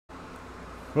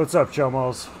What's up,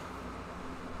 Chomos?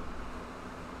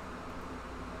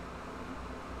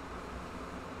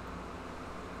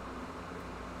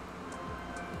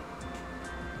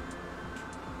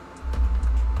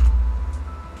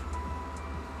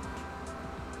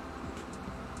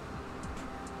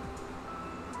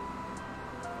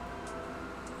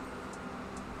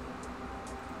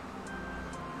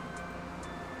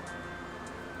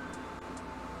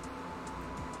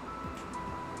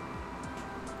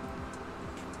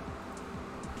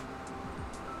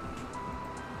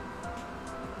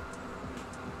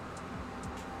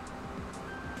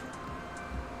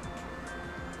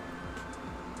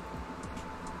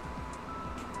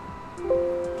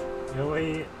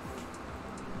 Really?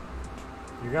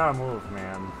 You gotta move,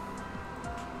 man.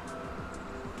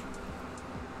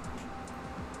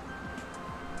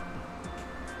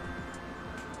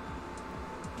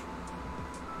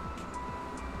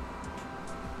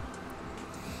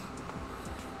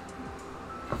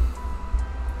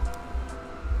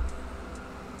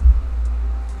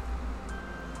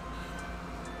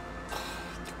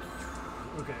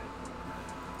 Okay.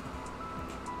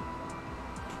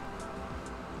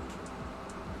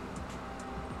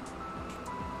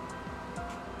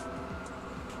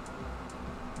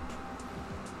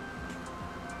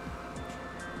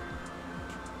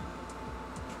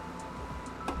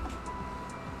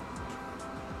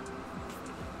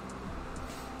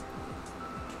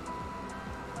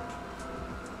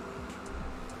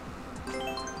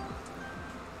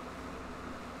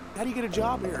 How do you get a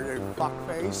job here, you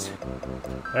fuckface?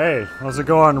 Hey, how's it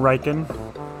going, Riken?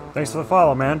 Thanks for the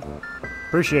follow, man.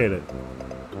 Appreciate it.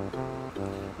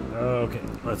 Okay,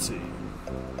 let's see.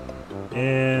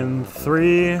 In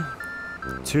 3,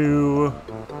 2,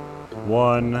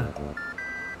 1.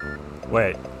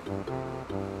 Wait.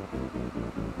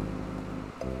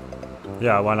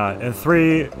 Yeah, why not? In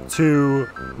 3, 2,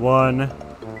 1.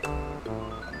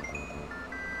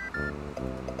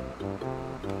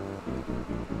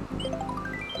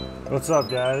 What's up,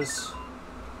 guys?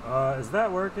 Is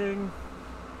that working?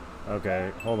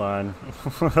 Okay, hold on.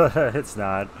 It's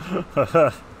not.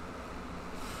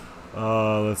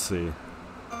 Let's see.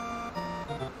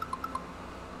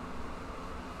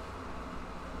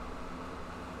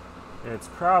 It's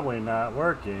probably not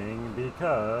working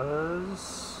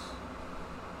because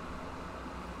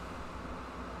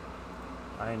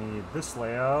I need this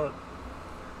layout.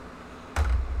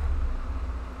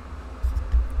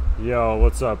 Yo,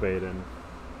 what's up, Aiden?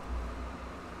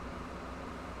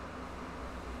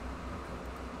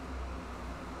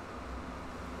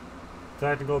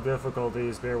 Technical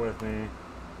difficulties, bear with me.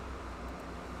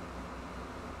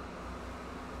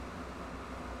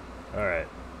 Alright.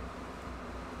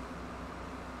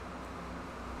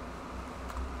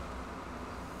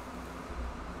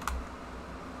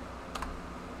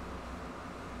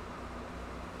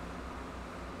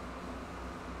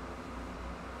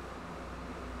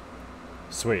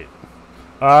 Sweet.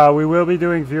 We will be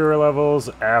doing viewer levels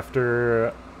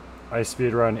after I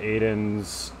speedrun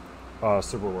Aiden's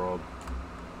Super World.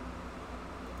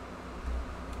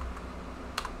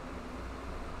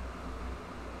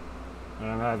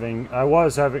 I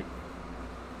was having,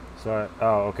 sorry,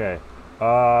 oh, okay.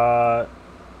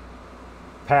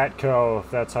 Patco, if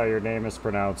that's how your name is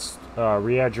pronounced,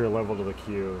 re-add your level to the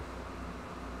queue.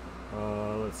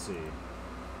 Let's see.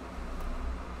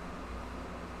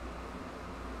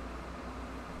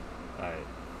 Alright.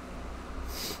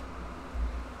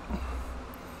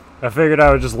 I figured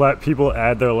I would just let people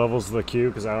add their levels to the queue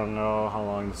because I don't know how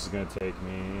long this is going to take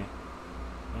me.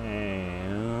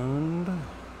 And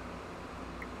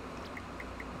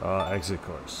exit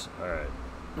course. Alright.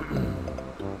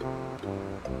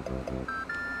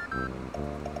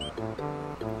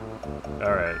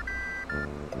 Alright.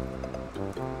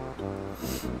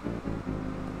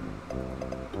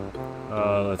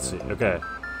 Let's see. Okay.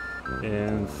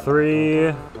 In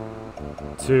 3,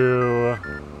 2,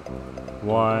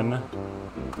 1.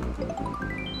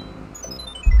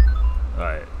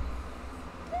 Alright.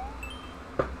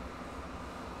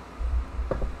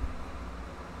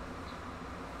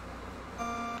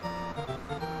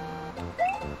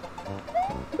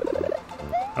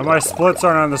 And my splits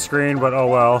aren't on the screen, but oh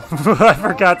well. I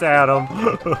forgot to add them.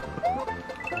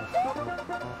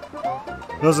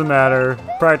 Doesn't matter.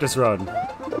 Practice run.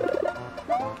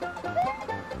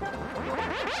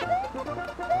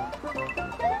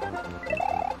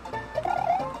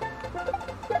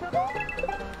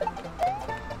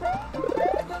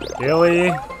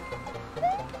 Illy,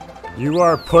 you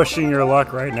are pushing your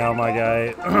luck right now, my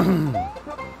guy.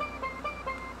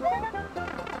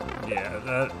 Yeah,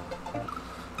 that...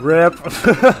 Rip.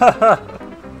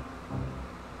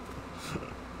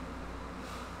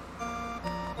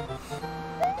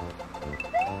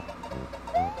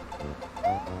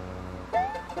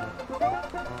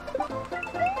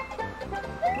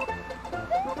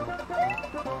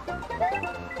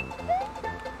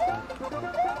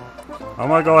 I'm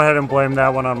gonna go ahead and blame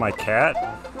that one on my cat.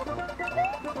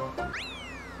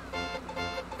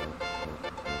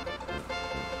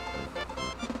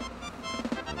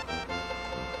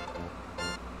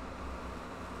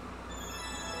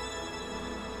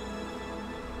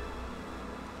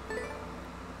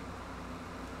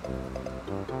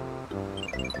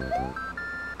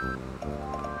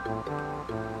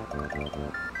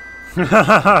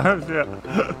 Yeah.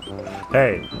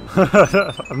 Hey,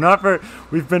 I'm not very.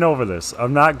 We've been over this.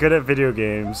 I'm not good at video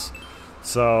games,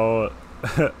 so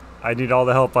I need all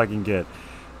the help I can get.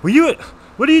 Will you?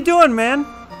 What are you doing, man?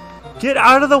 Get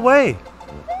out of the way.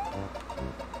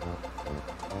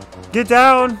 Get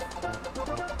down.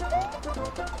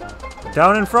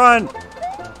 Down in front.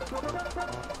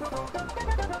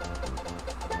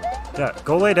 Yeah,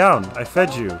 go lay down. I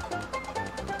fed you.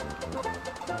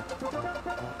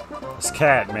 This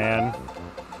cat, man.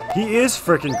 He is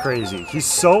freaking crazy. He's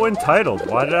so entitled.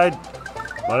 Why did I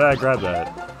grab that?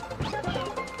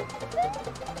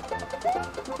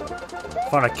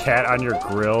 Found a cat on your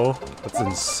grill? That's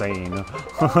insane.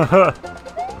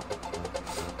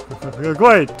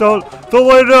 Wait, don't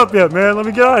light it up yet, man. Let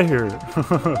me get out of here.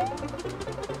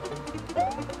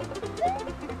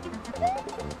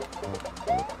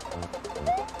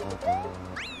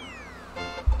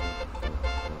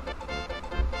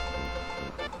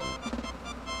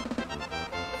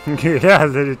 Yeah,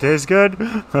 did it taste good?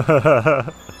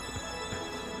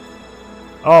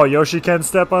 Oh, Yoshi can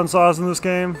step on saws in this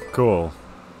game? Cool.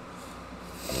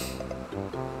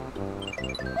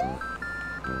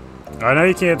 I know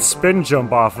you can't spin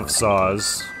jump off of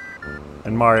saws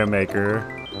in Mario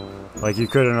Maker like you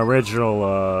could in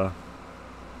original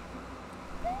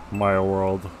Mario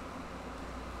World.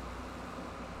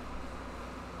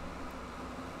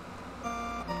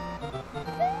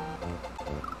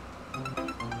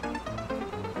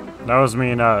 That was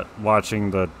me not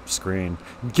watching the screen.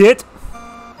 Get!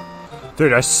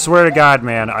 Dude, I swear to God,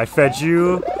 man, I fed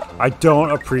you. I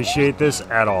don't appreciate this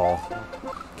at all.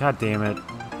 God damn it.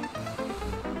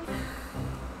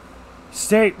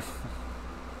 Stay!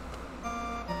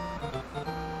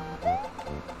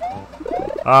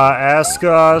 Ask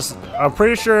us. I'm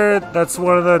pretty sure that's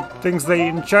one of the things they eat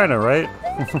in China, right?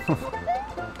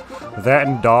 That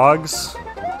and dogs.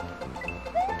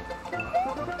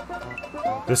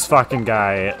 This fucking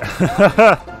guy.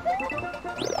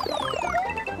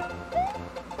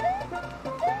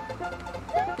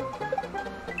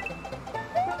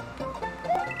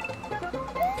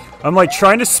 I'm like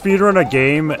trying to speedrun a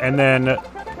game and then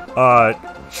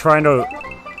trying to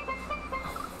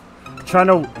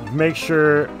make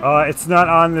sure it's not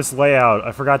on this layout.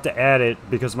 I forgot to add it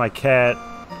because my cat.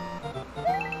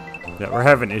 Yeah, we're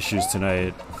having issues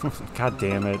tonight. God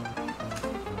damn it.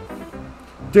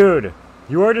 Dude,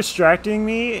 you are distracting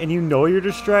me and you know you're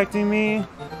distracting me.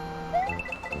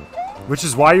 Which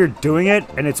is why you're doing it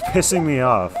and it's pissing me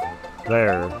off.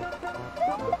 There.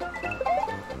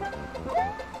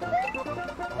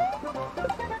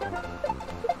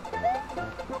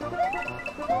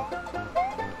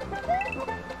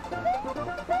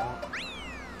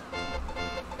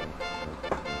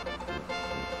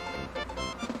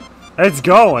 It's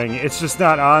going, it's just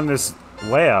not on this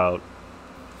layout.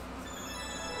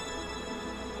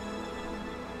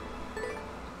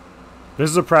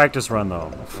 This is a practice run though.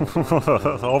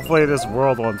 Hopefully this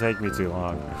world won't take me too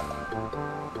long.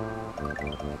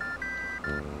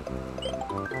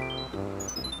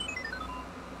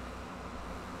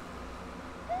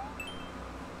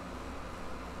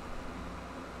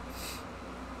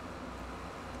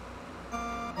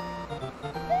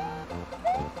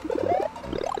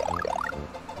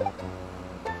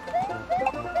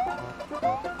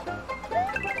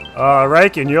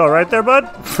 Riken, you alright there, bud?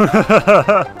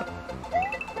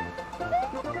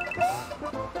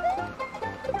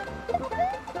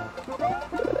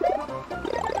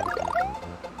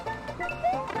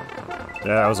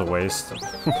 Yeah, that was a waste.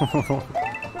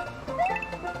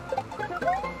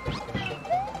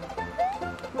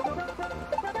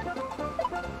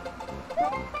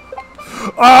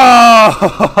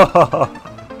 Oh!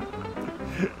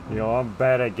 Yo, I'm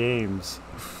bad at games.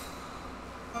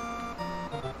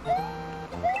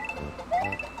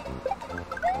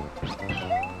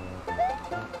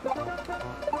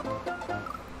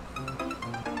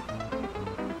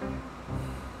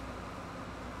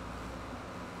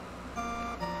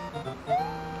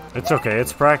 It's okay,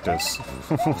 it's practice.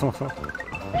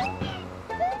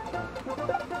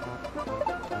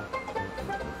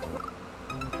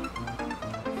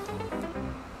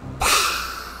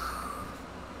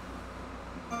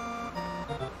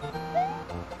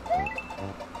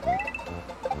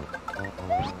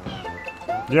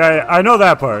 Yeah, I know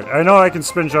that part. I know I can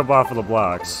spin jump off of the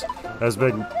blocks. That's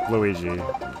Big Luigi.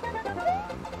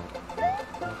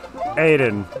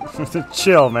 Aiden,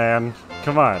 chill, man.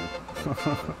 Come on.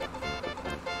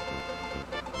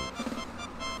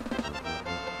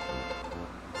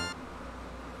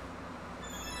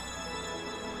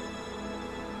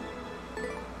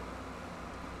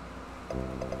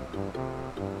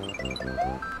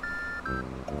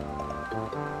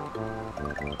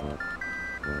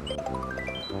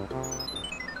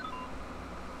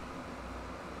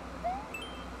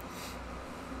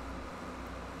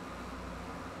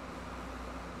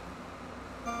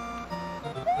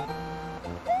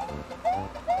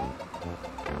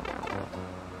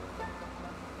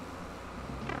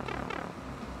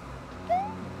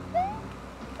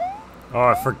 Oh,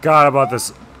 I forgot about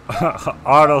this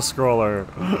auto scroller.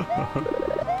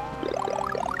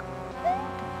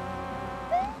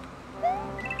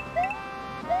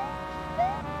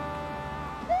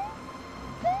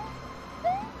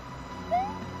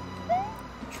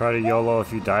 Try to YOLO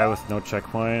if you die with no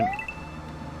checkpoint.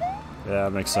 Yeah,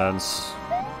 that makes sense.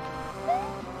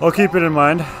 I'll keep it in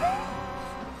mind.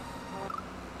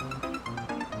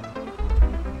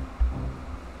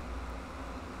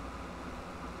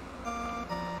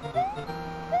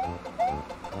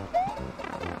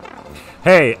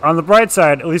 Hey, on the bright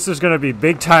side, at least there's gonna be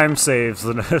big time saves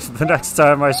the next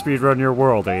time I speedrun your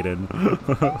world,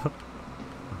 Aiden.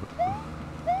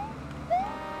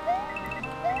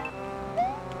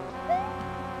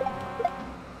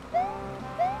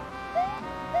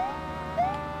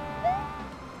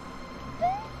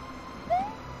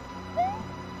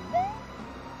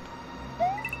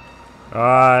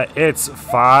 It's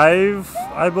 5,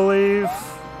 I believe.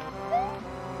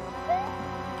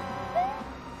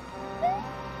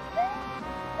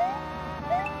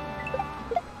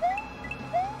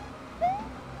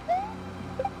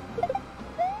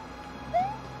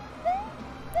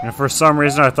 And for some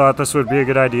reason I thought this would be a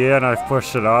good idea and I've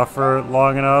pushed it off for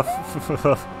long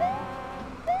enough.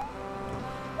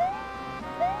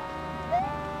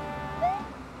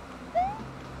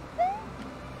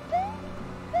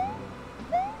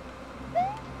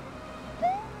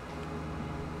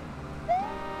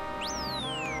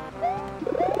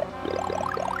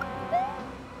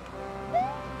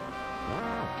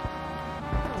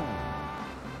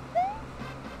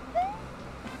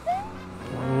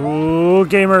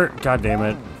 Gamer! God damn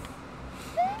it.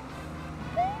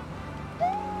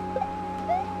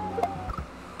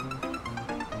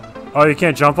 Oh, you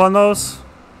can't jump on those?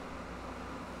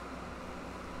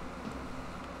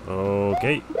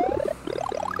 Okay.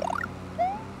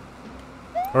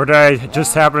 Or did I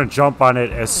just happen to jump on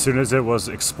it as soon as it was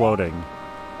exploding?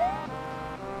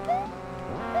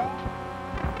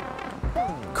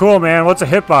 Cool, man. What's a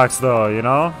hitbox, though, you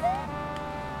know?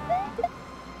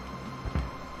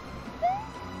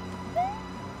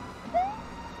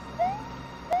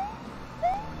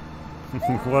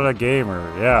 What a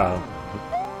gamer, yeah.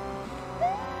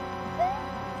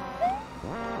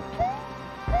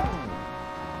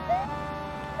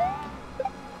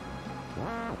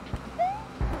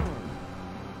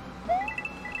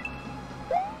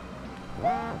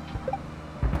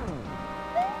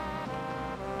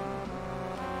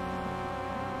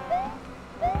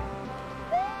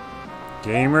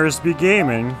 Gamers be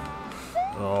gaming.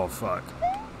 Oh, fuck.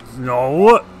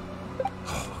 No!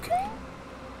 Okay.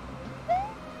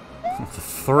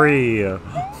 3.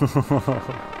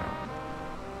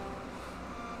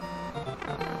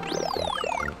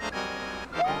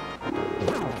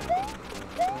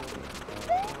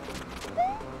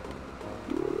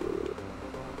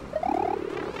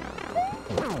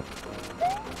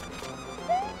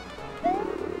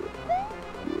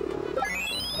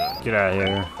 Get out of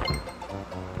here.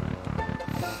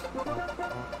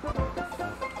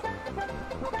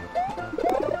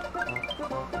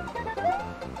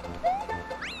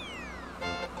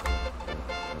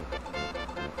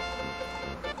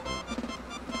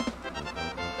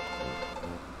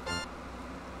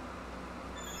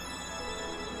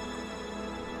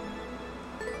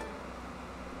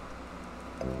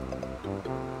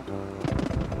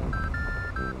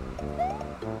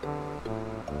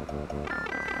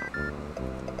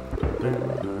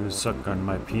 Suck on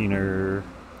my peener.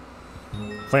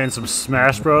 Playing some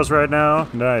Smash Bros right now.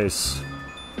 Nice.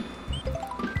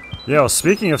 Yo,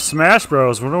 speaking of Smash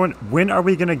Bros, when are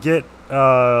we gonna get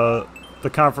the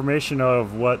confirmation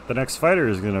of what the next fighter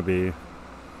is gonna be?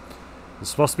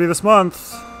 It's supposed to be this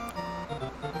month,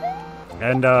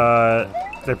 and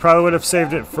they probably would have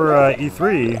saved it for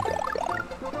E3,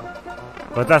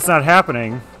 but that's not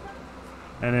happening.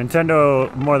 And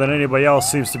Nintendo, more than anybody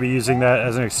else, seems to be using that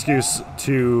as an excuse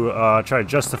to try to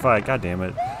justify, god damn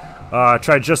it, try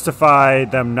to justify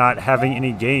them not having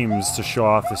any games to show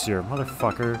off this year.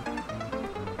 Motherfucker.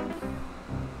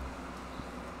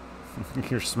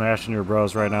 You're smashing your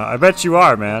bros right now. I bet you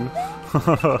are, man.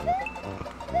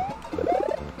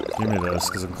 Give me this,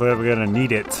 because I'm clearly gonna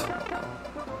need it.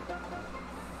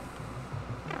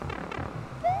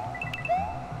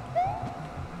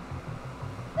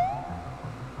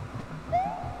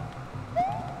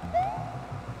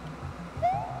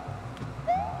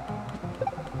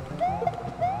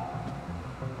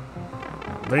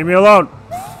 Leave me alone!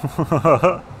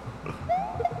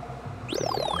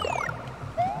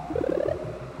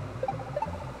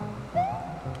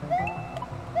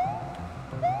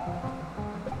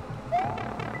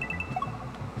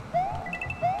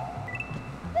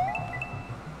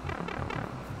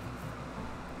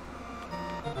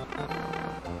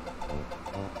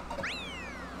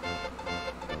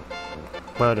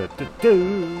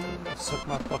 Ba-da-da-doo. Suck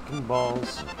my fucking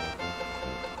balls.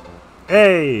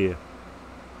 Hey!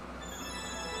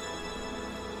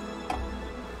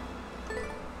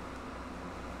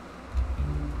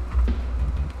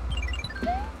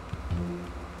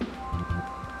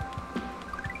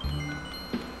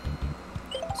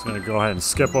 Just gonna go ahead and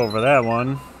skip over that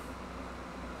one.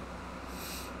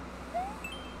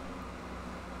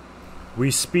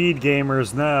 We speed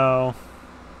gamers now.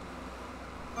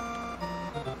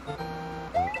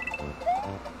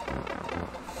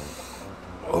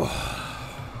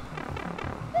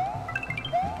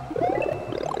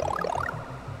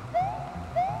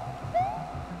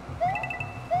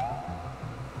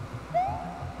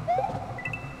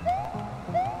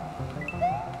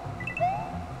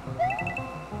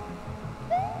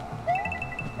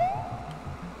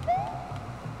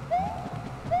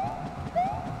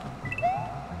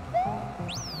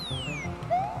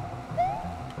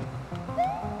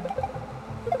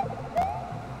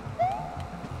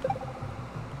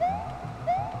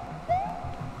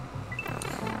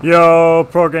 Yo,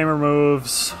 pro gamer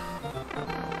moves.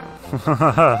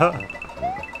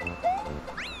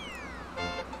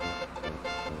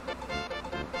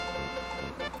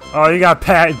 Oh, you got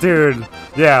Pat, dude.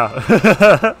 Yeah.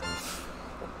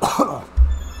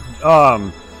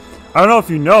 I don't know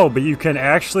if you know, but you can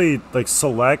actually like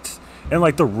select in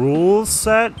like the rules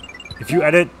set. If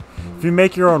you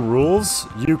make your own rules,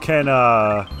 you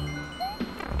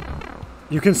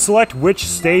can select which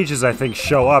stages I think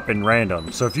show up in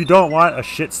random. So if you don't want a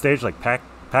shit stage like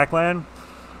Pac-Land,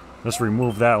 just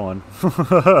remove that one.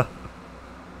 Well,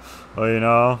 you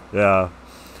know, yeah,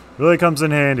 really comes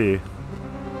in handy.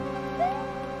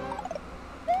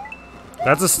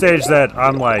 That's a stage that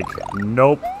I'm like,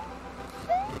 nope.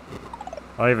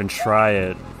 I'll even try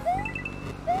it.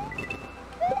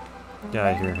 Get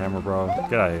out of here, Hammer Bro.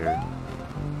 Get out of here.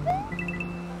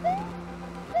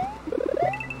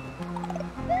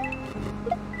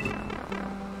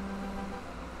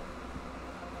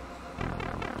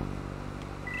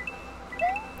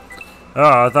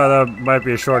 Oh, I thought that might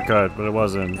be a shortcut, but it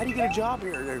wasn't. How do you get a job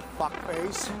here, you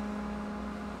fuckface?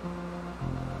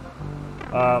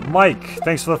 Mike,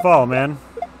 thanks for the follow, man.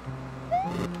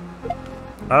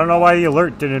 I don't know why the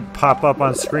alert didn't pop up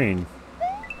on screen.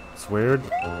 It's weird.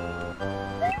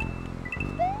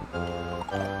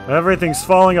 Everything's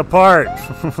falling apart.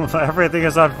 Everything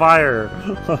is on fire.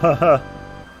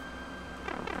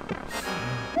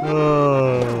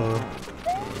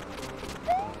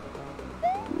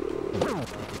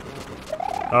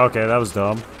 Okay, that was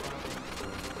dumb.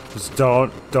 Just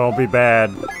don't be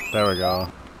bad. There we go.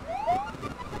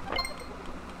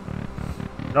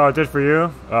 Oh, it did for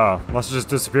you? Oh, must have just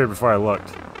disappeared before I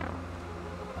looked.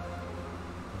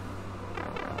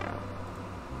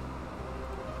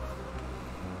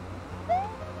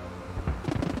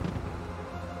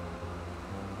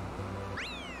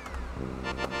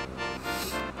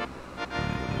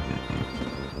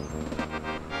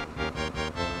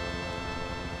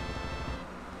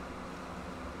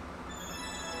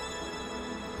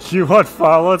 You want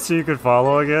follow it so you can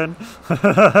follow again?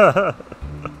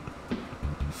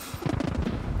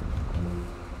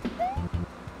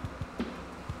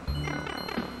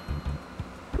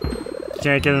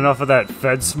 Can't get enough of that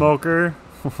Fed smoker?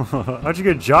 How'd you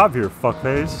get a job here,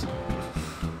 fuckface?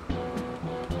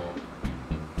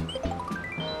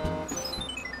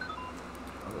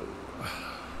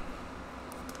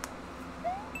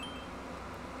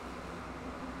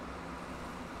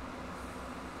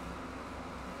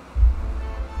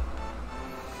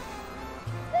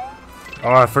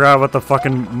 Oh, I forgot about the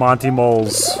fucking Monty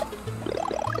Moles.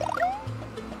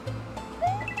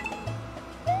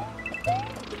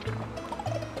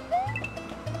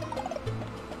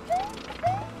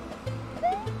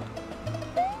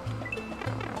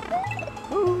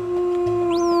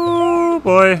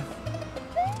 boy.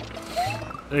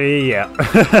 Yeah.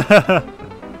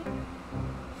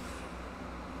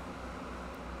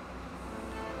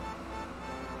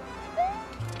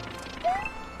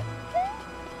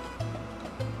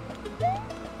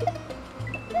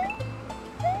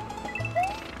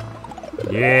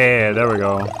 Yeah, there we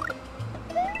go.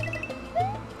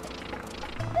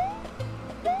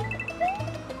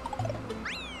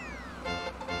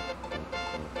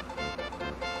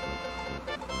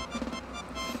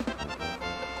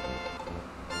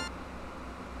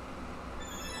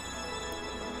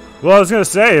 Well, I was gonna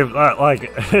say,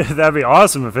 like, that'd be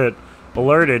awesome if it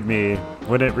alerted me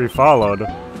when it refollowed.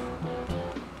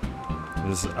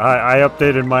 I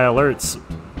updated my alerts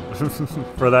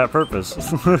for that purpose.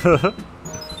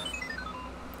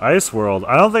 Ice World.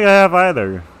 I don't think I have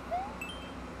either.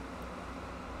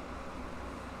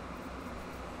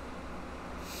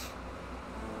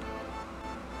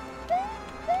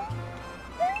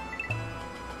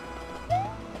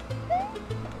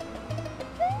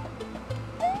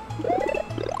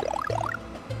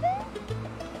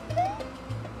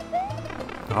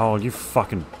 Oh, you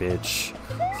fucking bitch.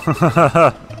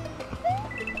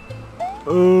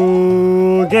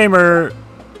 Ooh, gamer.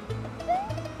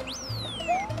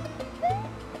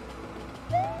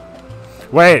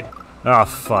 Wait. Oh,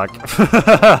 fuck.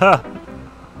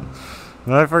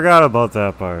 I forgot about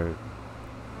that part.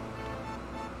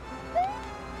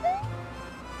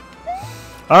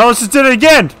 I almost just did it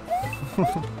again!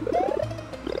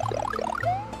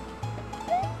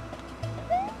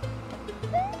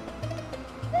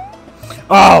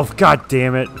 Oh, god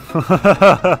damn it.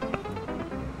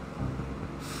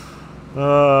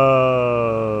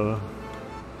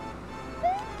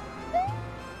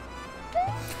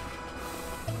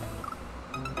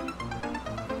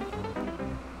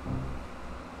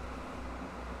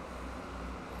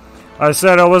 I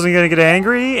said I wasn't gonna get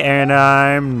angry, and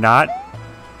I'm not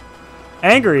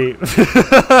angry.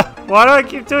 Why do I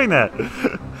keep doing that?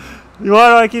 Why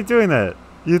do I keep doing that?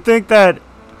 You think that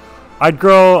I'd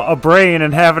grow a brain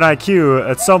and have an IQ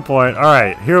at some point?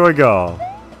 Alright, here we go.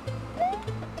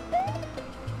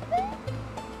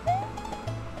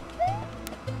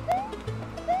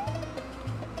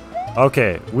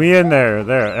 Okay, we in there,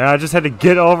 and I just had to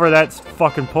get over that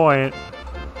fucking point.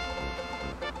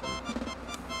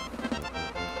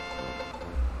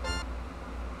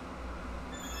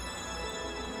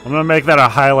 I'm gonna make that a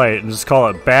highlight and just call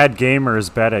it "Bad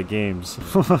Gamers Bad at Games."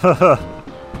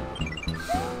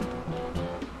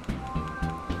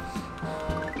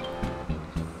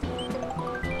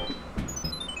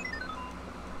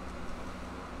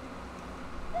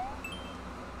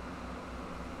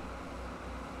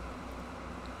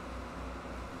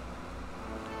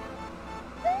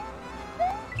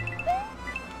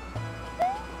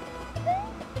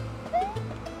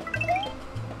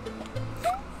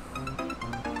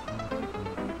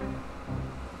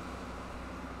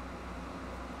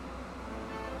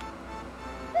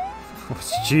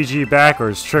 What's GG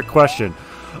backwards? Trick question.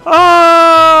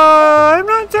 I'm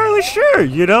not entirely sure.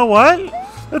 You know what?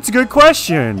 That's a good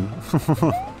question.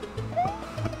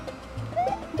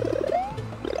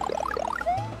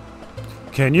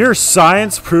 Can your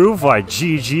science prove why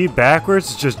GG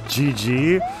backwards is just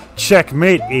GG?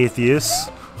 Checkmate,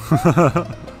 atheists.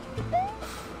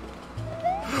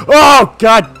 Oh,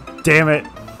 god damn it.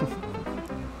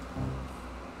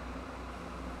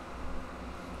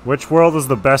 Which world is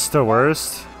the best to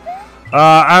worst?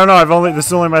 I don't know. This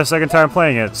is only my second time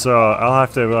playing it, so I'll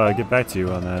have to get back to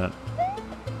you on that.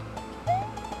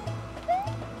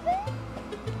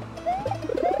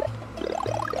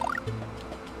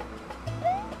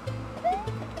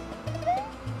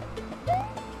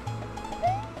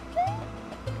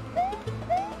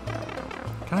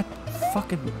 God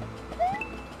fucking.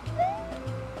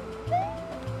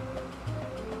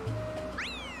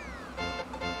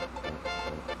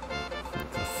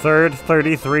 Third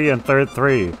 33 and third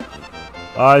 3.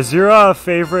 Is your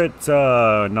favorite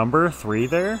number 3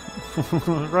 there,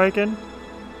 Riken?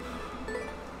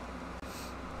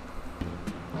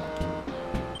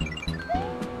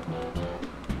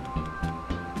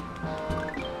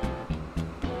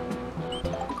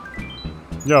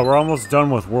 Yeah, we're almost done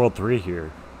with World 3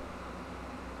 here.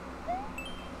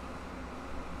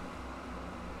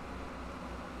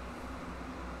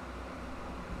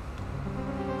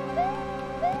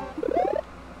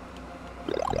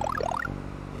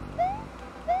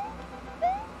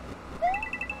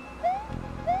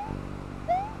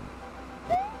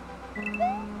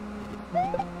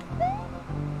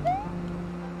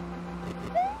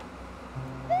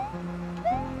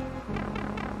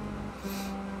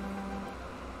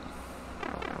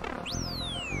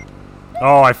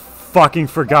 Oh, I fucking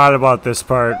forgot about this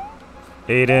part.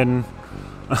 Aiden.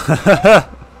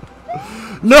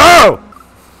 No!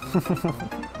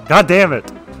 God damn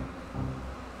it.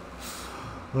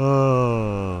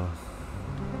 Oh.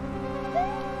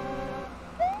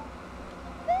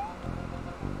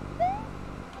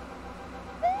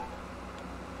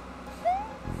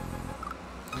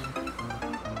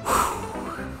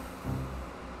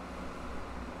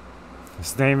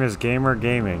 His name is Gamer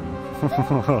Gaming.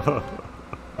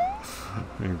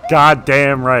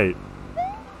 Goddamn right.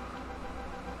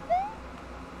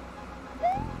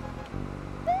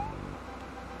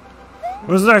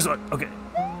 What's the next one? Okay.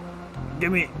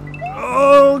 Give me.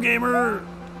 Oh, gamer.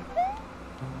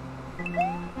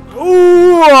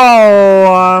 Ooh,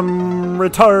 oh, I'm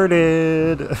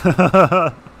retarded.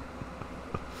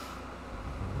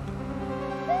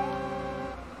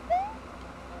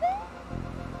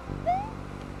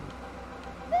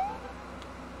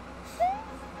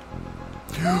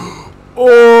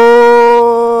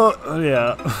 Oh,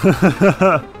 yeah.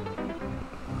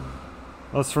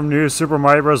 That's from New Super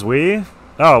Mario Bros. Wii?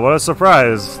 Oh, what a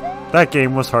surprise. That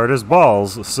game was hard as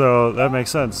balls, so that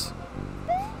makes sense.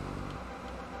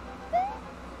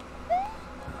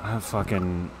 I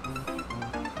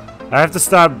have to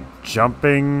stop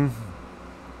jumping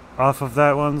off of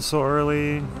that one so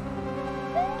early.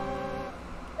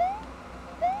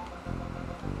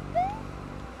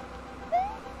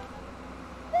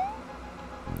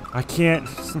 I can't.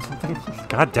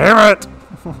 God damn it!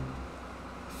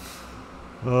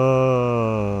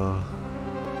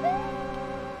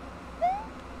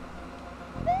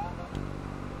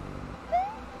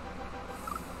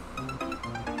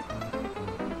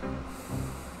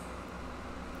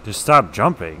 Just stop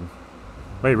jumping.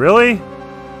 Wait, really?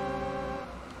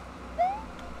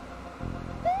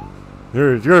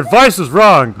 Your advice is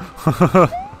wrong.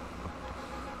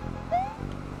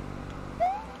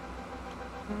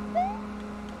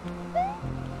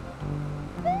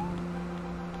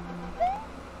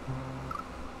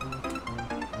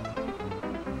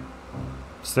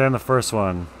 Stay on the first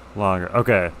one longer.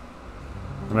 Okay.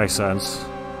 That makes sense.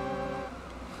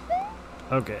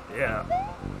 Okay, yeah.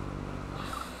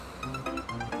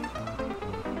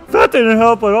 That didn't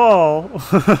help at all.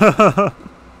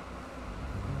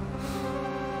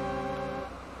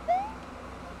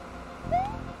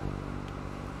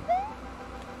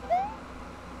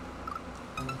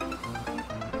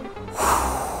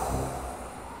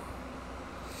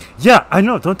 Yeah, I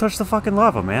know. Don't touch the fucking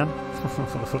lava, man.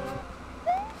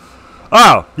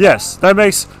 Oh, yes. That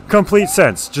makes complete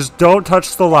sense. Just don't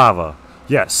touch the lava.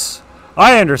 Yes.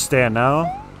 I understand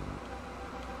now.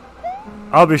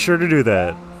 I'll be sure to do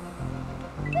that.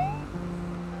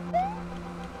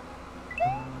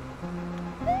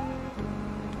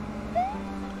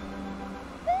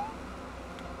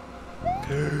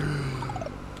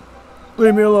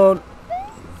 Leave me alone.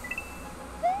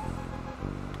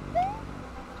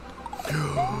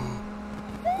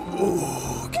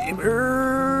 Oh, gamer!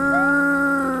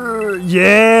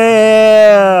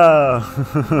 Yeah!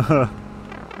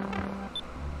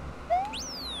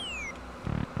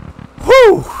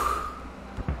 Whew!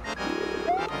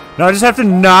 Now I just have to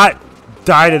not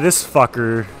die to this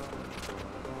fucker.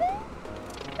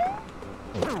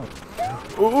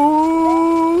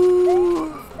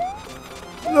 Ooh!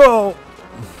 No!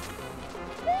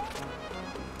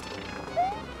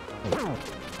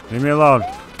 Leave me alone.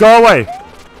 Go away!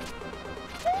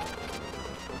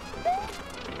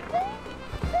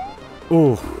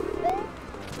 Ooh.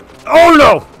 Oh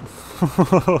no!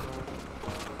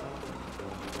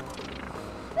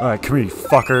 Alright, come here, you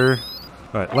fucker.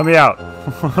 Alright, let me out.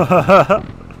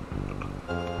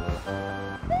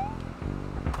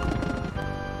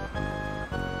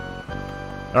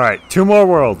 Alright, 2 more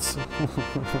worlds.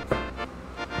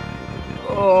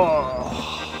 Oh.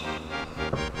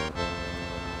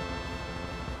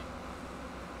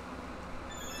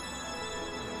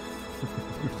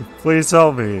 Please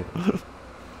help me.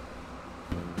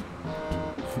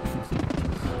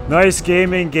 Nice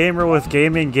gaming gamer with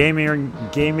gaming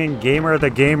gamer the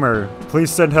gamer.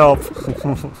 Please send help.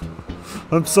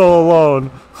 I'm so alone.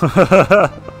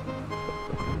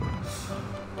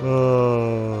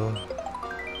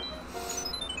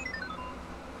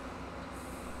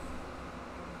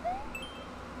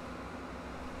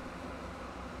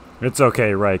 It's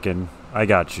okay, Riken. I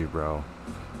got you, bro.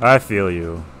 I feel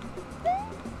you.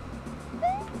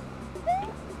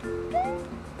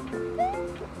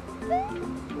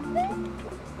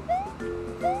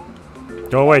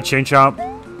 Go away, Chain Chomp.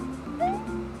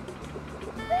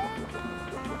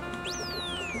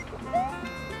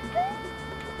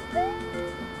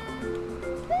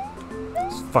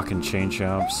 Fucking chain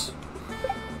chomps.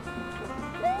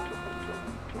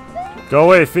 Go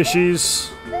away, fishies.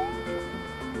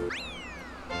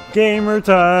 Gamer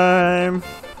time.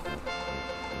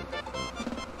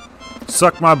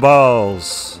 Suck my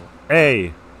balls.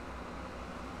 Hey.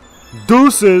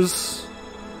 Deuces.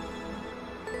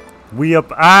 We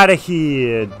up out of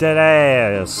here. Dead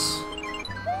ass.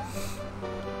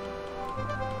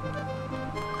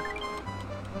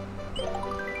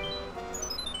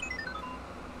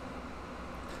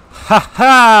 Ha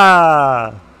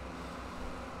ha!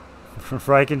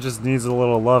 Friken just needs a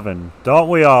little lovin'. Don't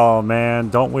we all, man?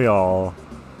 Don't we all?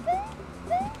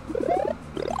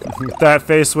 That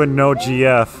face with no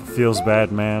GF feels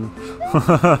bad, man.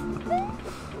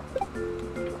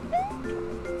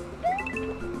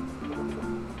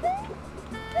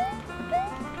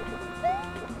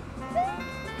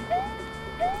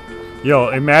 Yo,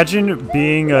 imagine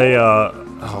being a,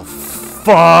 oh,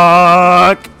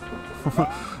 fuck!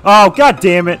 Oh, god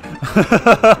damn it!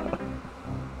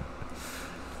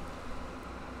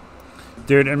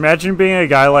 Dude, imagine being a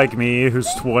guy like me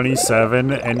who's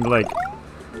 27 and, like,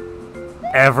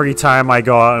 every time I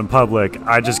go out in public,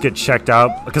 I just get checked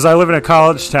out. Because I live in a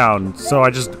college town, so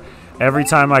every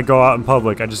time I go out in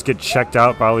public, I just get checked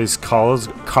out by all these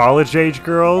college-age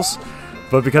girls.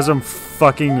 But because I'm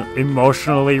fucking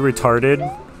emotionally retarded,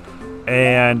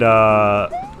 and, oh,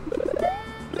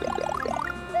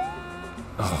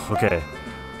 okay.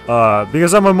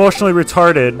 Because I'm emotionally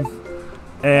retarded,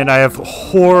 and I have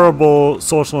horrible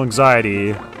social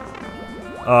anxiety,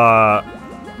 I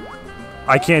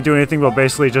can't do anything but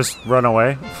basically just run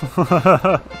away.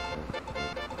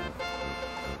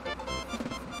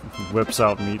 Whips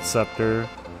out meat scepter.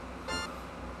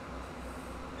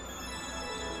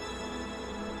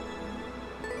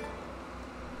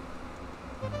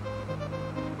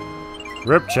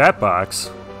 Rip chat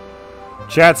box.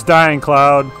 Chat's dying,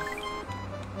 Cloud.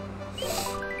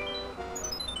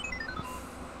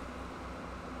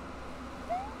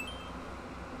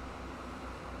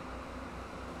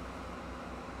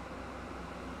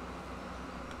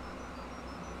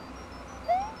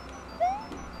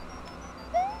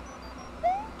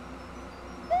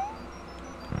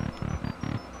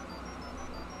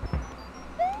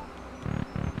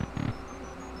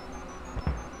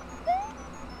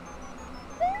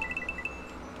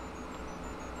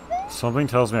 Something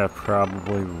tells me I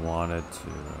probably wanted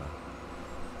to.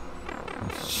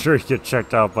 I'm sure you get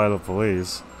checked out by the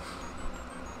police.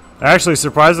 Actually,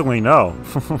 surprisingly, no.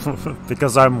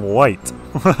 Because I'm white.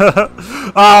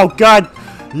 Oh, God!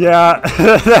 Yeah,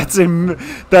 that's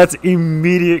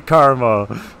immediate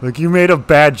karma. Like, you made a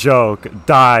bad joke.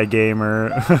 Die, gamer.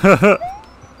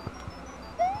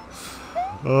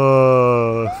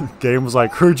 Game was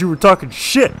like, heard you were talking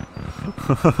shit!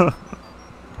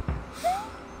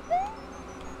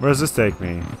 Where does this take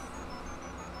me?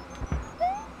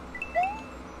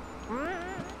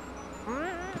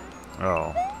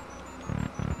 Oh.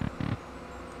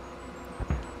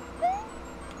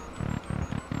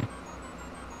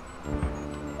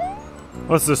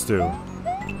 What's this do?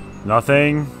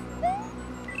 Nothing?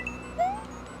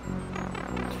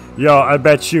 Yo, I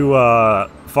bet you,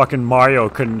 fucking Mario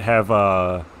couldn't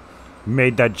have,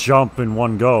 made that jump in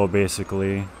one go,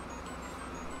 basically.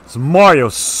 So Mario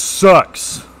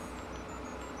sucks!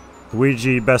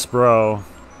 Luigi, best bro.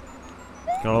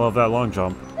 Gotta love that long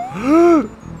jump.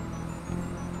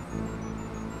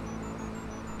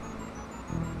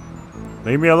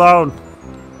 Leave me alone!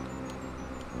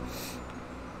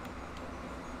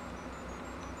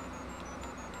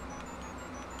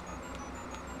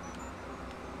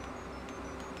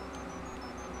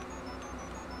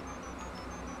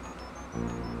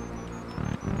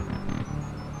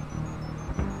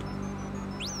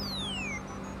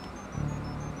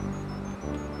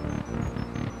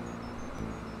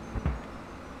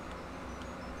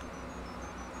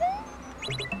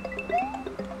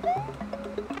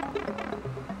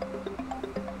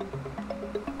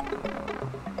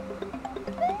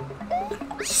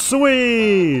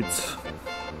 Sweet!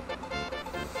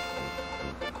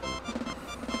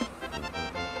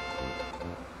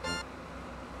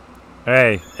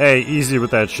 Hey, easy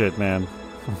with that shit, man.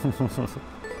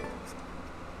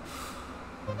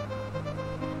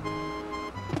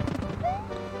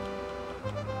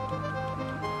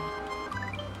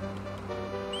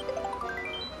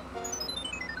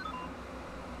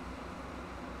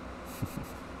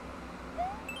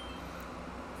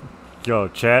 Yo,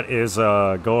 chat is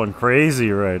going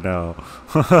crazy right now.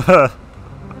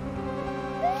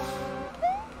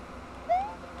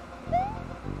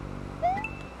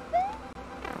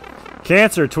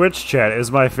 Cancer Twitch chat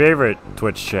is my favorite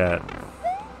Twitch chat.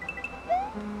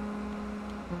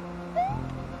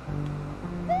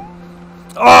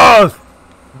 Oh!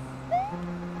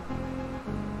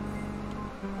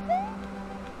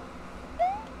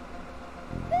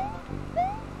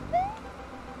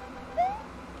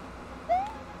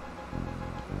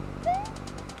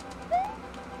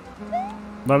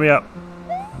 Let me up.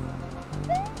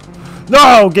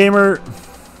 No, gamer!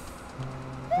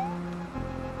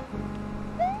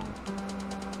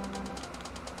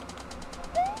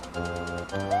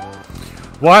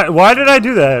 Why did I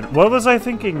do that? What was I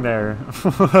thinking there?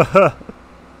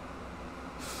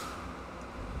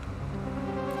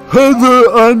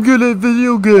 I'm good at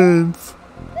video games.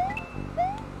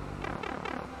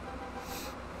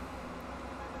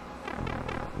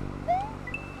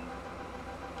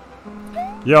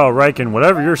 Yo, Riken,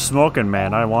 whatever you're smoking,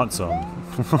 man, I want some.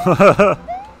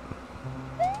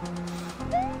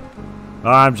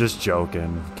 I'm just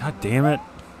joking. God damn it.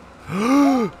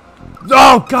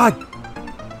 Oh, God!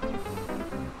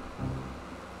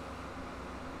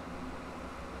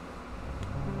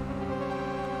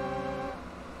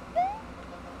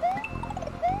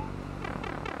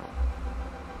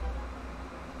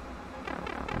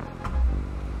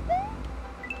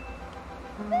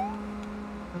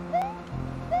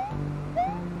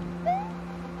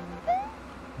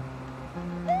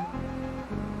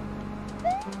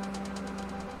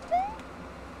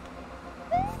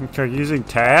 Okay, using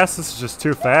tasks? This is just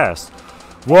too fast.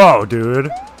 Whoa,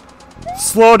 dude.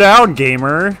 Slow down,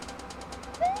 gamer.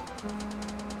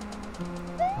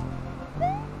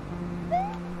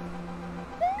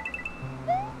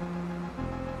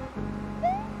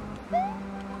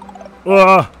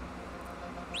 Ugh.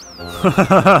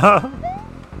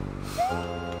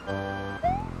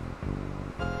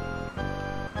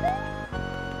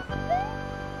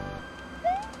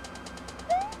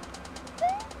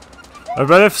 I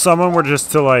bet if someone were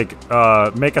just to like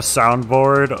make a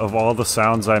soundboard of all the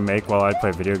sounds I make while I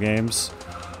play video games,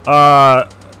 god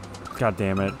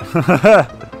damn it,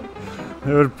 it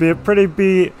would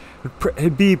be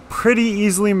it'd be pretty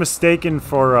easily mistaken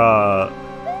for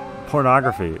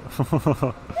pornography.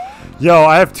 Yo,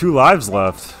 I have 2 lives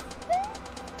left.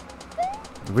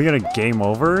 Are we gonna game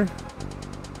over?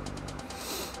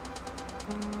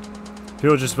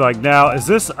 People just be like, now, is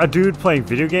this a dude playing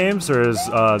video games, or is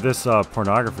this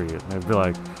pornography? And they'd be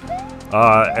like,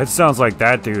 it sounds like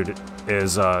that dude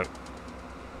is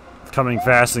coming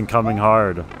fast and coming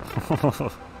hard.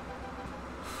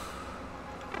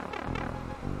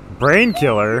 Brain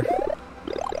killer?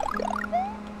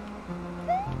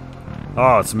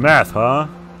 Oh, it's meth, huh?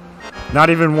 Not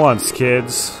even once,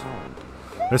 kids.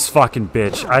 This fucking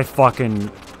bitch.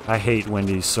 I hate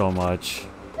Wendy's so much.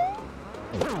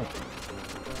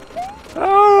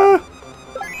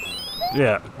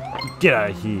 Yeah, get out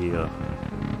of here.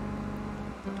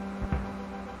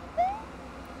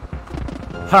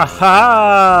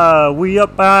 Haha, we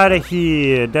up out of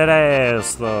here. Dead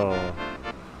ass though.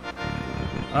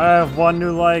 I have 1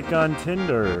 new like on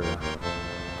Tinder.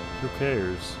 Who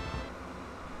cares?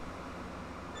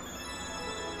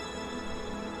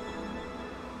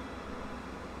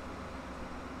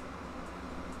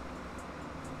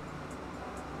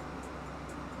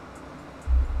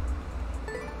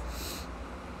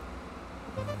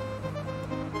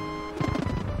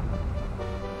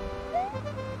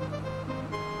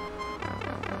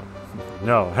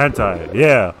 No, hentai,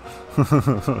 yeah.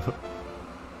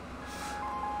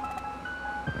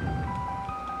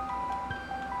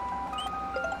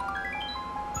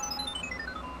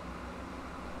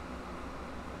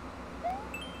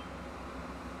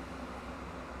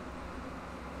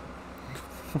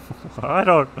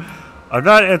 I'm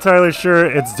not entirely sure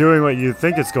it's doing what you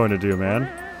think it's going to do,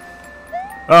 man.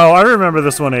 Oh, I remember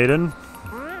this one, Aiden.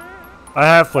 I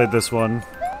have played this one.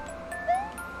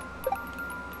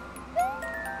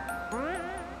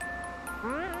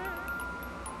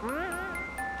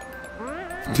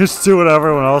 Just do what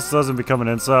everyone else does and become an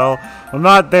incel. I'm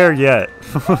not there yet.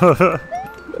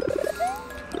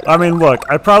 I mean, look,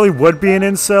 I probably would be an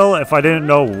incel if I didn't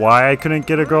know why I couldn't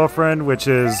get a girlfriend, which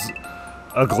is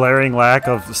a glaring lack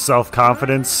of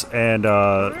self-confidence and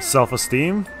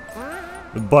self-esteem.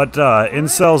 But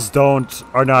incels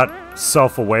are not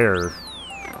self-aware.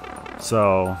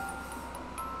 So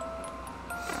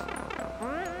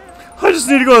I just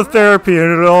need to go to therapy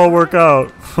and it'll all work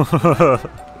out.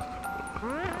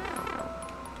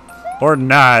 Or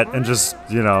not, and just,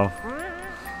 you know,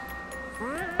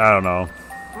 I don't know.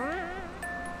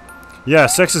 Yeah,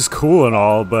 sex is cool and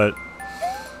all, but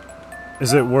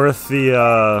is it worth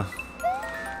the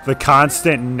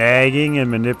constant nagging and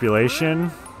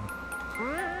manipulation?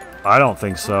 I don't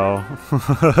think so.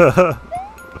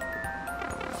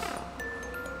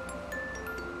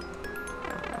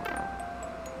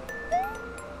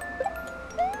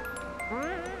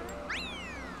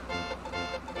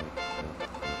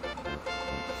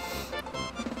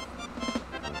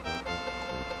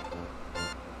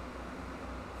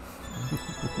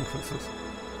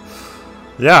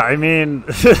 Yeah, I mean,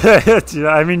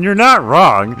 I mean, you're not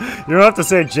wrong. You don't have to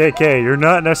say JK. You're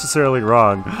not necessarily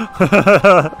wrong.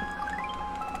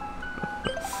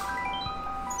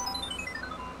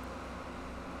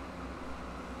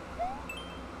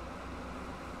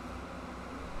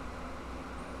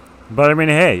 But I mean,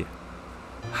 hey,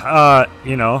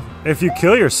 you know, if you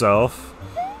kill yourself,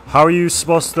 how are you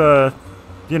supposed to,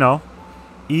 you know,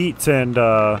 eat and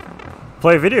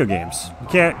play video games? You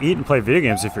can't eat and play video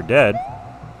games if you're dead.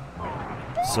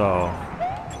 So,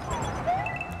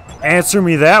 answer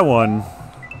me that one,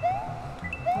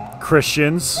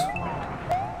 Christians.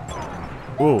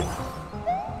 Ooh.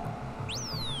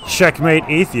 Checkmate,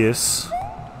 atheists.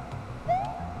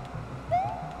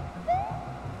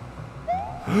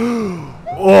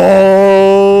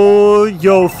 Oh,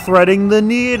 yo, threading the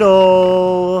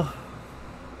needle.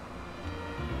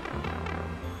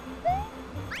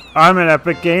 I'm an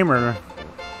epic gamer.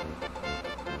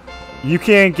 You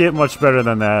can't get much better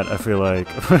than that, I feel like.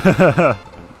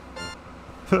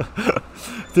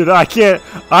 Dude, I can't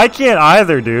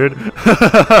either, dude.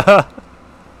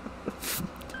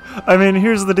 I mean,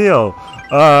 here's the deal.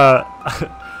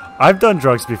 I've done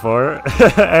drugs before,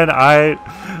 and I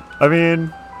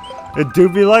mean, it do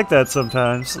be like that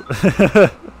sometimes.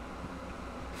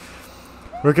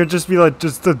 It could just be like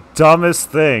just the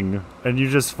dumbest thing, and you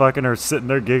just fucking are sitting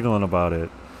there giggling about it.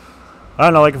 I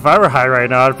don't know, like if I were high right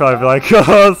now, I'd probably be like,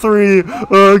 oh, 3,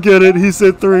 oh, get it, he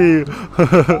said 3.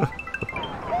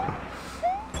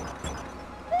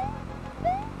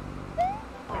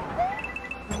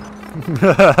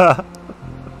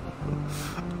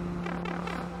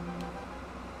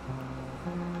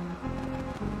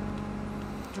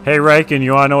 Hey, Riken,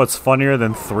 you wanna know what's funnier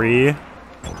than 3?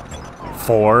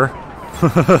 4.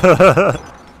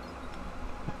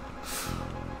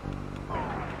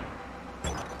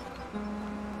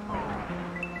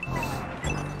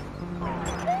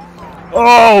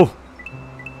 Oh!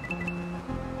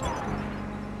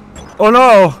 Oh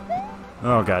no!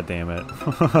 Oh, god damn it.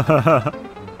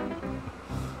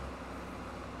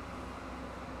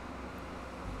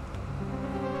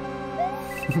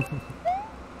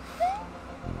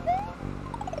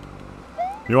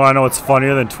 You wanna know what's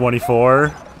funnier than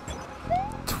 24?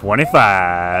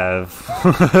 25.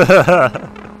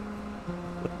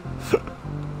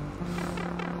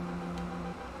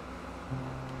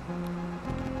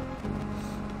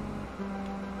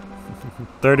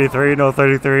 33, no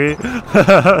 33.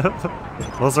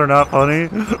 Those are not funny.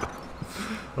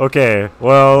 Okay,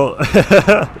 well.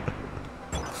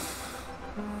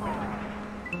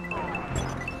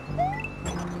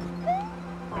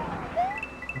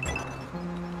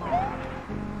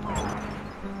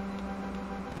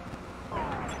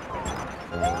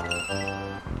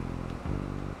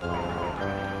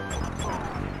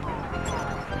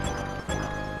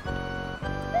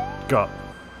 Go.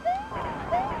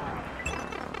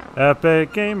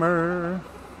 Epic gamer.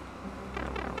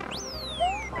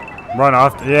 Run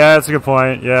off. Yeah, that's a good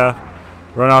point. Yeah.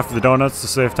 Run off the donuts to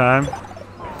save time.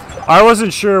 I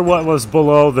wasn't sure what was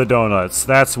below the donuts.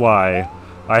 That's why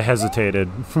I hesitated.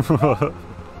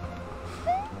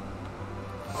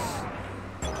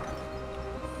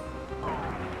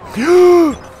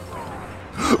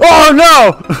 Oh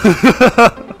no!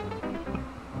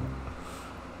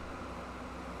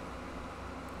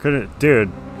 Couldn't,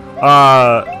 dude.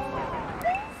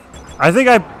 I think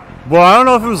well, I don't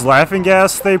know if it was laughing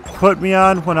gas they put me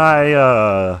on when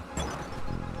I,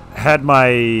 had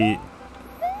my,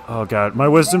 oh god, my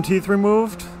wisdom teeth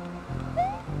removed.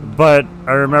 But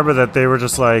I remember that they were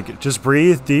just like, just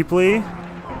breathe deeply,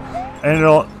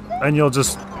 and you'll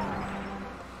just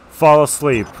fall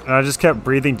asleep. And I just kept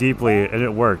breathing deeply, and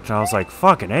it worked. And I was like,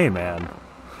 fucking A, man.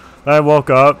 Then I woke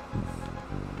up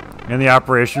in the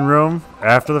operation room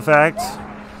after the fact.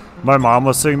 My mom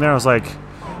was sitting there. I was like,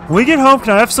 when we get home,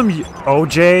 can I have some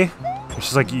OJ? And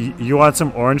she's like, you want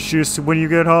some orange juice when you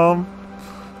get home?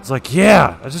 I was like,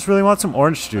 yeah, I just really want some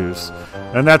orange juice.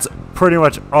 And that's pretty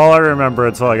much all I remember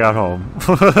until I got home.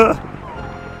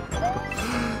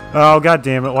 Oh, god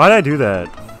damn it. Why did I do that?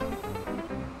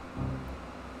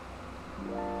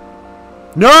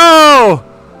 No!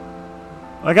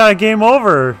 I got a game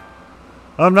over.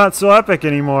 I'm not so epic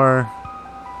anymore.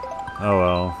 Oh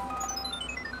well.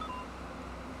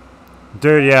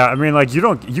 Dude, yeah, I mean, like,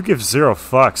 you give 0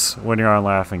 fucks when you're on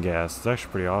laughing gas. It's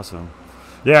actually pretty awesome.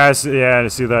 Yeah, I see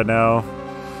that now.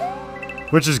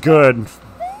 Which is good.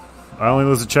 I only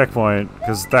lose a checkpoint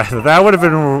because that would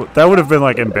have been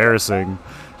like embarrassing.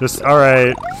 Just all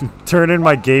right, turn in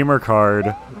my gamer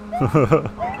card.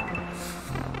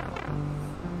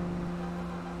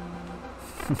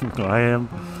 I am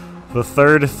the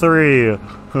third 3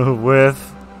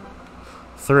 with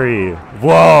 3.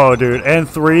 Whoa, dude. And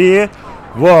 3?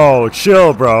 Whoa,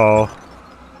 chill, bro.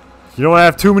 You don't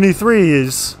have too many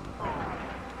 3s.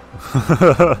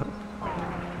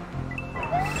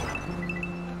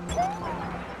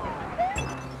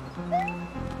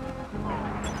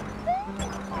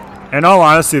 In all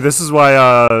honesty, this is why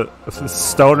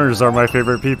stoners are my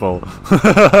favorite people.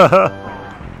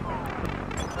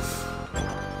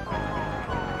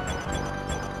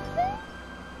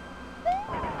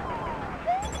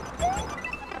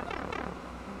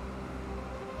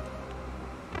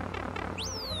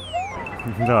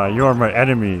 Nah, you are my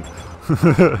enemy.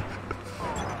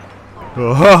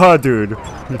 Oh, haha, dude.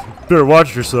 Better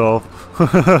watch yourself.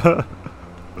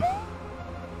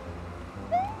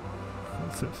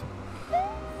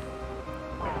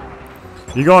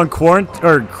 You going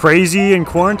crazy in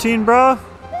quarantine, bro?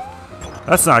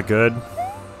 That's not good.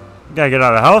 You gotta get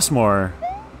out of the house more.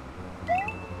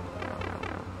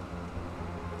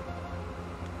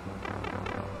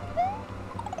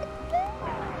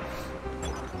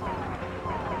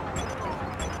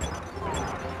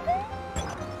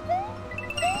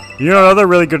 You know, another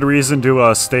really good reason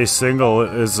to stay single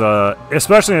is,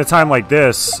 especially in a time like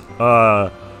this,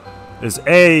 is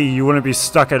A, you wouldn't be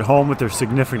stuck at home with your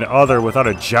significant other without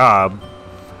a job.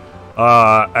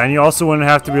 And you also wouldn't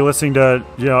have to be listening to,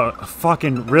 you know,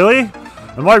 fucking, really?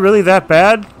 Am I really that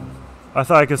bad? I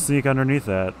thought I could sneak underneath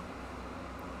that.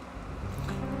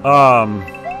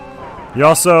 You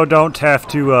also don't have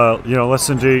to, you know,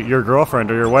 listen to your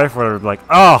girlfriend or your wife or whatever, like,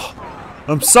 oh,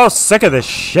 I'm so sick of this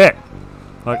shit.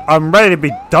 Like, I'm ready to be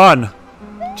done.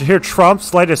 Did you hear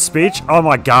Trump's latest speech? Oh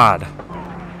my god.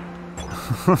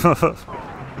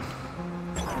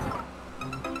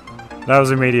 That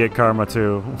was immediate karma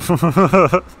too.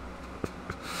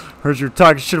 Heard you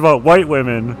talking shit about white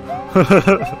women.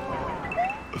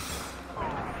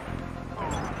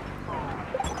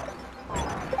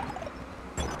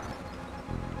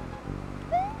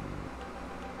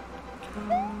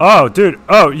 Oh, dude.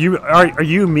 Oh, you are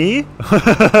you me?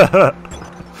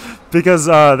 Because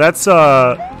that's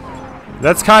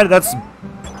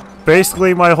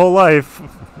basically my whole life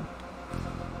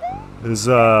is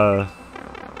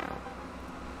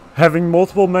having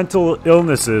multiple mental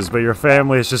illnesses, but your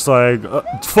family is just like,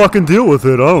 fucking deal with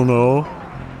it, I don't know.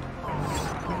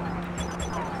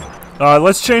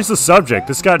 Let's change the subject.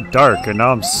 This got dark and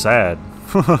now I'm sad.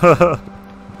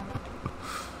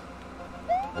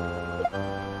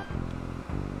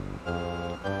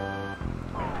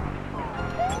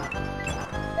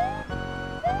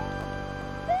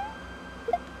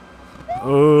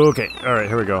 Okay, alright,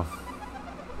 here we go.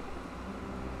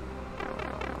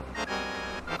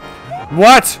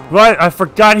 What? What? I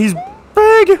forgot he's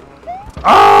big!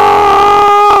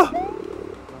 Ah!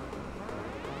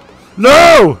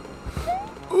 No!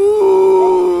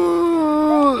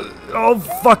 Ooh! Oh,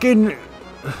 fucking...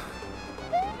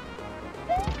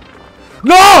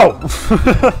 No!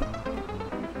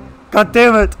 God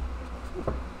damn it!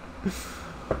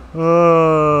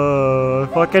 I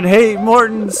fucking hate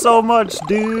Morton so much,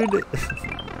 dude.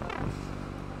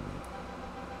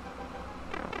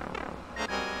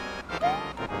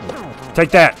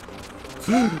 Take that.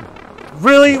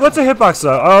 Really? What's a hitbox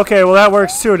though? Oh, okay, well that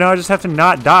works too. Now I just have to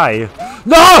not die.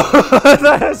 No!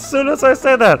 As soon as I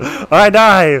say that, I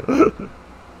die.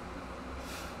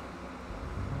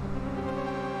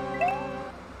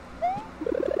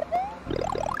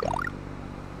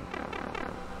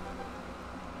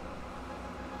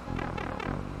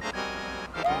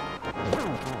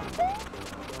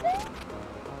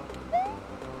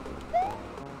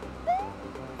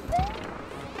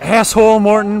 Asshole,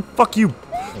 Morton. Fuck you.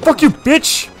 Fuck you,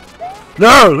 bitch.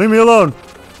 No, leave me alone.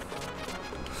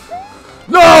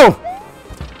 No!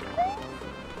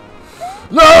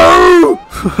 No!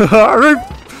 I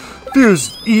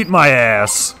refuse. Eat my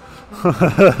ass.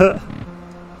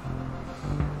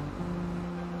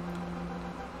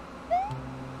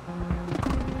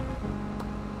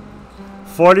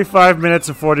 45 minutes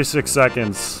and 46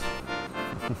 seconds.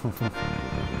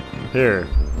 Here.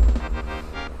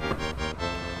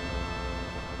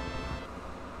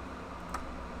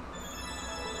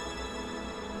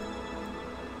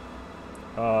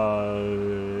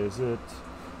 Is it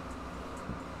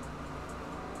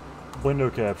window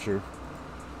capture?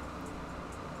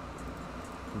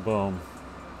 Boom.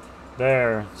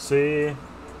 There. See?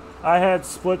 I had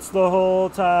splits the whole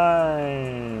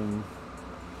time.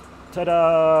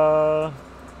 Ta-da!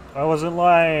 I wasn't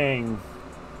lying.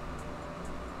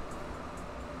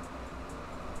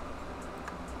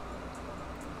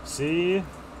 See?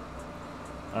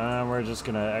 We're just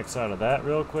gonna X out of that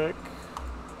real quick.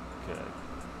 Okay.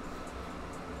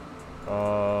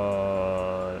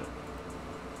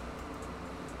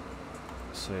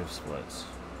 Save splits.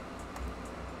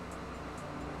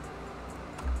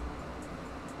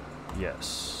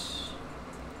 Yes.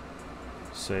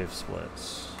 Save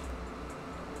splits.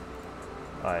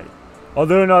 Alright. I'll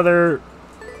do another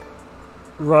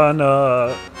run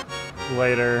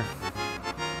later,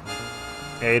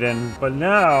 Aiden. But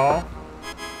now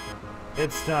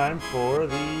it's time for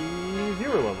the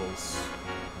viewer levels.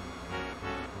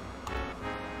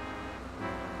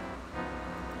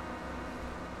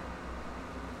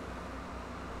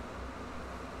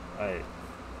 Alright.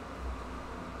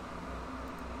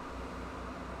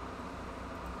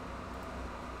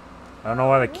 I don't know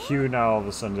why the queue now all of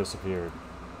a sudden disappeared.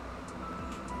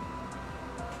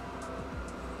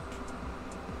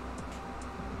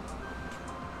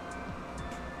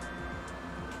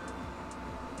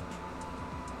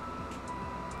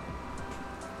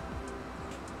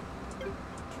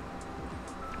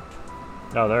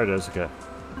 Oh, there it is. Okay.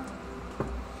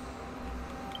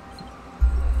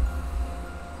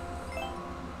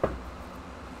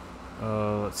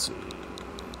 Let's see.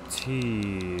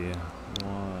 T1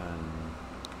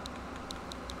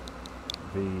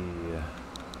 V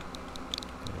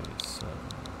A7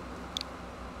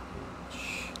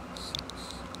 H6.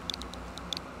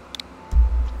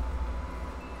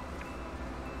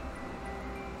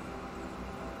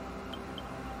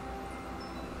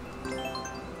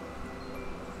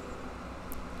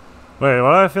 Wait,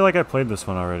 why do I feel like I played this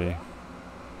one already?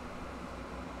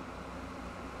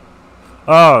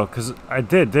 Oh, because I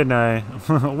did, didn't I?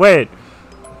 Wait.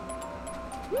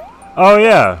 Oh,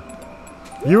 yeah.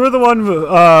 You were the one,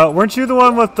 weren't you the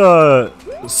one with the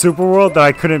Super World that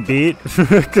I couldn't beat?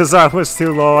 Because I was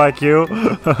too low IQ?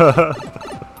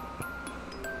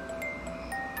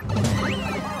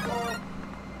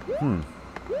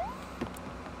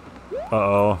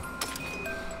 Uh-oh.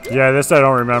 Yeah, this I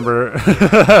don't remember.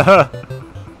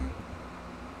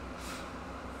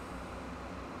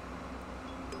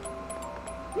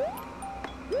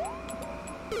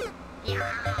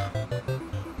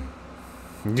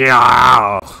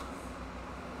 Yeah.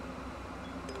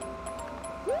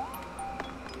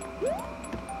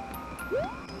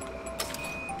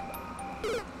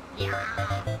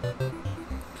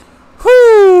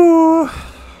 Whoo.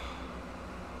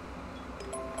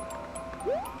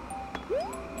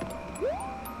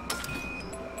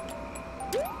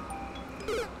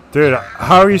 Dude,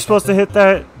 how are you supposed to hit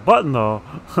that button though?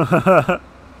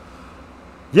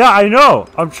 Yeah, I know.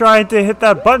 I'm trying to hit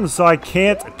that button so I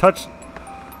can't touch.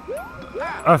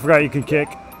 I forgot you can kick.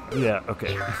 Yeah,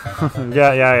 okay.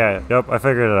 yeah. Yep, I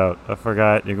figured it out. I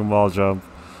forgot you can wall jump.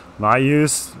 I'm not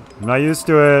used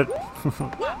to it.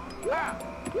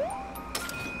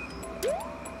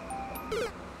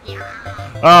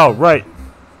 Oh, right.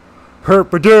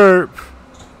 Herp-a-derp.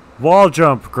 Wall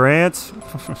jump, Grant.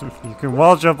 You can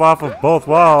wall jump off of both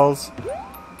walls.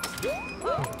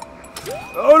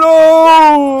 Oh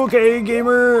no! Okay,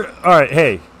 gamer. Alright,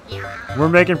 hey. We're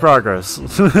making progress.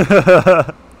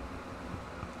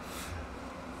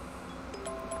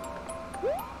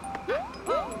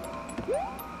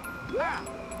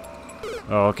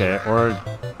 Oh, okay. Or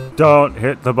don't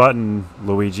hit the button,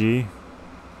 Luigi.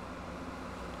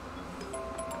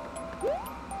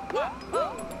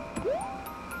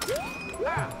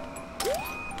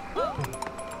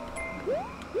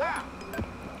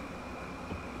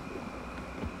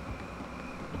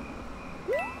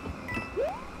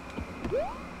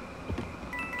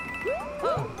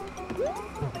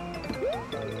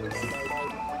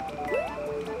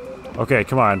 Okay,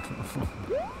 come on.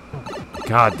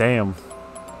 God damn.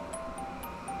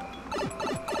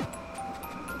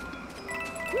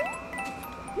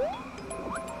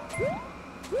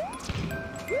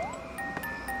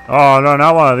 Oh no,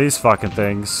 not one of these fucking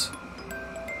things.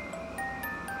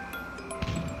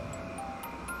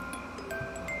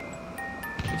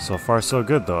 So far so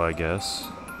good though, I guess.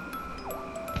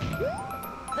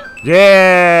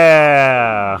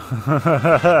 Yeah!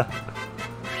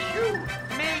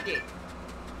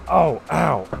 Oh,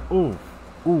 ow. Ooh.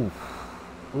 Ooh.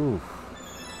 Ooh.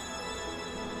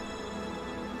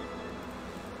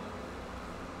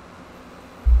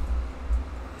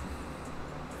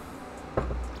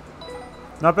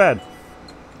 Not bad.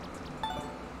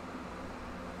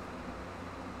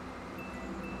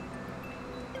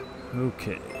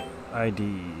 Okay.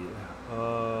 ID.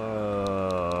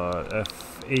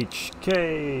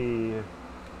 FHK.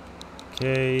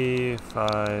 K5F.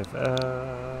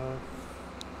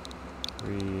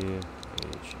 3HF.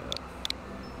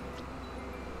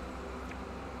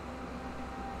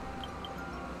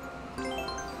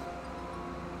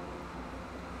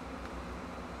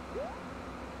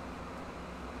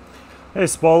 Hey,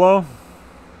 Spolo.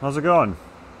 How's it going?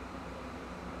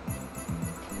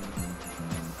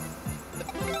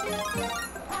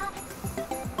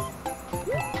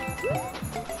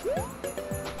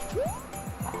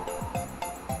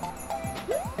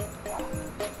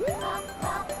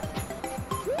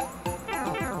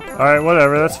 Alright,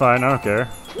 whatever. That's fine. I don't care.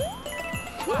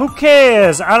 Who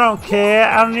cares? I don't care.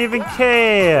 I don't even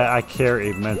care. I care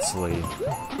immensely.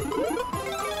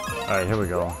 Alright, here we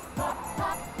go.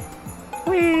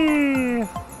 Whee!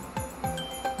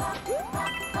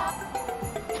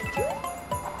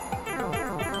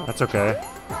 That's okay.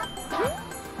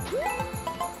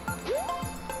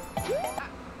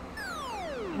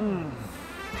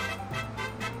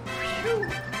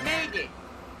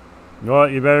 You know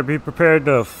what? You better be prepared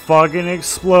to fucking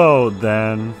explode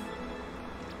then.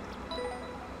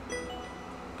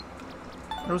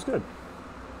 It was good.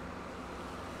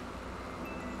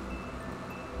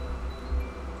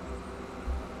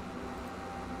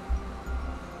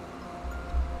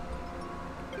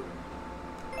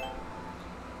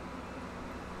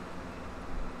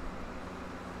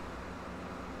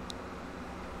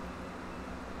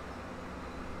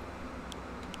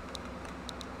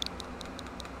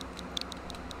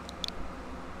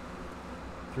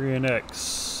 Three and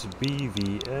X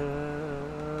BVF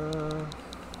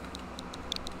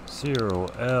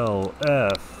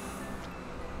 0LF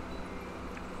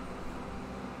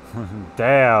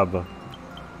Dab.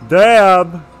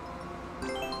 Dab.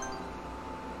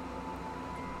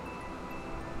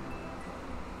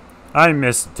 I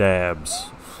miss dabs.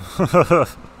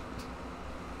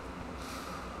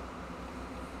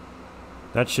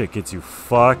 That shit gets you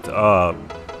fucked up.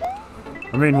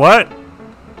 I mean, what?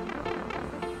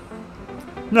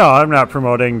 No, I'm not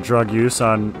promoting drug use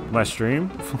on my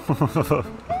stream.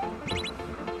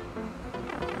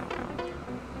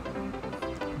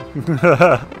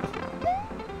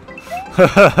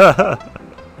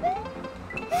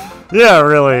 Yeah,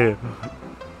 really.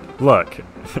 Look.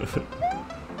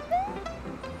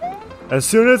 As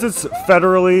soon as it's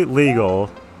federally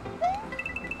legal...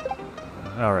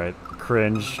 Alright,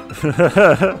 cringe.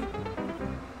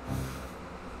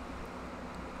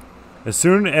 As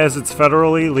soon as it's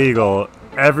federally legal,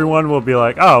 everyone will be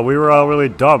like, oh, we were all really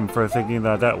dumb for thinking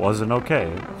that that wasn't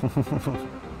okay.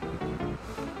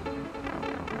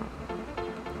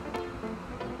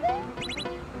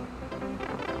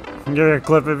 You're gonna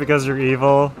clip it because you're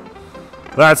evil?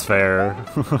 That's fair.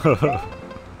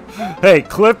 Hey,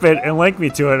 clip it and link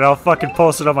me to it and I'll fucking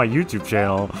post it on my YouTube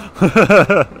channel.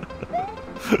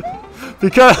 Be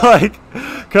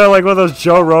kinda like one of those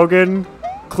Joe Rogan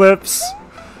clips.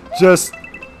 Just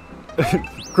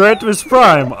Grantmas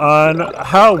Prime on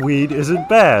how weed isn't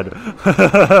bad.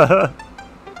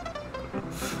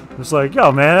 It's like,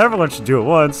 yo man, everyone should do it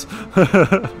once.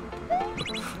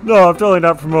 No, I'm totally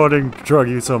not promoting drug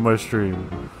use on my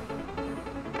stream.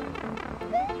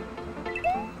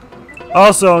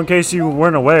 Also, in case you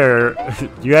weren't aware,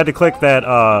 you had to click that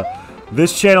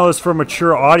this channel is for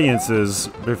mature audiences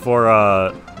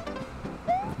before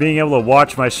being able to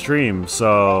watch my stream,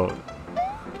 so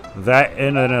that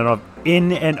in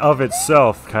and of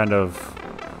itself kind of,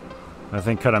 I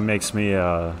think, kind of makes me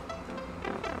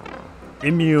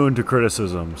immune to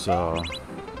criticism, so...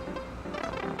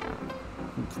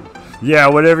 Yeah,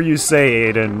 whatever you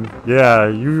say, Aiden. Yeah,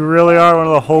 you really are one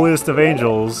of the holiest of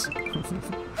angels.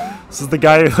 This is the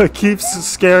guy who keeps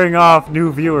scaring off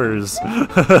new viewers.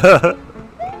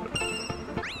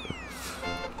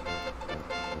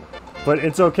 But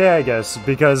it's okay, I guess,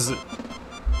 because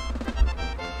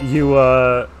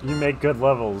you make good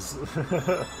levels.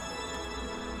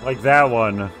 Like that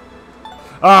one.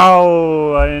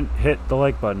 Oh, I didn't hit the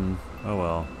like button. Oh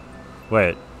well.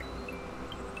 Wait.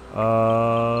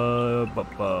 I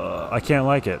can't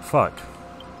like it. Fuck.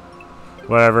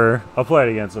 Whatever. I'll play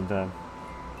it again sometime.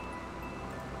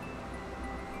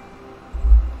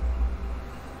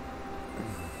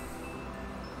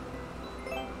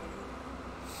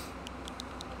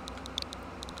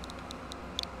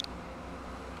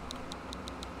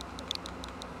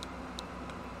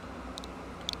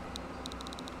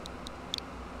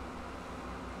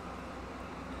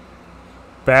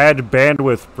 Bad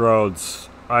bandwidth, bros.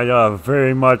 I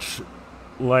very much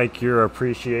like your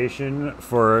appreciation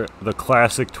for the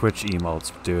classic Twitch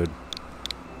emotes, dude.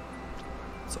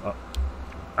 So,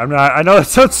 I'm not. I know it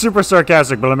sounds super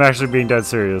sarcastic, but I'm actually being dead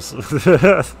serious.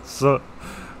 So,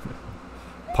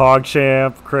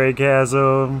 PogChamp,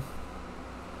 Craighasm.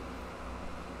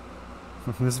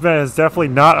 This man is definitely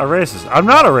not a racist. I'm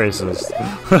not a racist.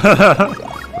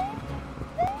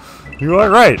 You are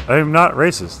right. I am not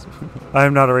racist. I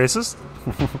am not a racist.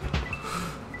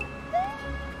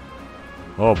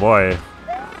 Oh boy.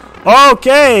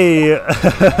 Okay!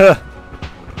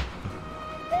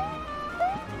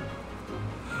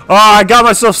 Oh, I got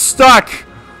myself stuck!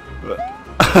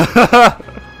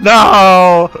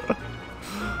 No!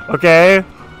 Okay.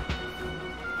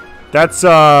 That's,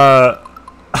 not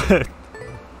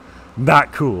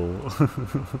cool.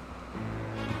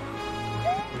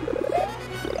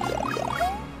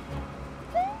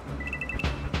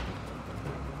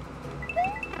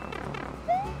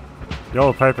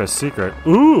 Yellow pipe is secret.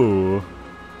 Ooh!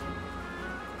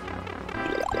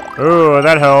 Ooh,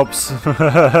 that helps.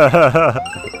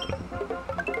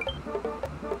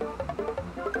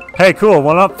 Hey, cool,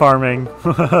 one-up farming.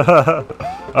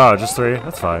 Oh, just 3?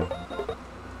 That's fine.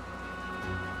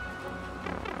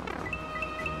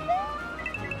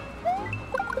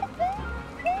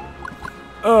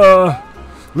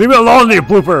 Leave me alone, you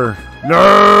blooper!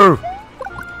 No!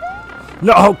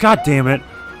 No, oh, god damn it.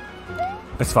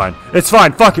 It's fine. It's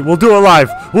fine, fuck it, we'll do it live!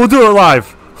 We'll do it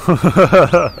live!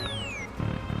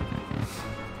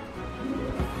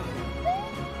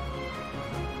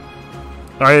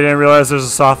 Oh, you didn't realize there's a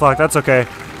soft lock? That's okay.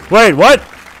 Wait, what?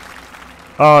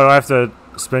 Oh, do I have to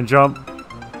spin jump?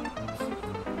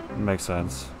 Makes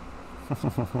sense.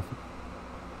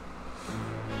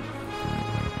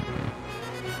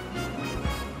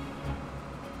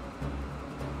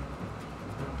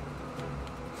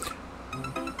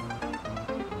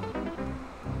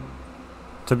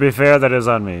 To be fair, that is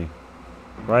on me.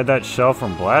 Ride that shell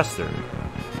from Blaster.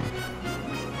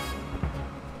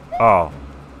 Oh.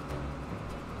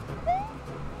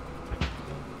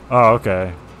 Oh,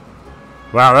 okay.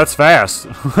 Wow, that's fast.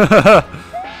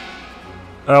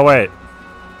 Oh, wait.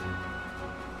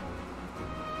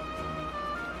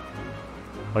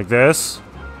 Like this?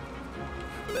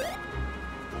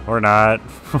 Or not.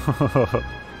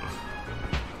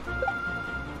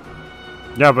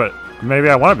 Yeah, but maybe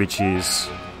I want to be cheese.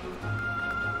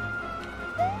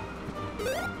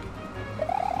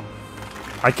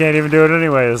 I can't even do it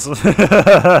anyways.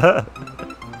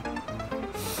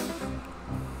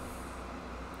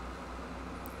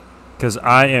 Because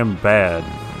I am bad.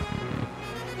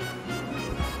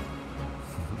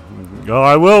 Oh,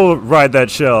 I will ride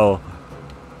that shell.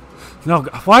 No,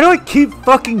 why do I keep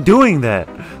fucking doing that?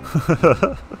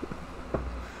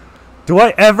 Do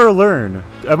I ever learn?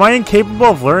 Am I incapable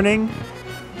of learning?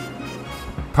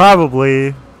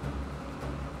 Probably.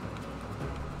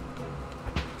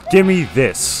 Give me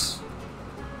this.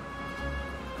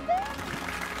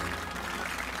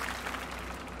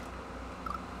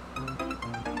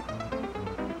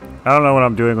 I don't know what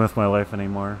I'm doing with my life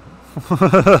anymore.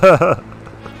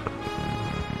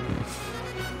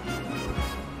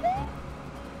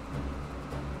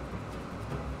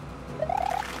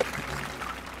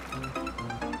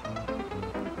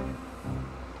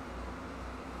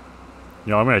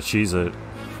 Yo, I'm gonna cheese it.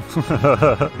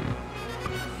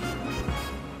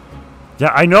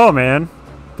 Yeah, I know, man.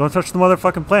 Don't touch the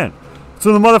motherfucking plant. It's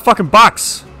in the motherfucking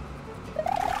box.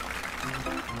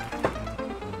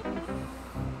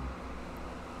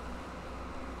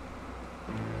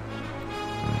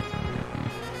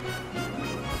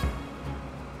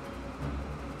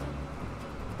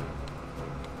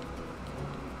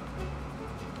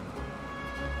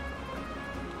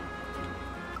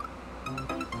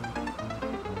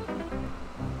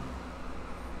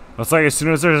 It's like as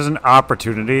soon as there's an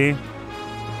opportunity,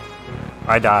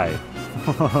 I die.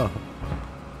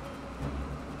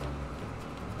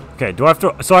 Okay, do I have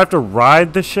to? So I have to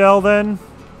ride the shell then?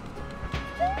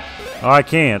 Oh, I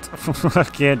can't. I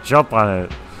can't jump on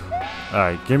it. All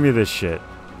right, give me this shit.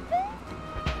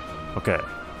 Okay,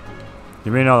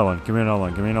 give me another one. Give me another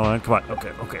one. Give me another one. Come on.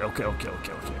 Okay.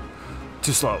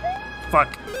 Too slow. Fuck.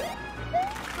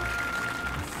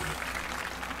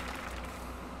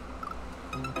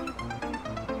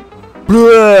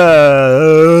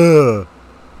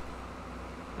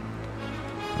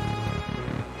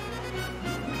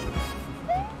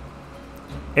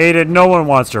 Aiden, no one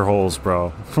wants your holes,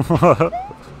 bro.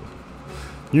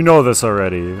 You know this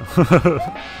already.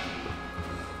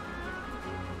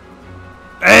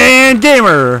 And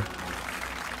gamer!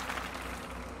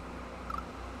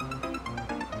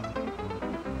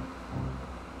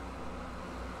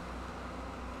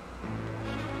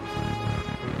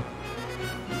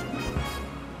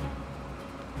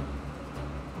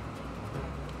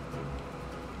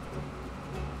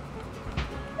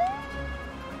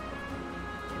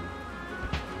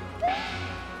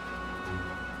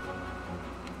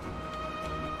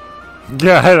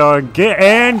 Yeah, I know.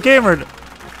 And gamer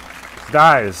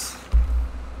dies.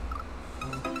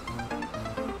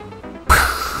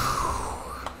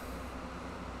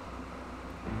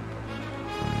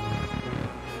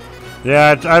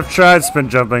 Yeah, I've tried spin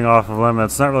jumping off of them.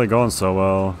 It's not really going so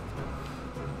well.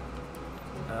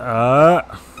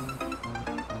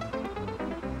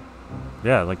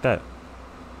 Yeah, like that.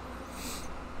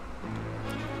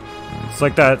 It's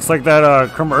like that. It's like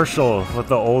that commercial with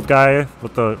the old guy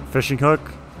with the fishing hook,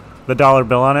 the dollar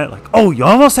bill on it. Like, oh, you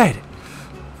almost had it.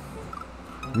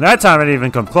 And that time it didn't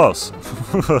even come close.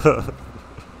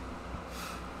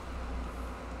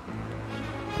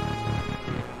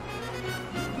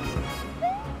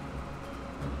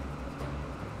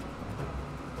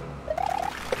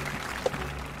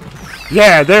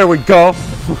 Yeah, there we go.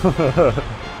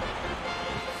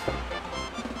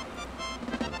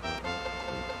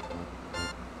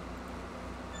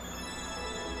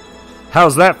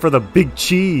 How's that for the big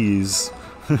cheese?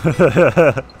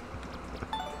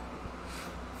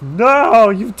 No,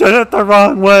 you did it the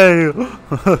wrong way.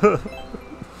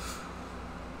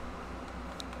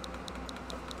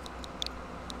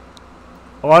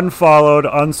 Unfollowed,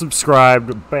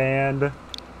 unsubscribed, banned.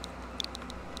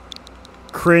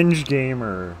 Cringe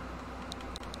gamer.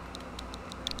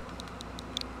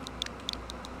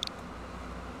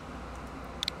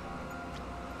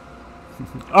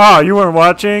 Oh, you weren't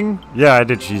watching? Yeah, I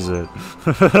did cheese it.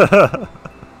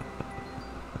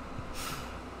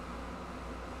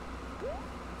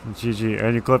 GG,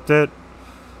 and you clipped it?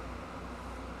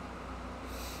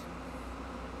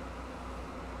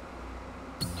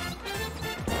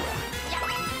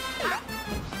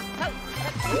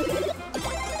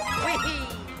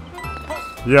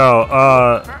 Yo,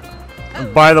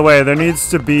 by the way, there needs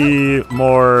to be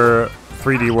more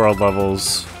 3D world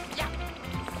levels.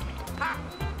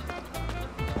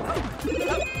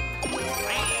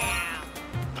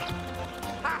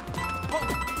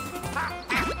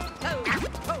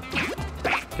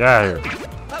 Get out of here.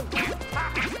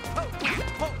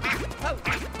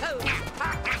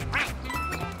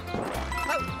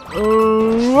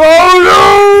 Oh no!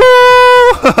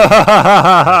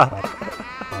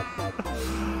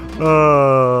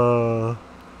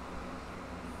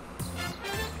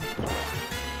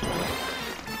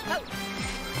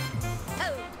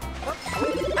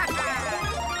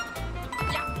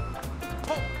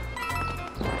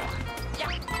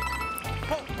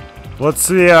 Let's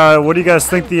see, what do you guys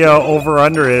think the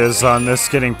over-under is on this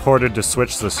getting ported to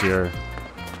Switch this year?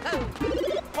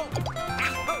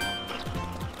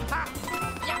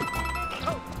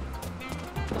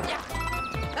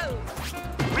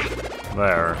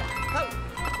 There.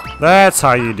 That's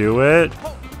how you do it.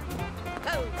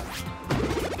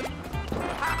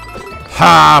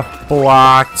 Ha!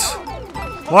 Blocked.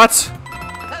 What?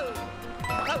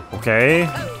 Okay.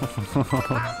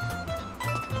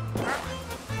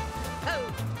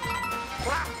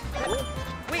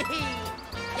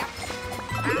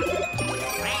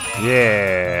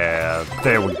 Yeah,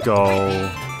 there we go.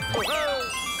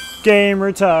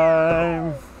 Gamer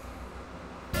time.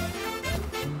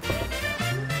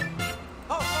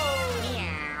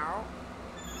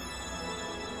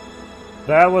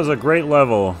 That was a great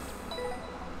level.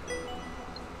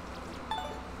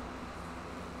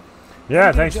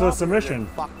 Yeah, thanks for the submission.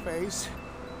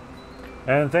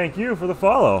 And thank you for the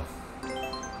follow.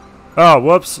 Oh,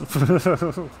 whoops.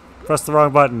 Pressed the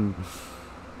wrong button.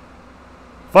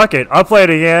 Fuck it, I'll play it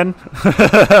again.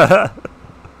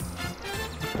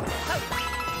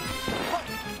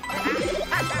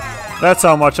 That's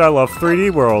how much I love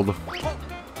 3D World.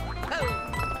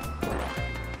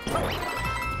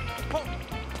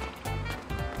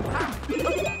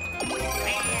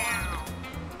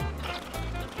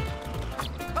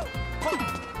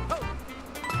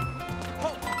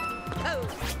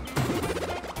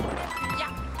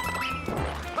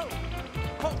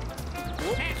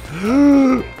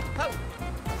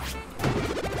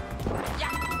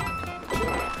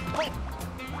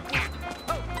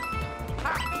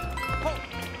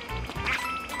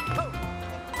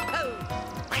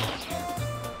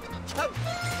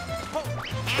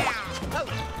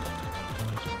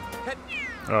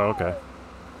 Oh, okay.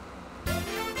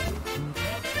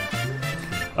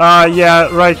 Yeah,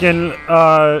 Riken,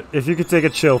 if you could take a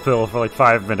chill pill for like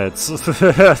 5 minutes.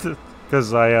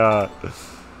 Because I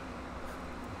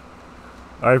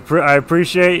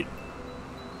appreciate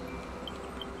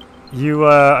you,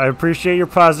 I appreciate your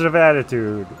positive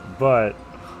attitude, but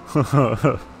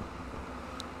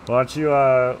why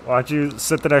don't you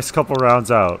sit the next couple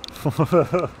rounds out?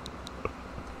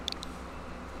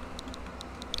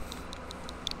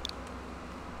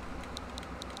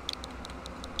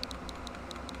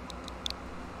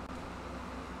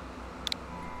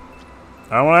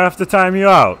 I don't want to have to time you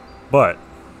out, but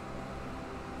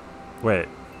wait.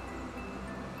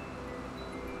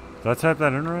 Did I type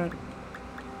that in right?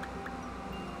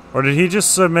 Or did he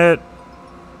just submit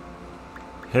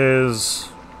his...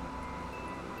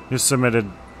 He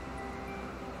submitted...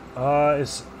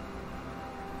 is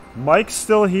Mike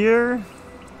still here?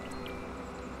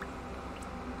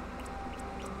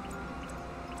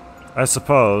 I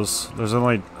suppose. There's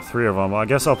only 3 of them. I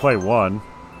guess I'll play one.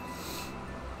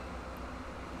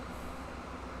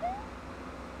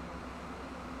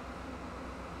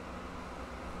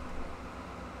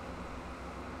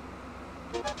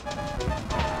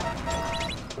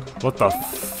 What the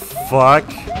fuck?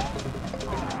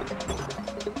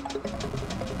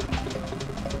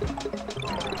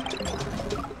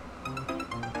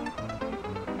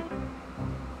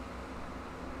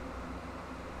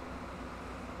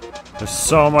 There's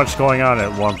so much going on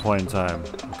at one point in time.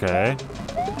 Okay.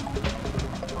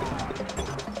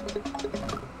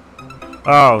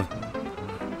 Oh.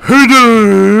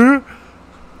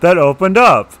 That opened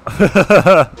up.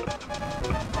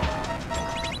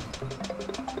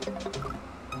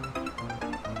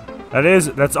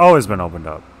 That's always been opened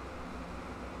up.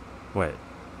 Wait.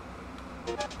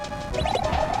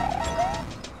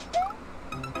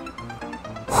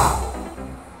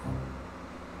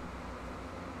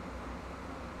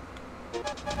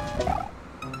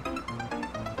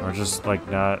 Or just like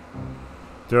not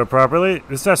do it properly?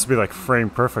 This has to be like frame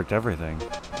perfect everything.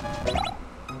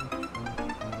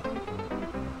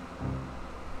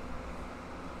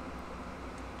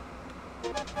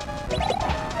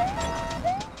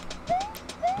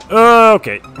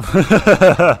 Okay.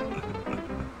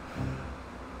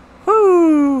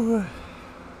 Woo.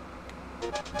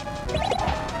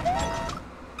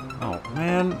 Oh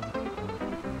man.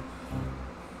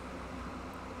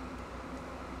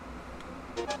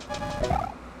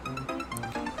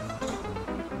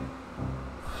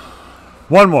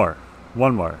 One more.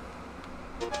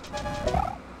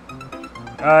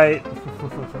 Alright.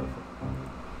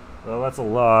 Well, that's a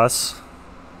loss.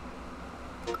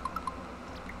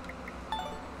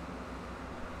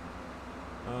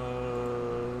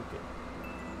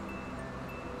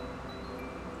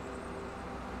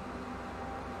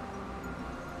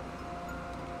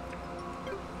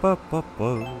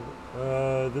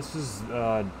 This is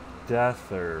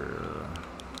death or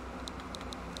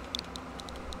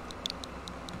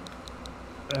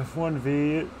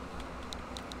F1V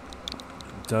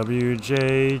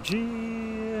WJG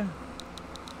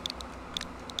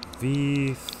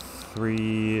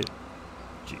V3G.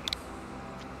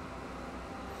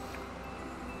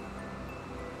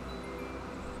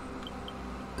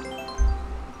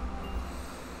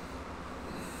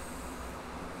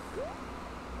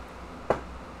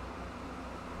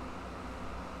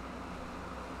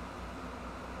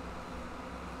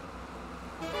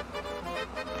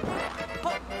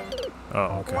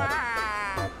 Oh, okay.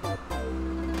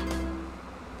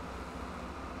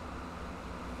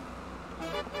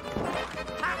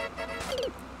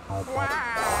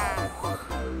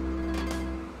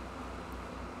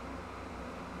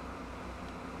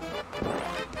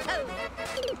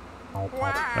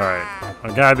 Alright,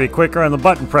 I gotta be quicker on the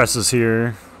button presses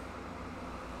here.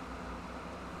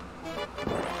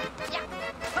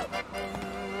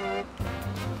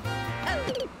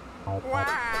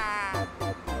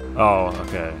 Oh,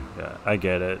 okay. Yeah, I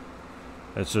get it.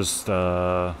 It's just,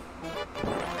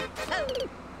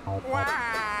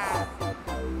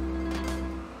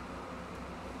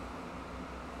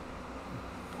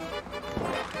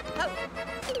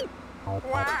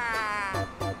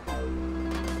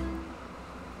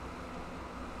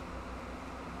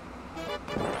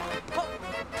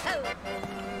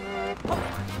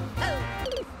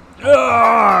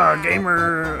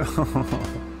 gamer!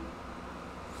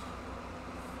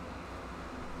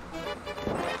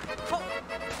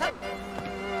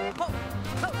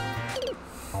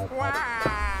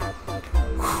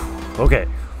 Okay.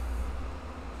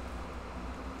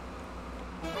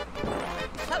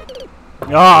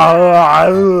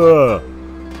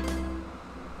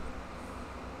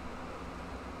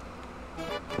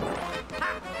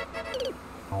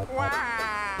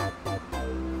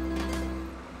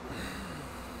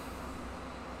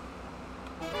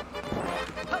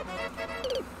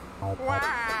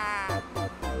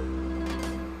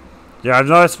 Yeah, I've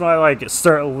noticed when I like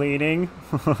start leaning.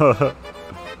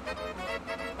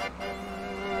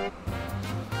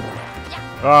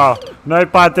 Oh,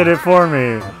 Nightbot did it for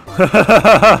me.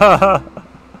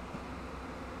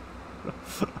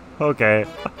 Okay.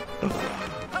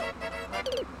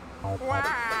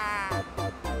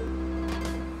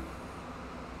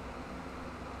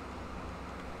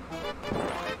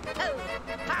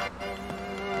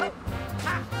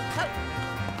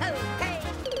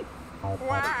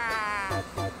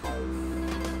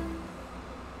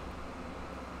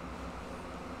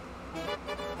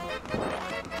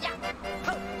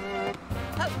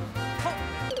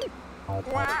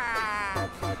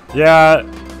 Yeah.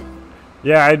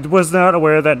 Yeah, I was not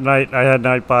aware that I had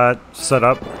Nightbot set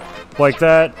up like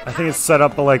that. I think it's set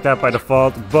up like that by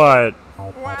default, but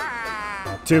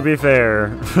to be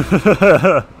fair.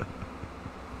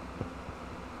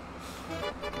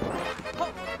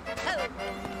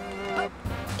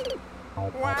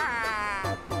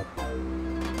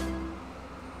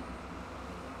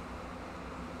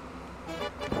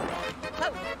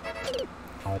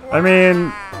 I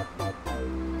mean,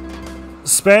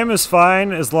 spam is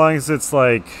fine as long as it's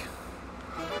like,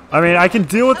 I mean, I can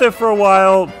deal with it for a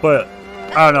while, but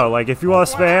I don't know, like if you want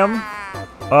to spam,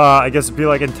 I guess it'd be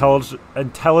like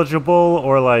intelligible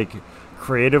or like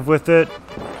creative with it.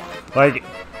 Like,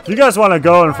 if you guys want to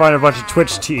go and find a bunch of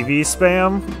Twitch TV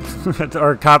spam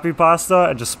or copy pasta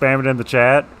and just spam it in the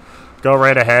chat, go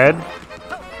right ahead.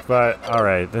 But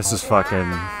alright, this is fucking...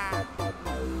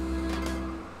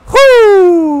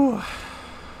 Whoo!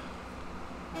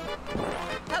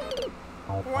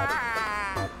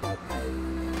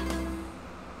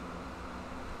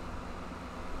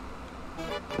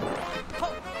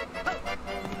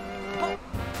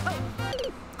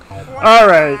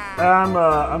 Alright,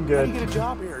 I'm good. How do you get a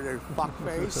job here, there,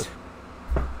 fuckface?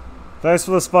 Thanks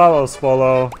for the follow,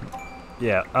 Spolo.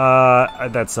 Yeah,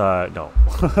 that's, no.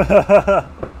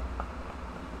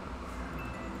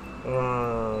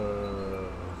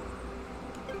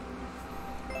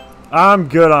 I'm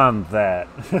good on that.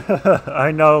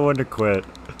 I know when to quit.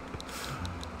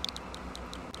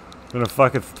 I'm gonna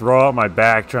fucking throw out my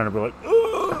back trying to be like,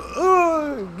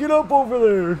 get up over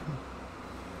there.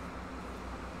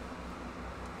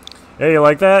 Hey, you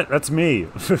like that? That's me.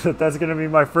 That's gonna be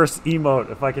my first emote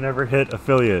if I can ever hit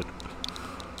affiliate.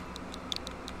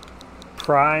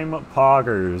 Prime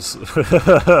Poggers.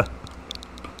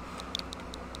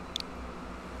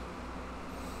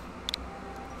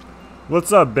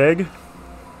 What's up, Big?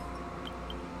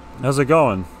 How's it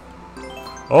going?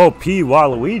 Oh, P.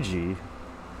 Waluigi.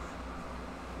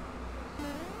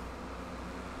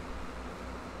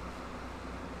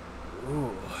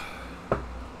 Ooh.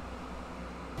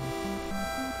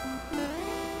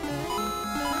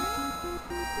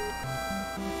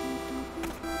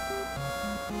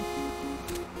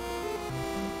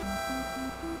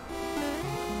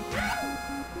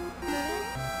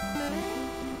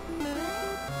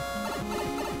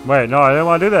 Wait, no, I didn't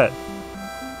want to do that.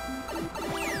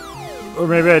 Or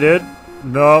maybe I did.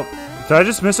 No. Did I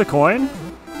just miss a coin?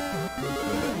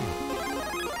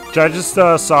 Did I just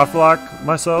soft lock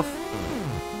myself?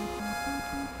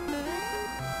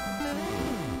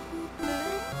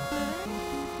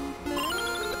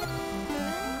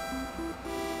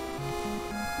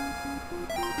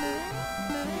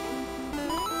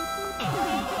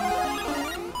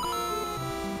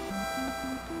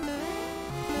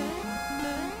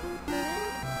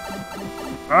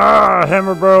 Ah,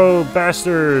 Hammer Bro,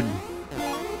 bastard!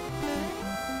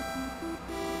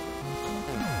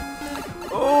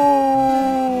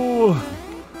 Oh!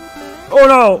 Oh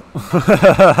no!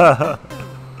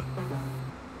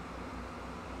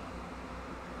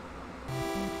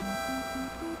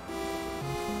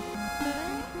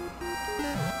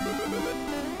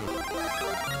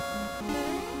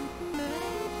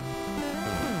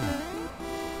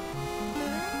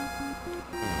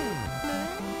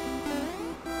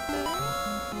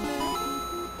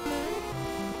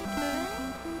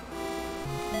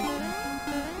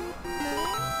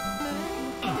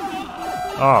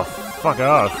 Oh, fuck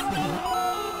off.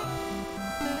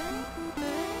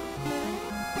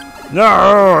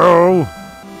 No!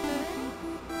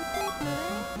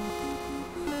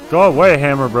 Go away,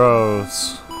 Hammer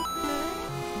Bros.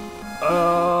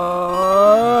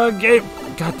 Game.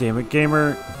 God damn it,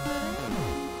 gamer.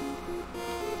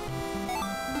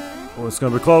 Oh, it's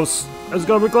gonna be close. It's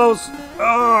gonna be close.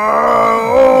 Oh!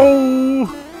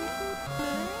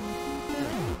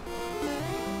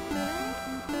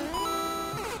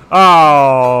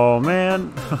 Oh,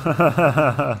 man.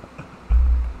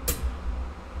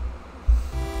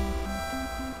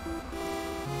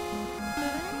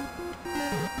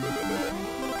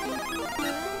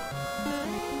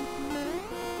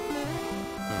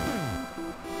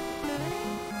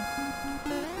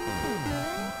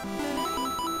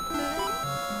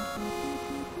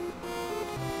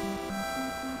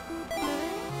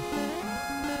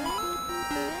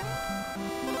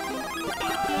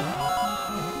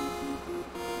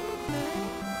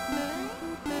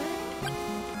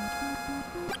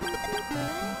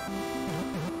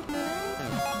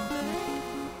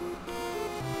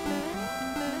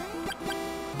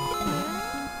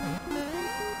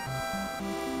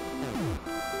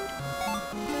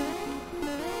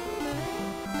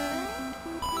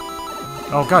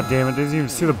 Oh god damn it, didn't even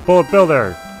see the bullet bill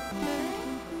there.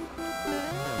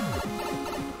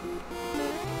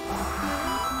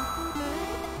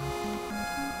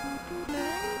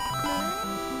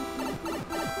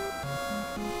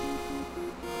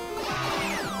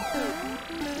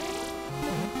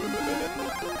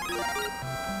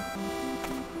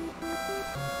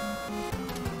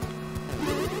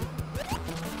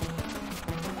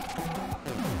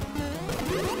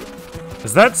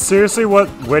 Is that seriously what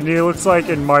Whitney looks like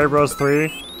in Mario Bros. 3?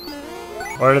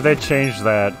 Or did they change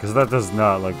that? Because that does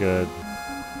not look good.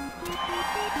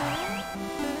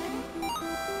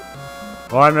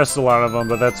 Well, I missed a lot of them,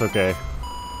 but that's okay.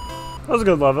 That was a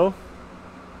good level.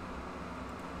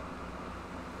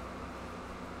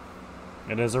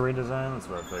 It is a redesign? That's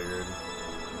what I figured.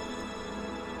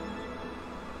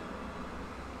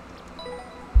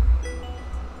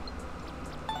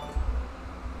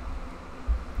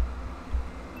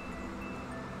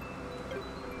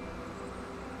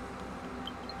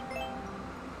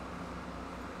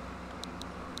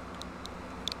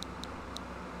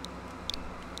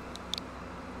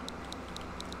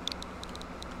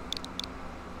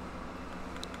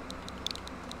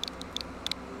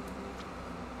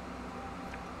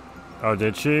 Oh,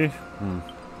 did she? Hmm.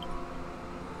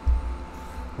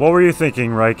 What were you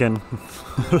thinking, Riken?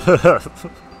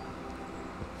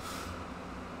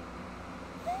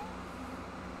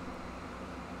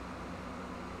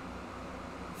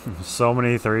 So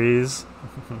many threes.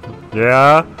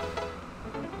 Yeah?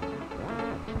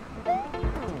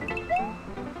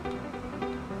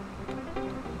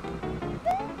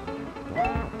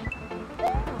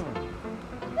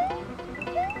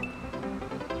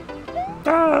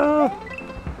 Ah!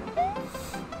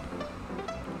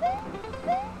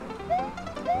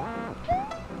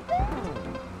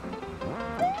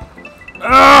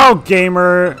 Oh,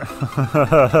 gamer!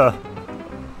 Ah!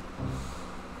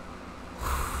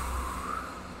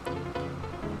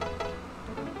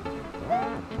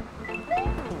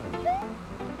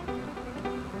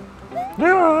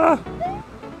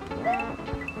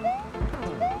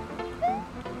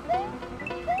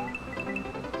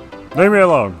 Leave me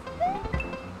alone.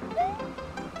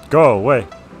 Go away.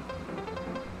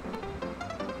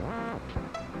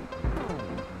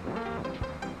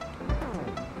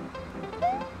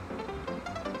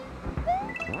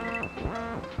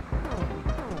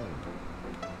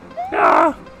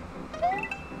 Ah!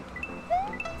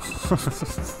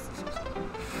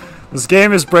 This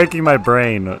game is breaking my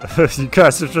brain. You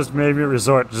guys have just made me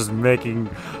resort to just making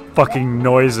fucking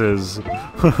noises.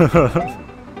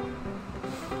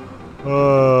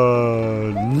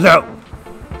 No!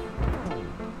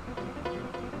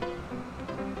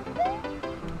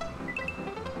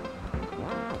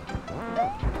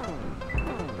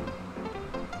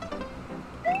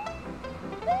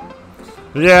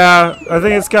 Yeah, I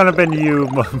think it's kind of been you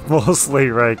mostly,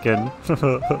 Riken.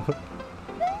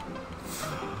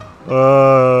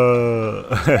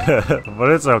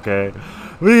 But it's okay.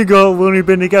 We can go loony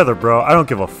bin together, bro. I don't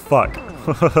give a fuck.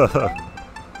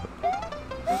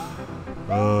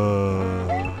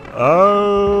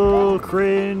 Oh,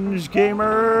 cringe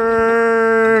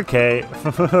gamer. Okay.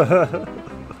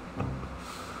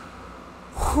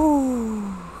 Whew.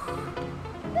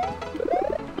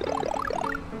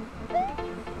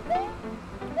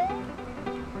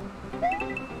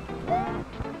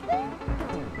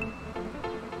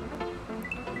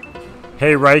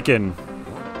 Hey, Riken.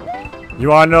 You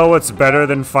wanna know what's better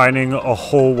than finding a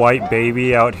whole white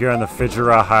baby out here on the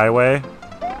Fijera Highway?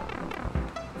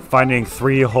 Finding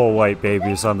 3 whole white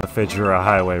babies on the Fijera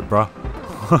Highway, bro.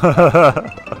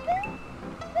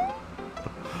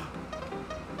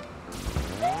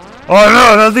 Oh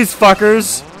no, not these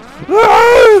fuckers!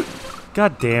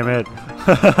 God damn it.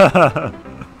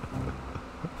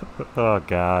 Oh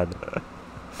god.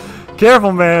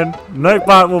 Careful, man.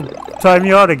 Nightbot will time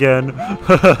you out again.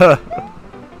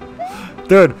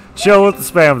 Dude, chill with the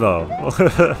spam though.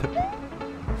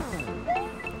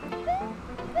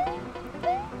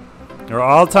 Or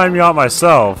I'll time you out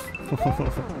myself.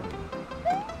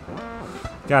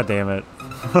 God damn it.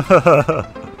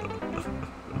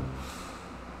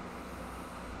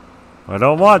 I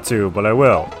don't want to, but I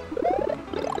will.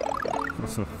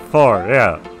 4,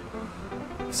 yeah.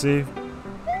 See?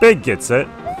 Big gets it.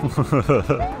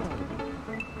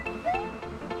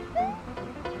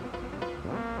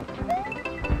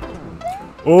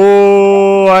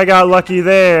 Oh, I got lucky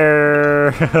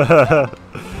there.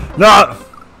 No!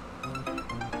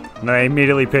 And I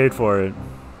immediately paid for it.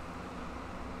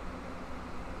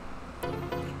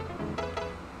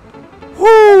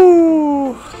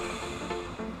 Woo!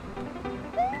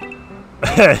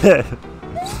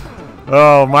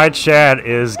 Oh, my chat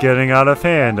is getting out of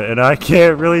hand, and I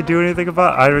can't really do anything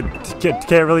about. I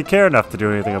can't really care enough to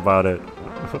do anything about it.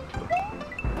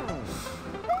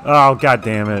 Oh, god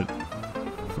damn it!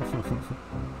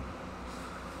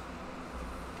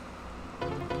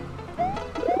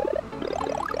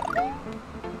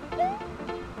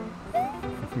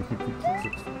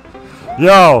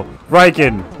 Yo,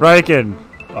 Riken,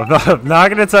 I'm not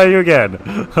gonna tell you again.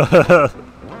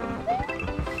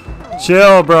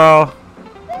 Chill, bro.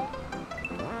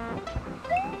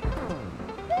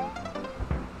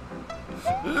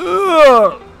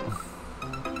 Ugh.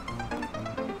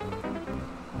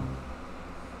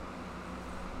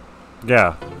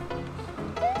 Yeah.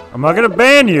 I'm not gonna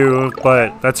ban you,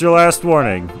 but that's your last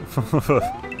warning.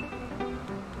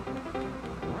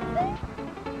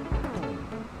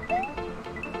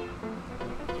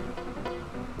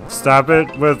 Stop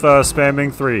it with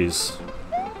spamming threes.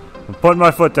 I'm putting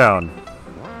my foot down.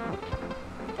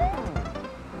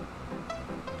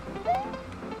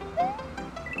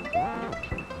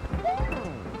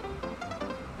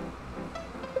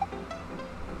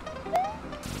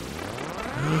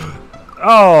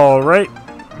 Oh, right.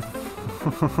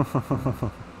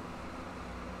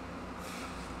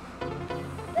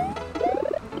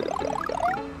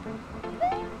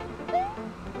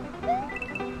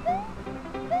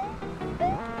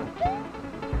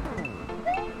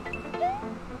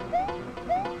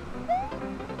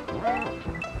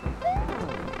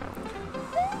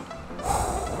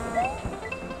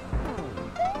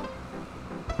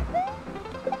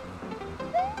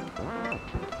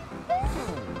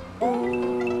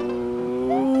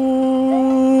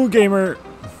 Ooh, gamer.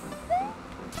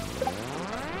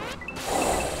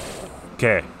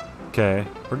 Okay. Okay.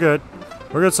 We're good.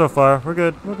 We're good so far. We're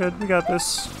good. We're good. We got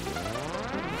this.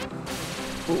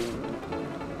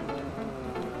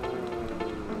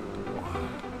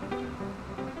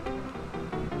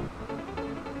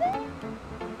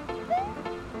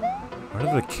 Why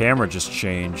did the camera just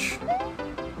change?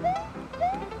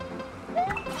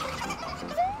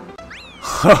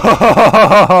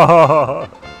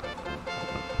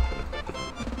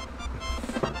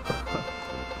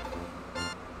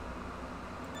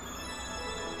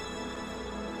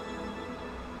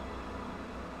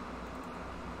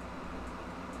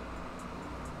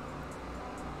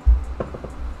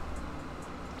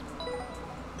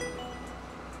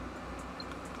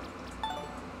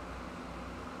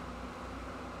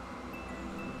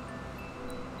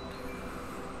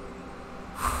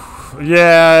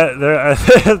 Yeah,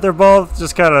 they're both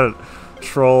just kind of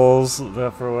trolls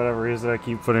that for whatever reason I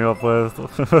keep putting up with.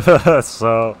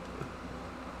 So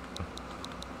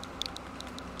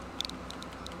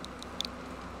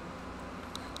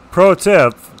pro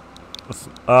tip,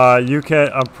 you can,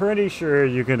 I'm pretty sure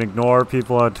you can ignore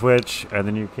people on Twitch and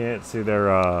then you can't see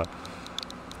their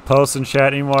posts and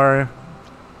chat anymore.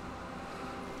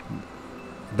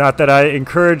 Not that I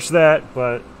encourage that,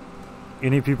 but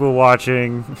any people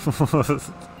watching,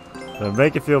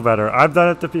 make it feel better. I've done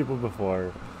it to people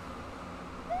before.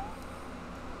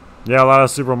 Yeah, a lot of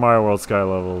Super Mario World Sky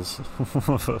levels.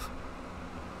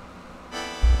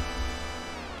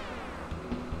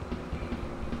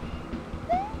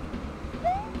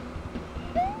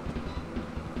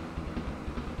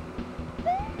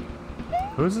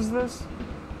 Whose is this?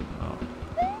 Oh.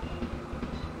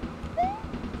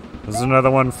 This is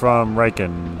another one from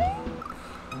Riken.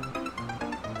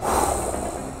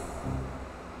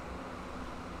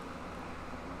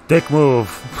 Dick move.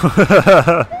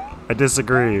 I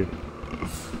disagree.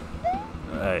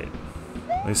 Alright.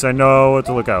 At least I know what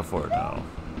to look out for now.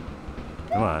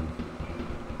 Come on.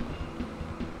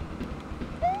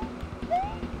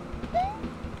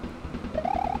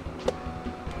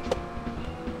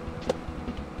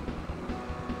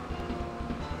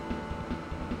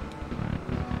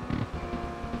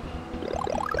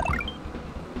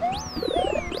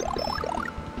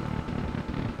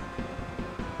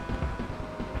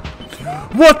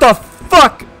 What the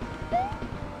fuck?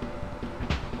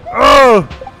 Oh!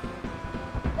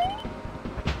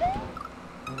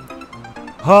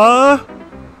 Huh?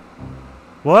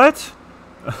 What?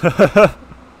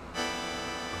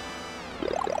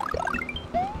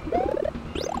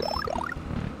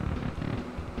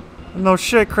 No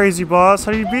shit, crazy boss.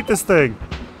 How do you beat this thing?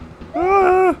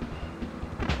 Ah!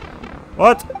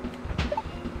 What?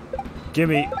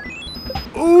 Gimme.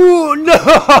 Ooh,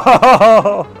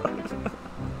 no!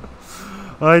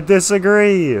 I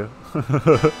disagree.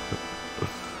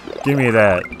 Give me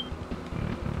that.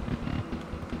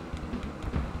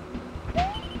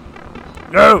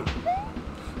 No!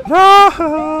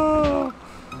 No!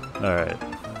 Alright.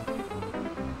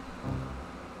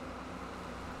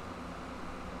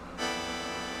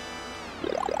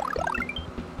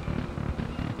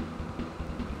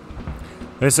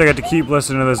 At least I get to keep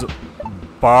listening to this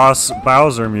Boss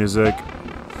Bowser music.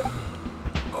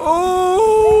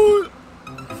 Oh!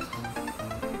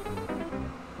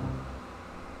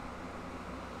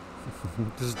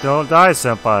 Just don't die,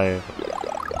 senpai.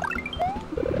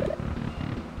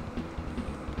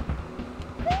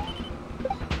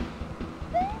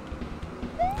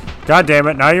 God damn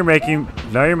it! Now you're making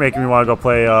me want to go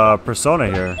play Persona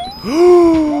here.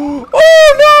 Oh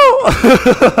no!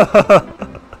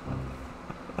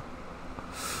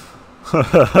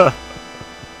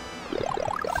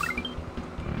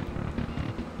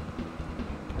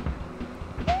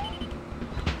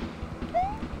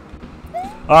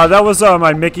 That was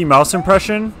my Mickey Mouse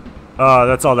impression.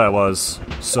 That's all that was.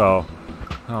 So,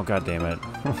 oh god damn it.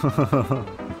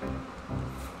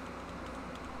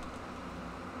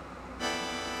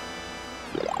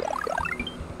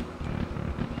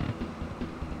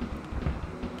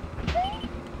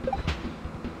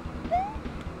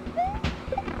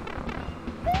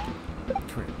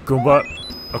 Goomba.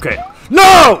 Okay.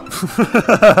 No!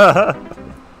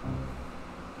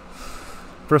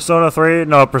 Persona 3?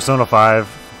 No, Persona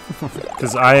 5.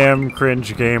 Because I am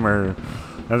cringe gamer.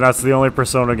 And that's the only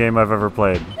Persona game I've ever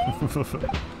played.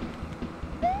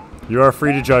 You are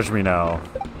free to judge me now.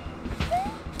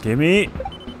 Gimme.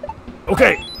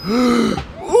 Okay.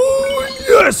 Oh,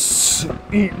 yes!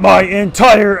 Eat my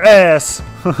entire ass!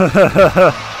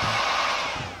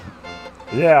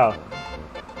 Yeah.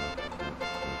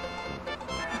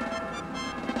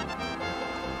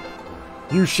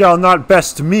 You shall not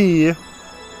best me.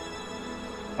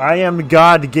 I am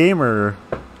God Gamer.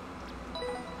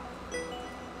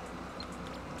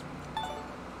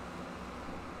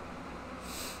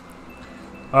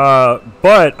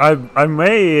 But I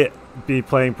may be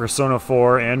playing Persona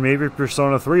 4 and maybe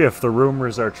Persona 3 if the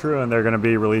rumors are true and they're going to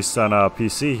be released on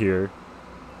PC here.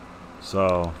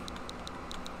 So,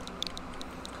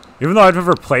 even though I've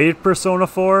never played Persona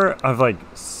 4, I've like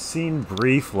seen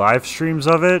brief live streams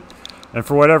of it. And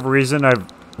for whatever reason,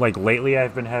 lately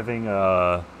I've been having,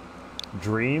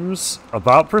 dreams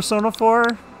about Persona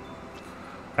 4.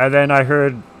 And then I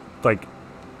heard, like,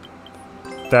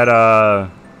 that,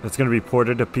 it's gonna be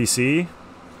ported to PC.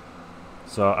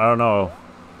 So, I don't know.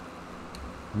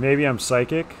 Maybe I'm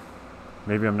psychic.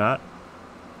 Maybe I'm not.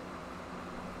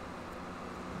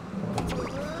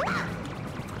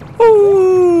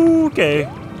 Ooh, okay.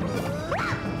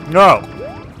 No!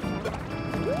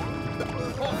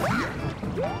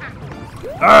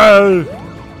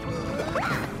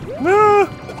 No!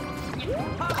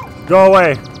 Go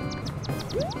away!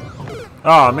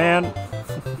 Oh man.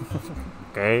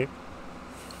 Okay.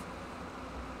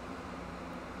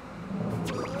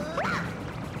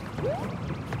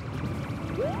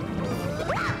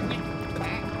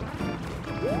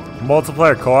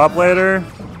 Multiplayer co-op later?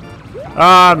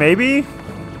 Maybe?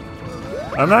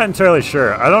 I'm not entirely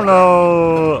sure. I don't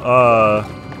know,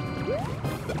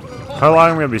 how long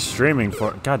I'm gonna be streaming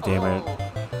for. God damn it.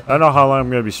 I don't know how long I'm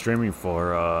gonna be streaming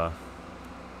for,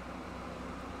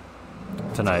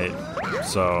 tonight.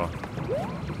 So.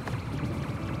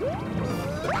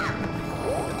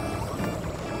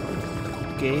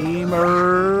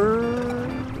 Gamer.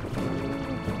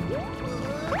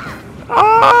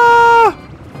 Ah!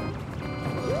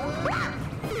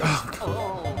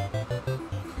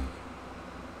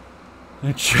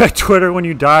 And check Twitter when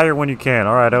you die or when you can.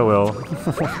 Alright, I will.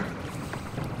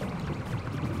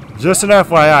 Just an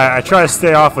FYI, I try to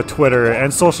stay off of Twitter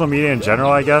and social media in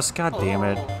general, I guess. God damn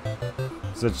it.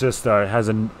 So it just has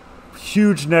a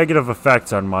huge negative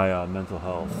effect on my mental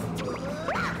health.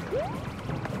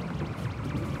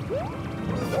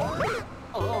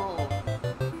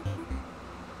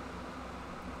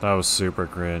 That was super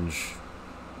cringe.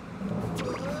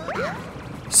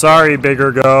 Sorry,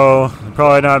 Bigger Go. I'm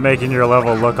probably not making your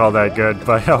level look all that good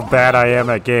by how bad I am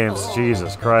at games.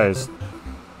 Jesus Christ.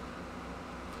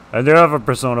 I do have a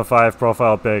Persona 5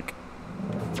 profile pic.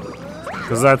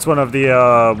 Because that's one of the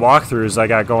walkthroughs I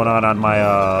got going on my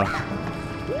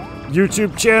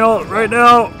YouTube channel right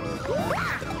now.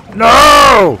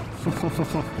 No!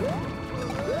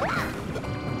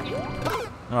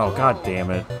 Oh, god damn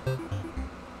it.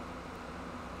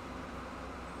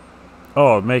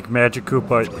 Oh, make Magic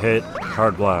Koopa hit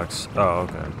hard blocks. Oh,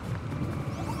 okay.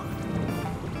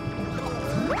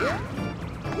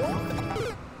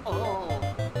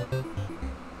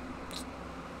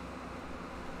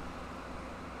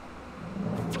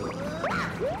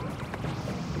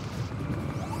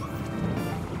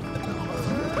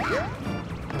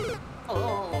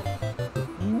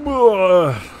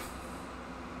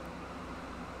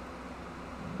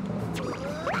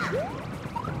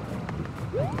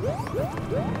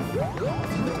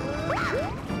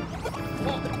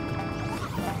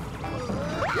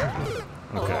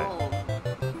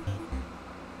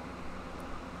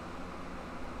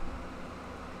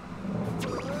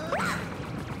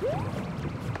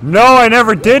 No, I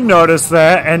never did notice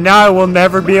that, and now I will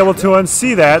never be able to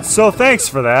unsee that, so thanks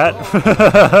for that.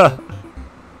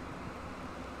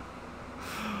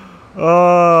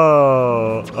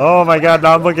 Oh my god,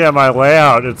 now I'm looking at my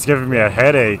layout. It's giving me a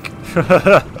headache.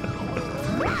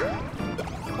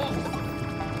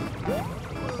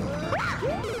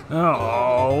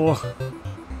 Oh.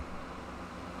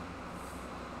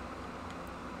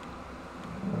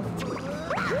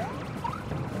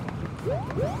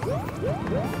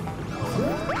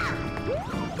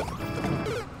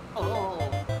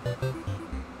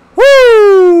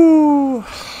 Woo!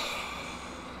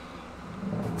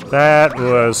 That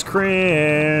was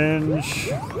cringe.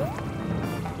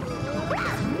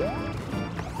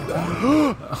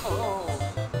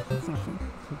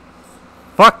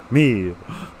 Fuck me.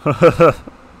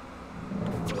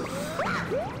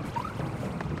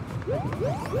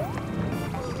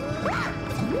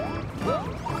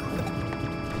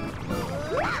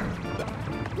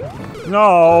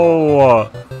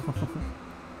 No.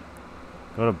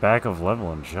 Go to back of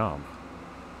level and jump.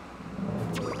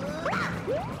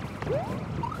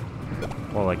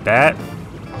 Well, like that.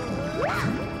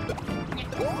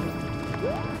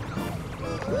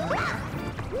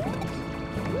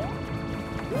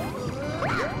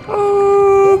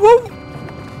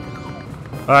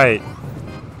 Alright.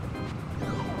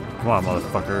 Come on,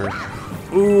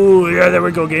 motherfucker. Ooh, yeah, there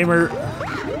we go, gamer.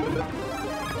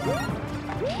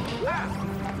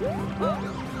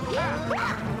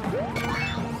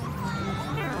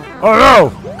 Oh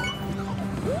no!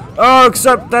 Oh,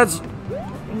 except that's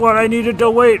what I needed to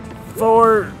wait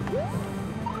for.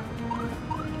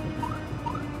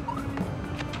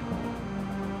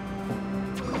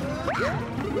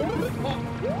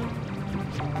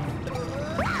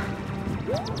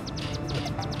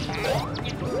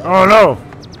 Oh no!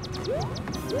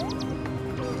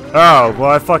 Oh, well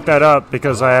I fucked that up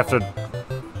because I have to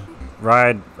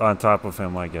ride on top of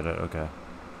him. I get it, okay.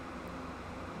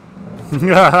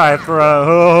 I have to run.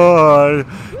 Oh,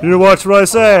 you watch what I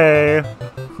say.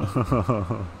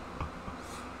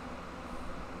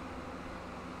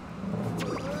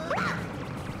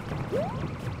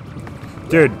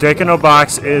 Dude, dick in a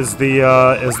box is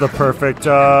the perfect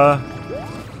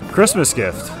Christmas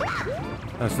gift.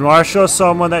 If you want to show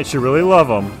someone that you really love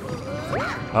them,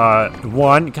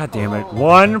 one, god damn it,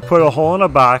 one, put a hole in a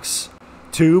box.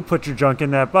 Two, put your junk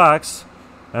in that box,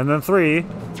 and then three,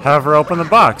 have her open the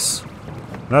box.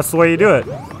 And that's the way you do it.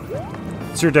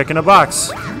 It's your dick in a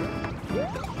box.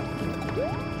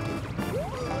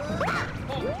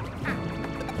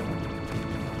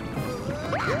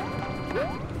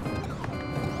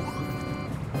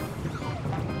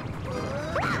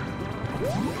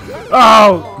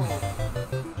 Oh!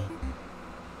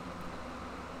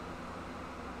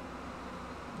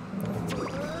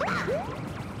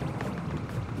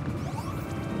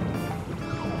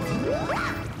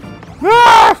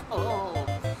 Ah!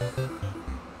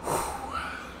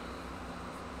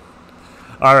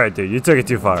 Alright, dude, you took it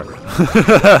too far.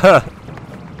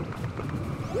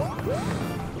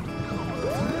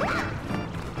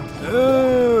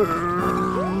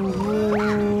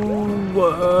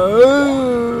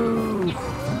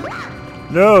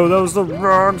 No, that was the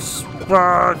wrong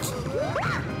spot.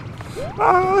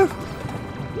 Ah.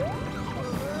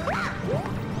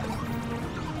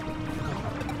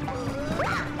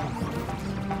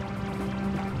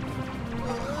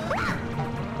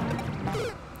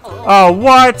 Oh,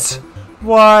 what?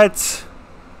 What?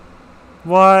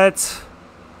 What?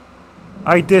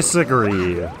 I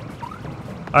disagree.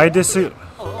 I disagree.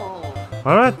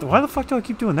 Why the fuck do I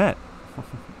keep doing that?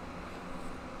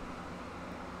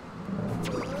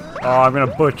 Oh, I'm gonna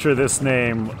butcher this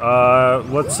name.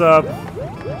 What's up?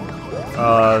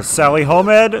 Sally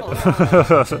Homehead?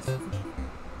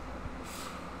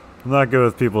 I'm not good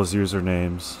with people's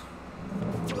usernames.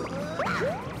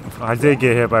 I did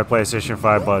get hit by PlayStation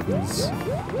 5 buttons.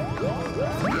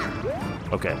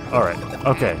 Okay, alright,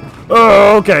 okay.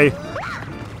 Oh, okay!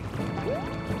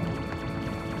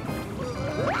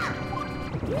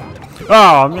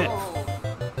 Oh, man.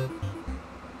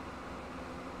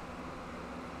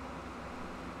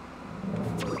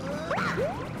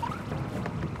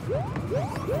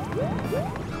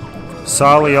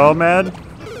 Sally Ahmed?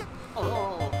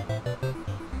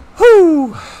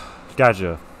 Whoo!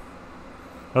 Gotcha.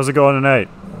 How's it going tonight?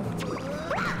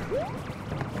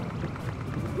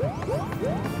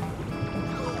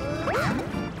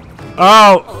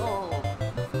 Oh!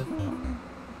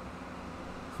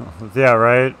 Yeah,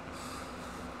 right?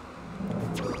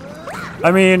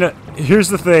 I mean, here's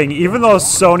the thing. Even though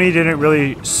Sony didn't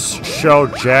really show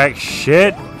jack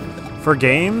shit for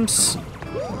games,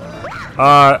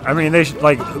 I mean, they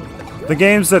like the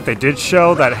games that they did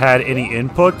show that had any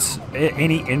inputs,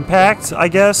 any impact, I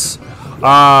guess.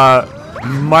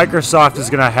 Microsoft is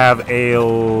gonna have a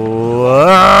lot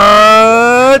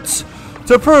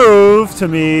to prove to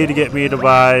me to get me to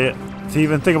buy, to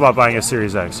even think about buying a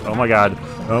Series X. Oh my god!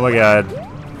 Oh my god!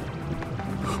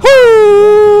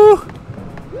 Woo!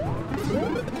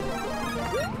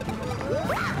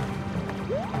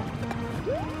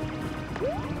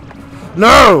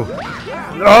 No!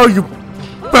 No, you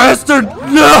bastard!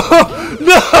 No!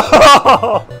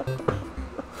 No!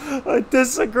 I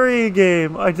disagree,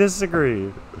 game. I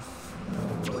disagree.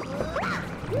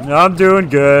 I'm doing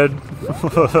good.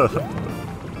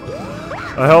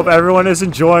 I hope everyone is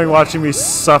enjoying watching me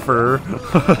suffer.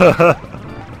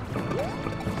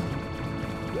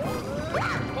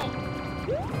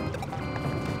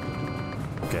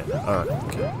 Okay, alright,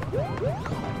 okay.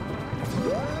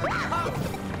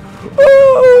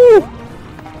 Woo!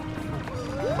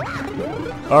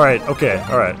 Alright, okay,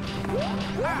 alright.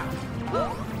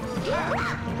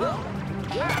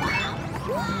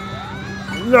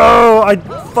 No, I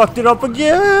fucked it up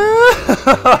again.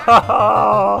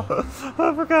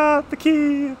 I forgot the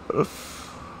key.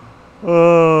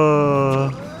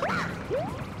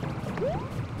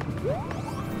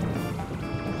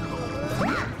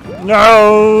 No.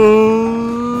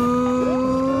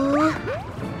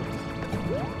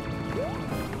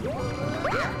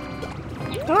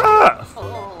 Ah.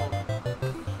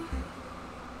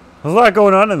 There's a lot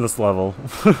going on in this level.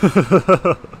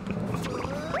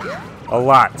 A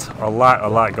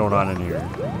lot going on in here.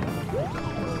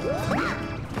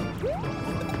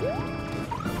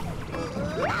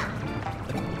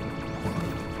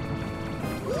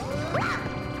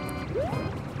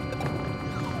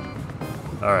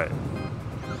 All right.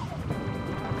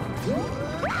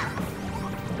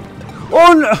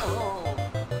 Oh no!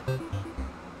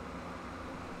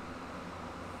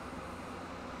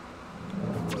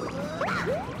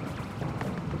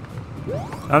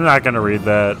 I'm not gonna read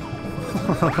that.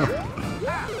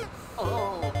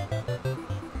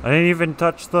 I didn't even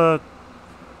touch the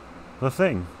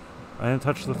thing. I didn't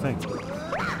touch the thing.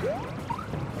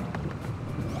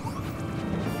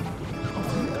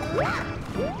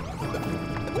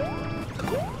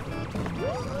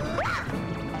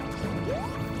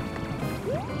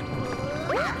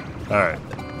 All right.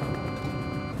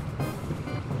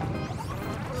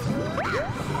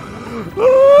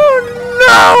 Oh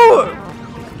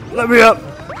no! Let me up.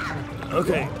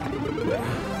 Okay.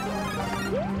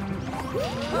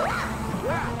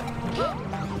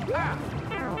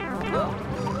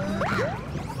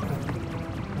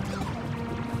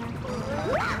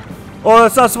 Oh,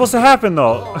 that's not supposed to happen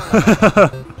though.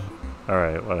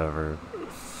 Alright, whatever.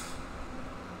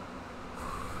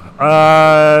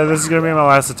 This is gonna be my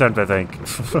last attempt, I think.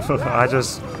 I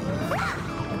just...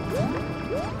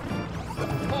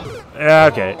 Yeah,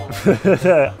 okay.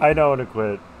 I know when to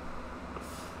quit.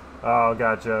 Oh,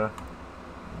 gotcha.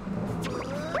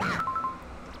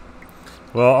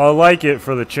 Well, I'll like it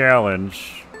for the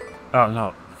challenge. Oh,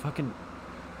 no. Fucking...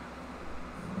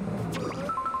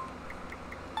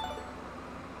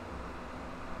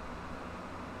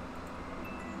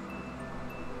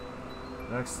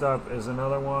 Next up is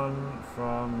another one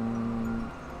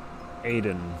from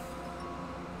Aiden.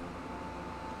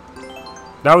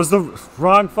 That was the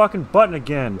wrong fucking button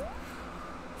again.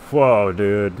 Whoa,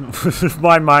 dude.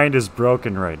 My mind is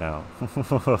broken right now.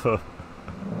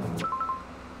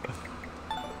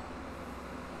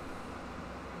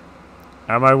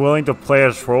 Am I willing to play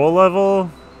a troll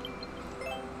level?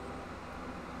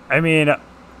 I mean,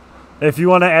 if you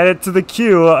want to add it to the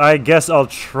queue, I guess I'll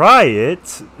try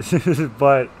it.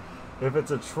 But if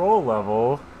it's a troll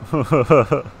level...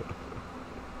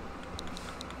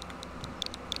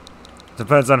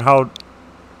 depends on how...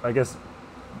 I guess...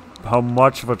 how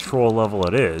much of a troll level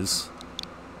it is.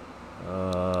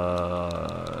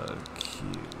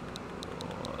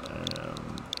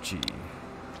 QMG.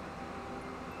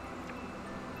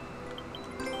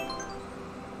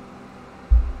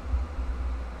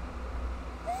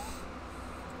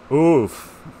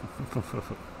 Oof.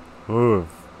 Oof.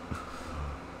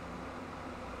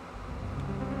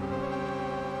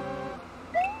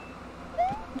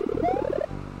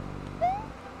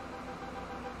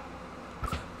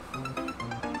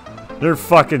 You're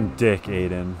fucking dick,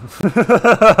 Aiden.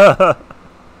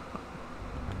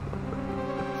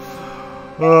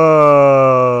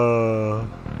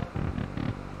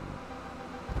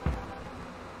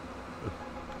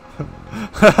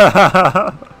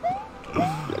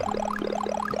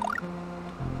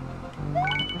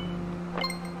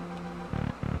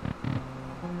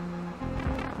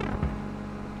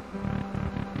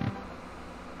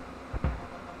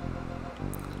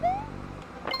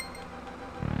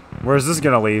 Where's this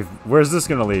gonna lead? Where's this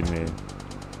gonna lead me?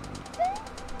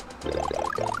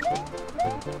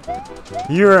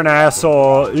 You're an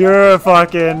asshole. You're a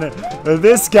fucking...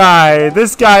 This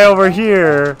guy over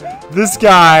here. This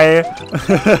guy.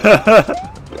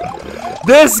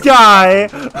 This guy.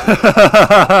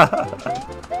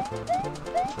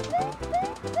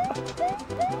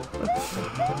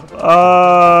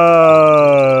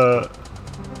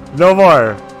 No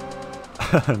more.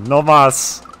 No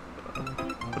mas.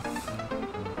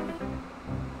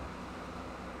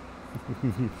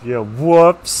 Yeah,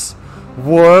 whoops.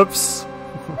 Whoops.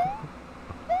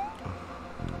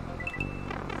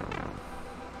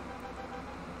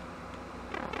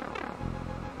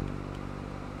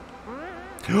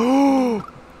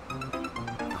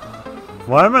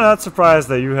 Why am I not surprised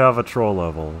that you have a troll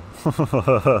level?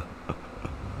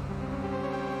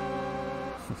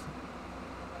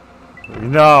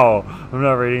 No, I'm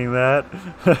not reading that.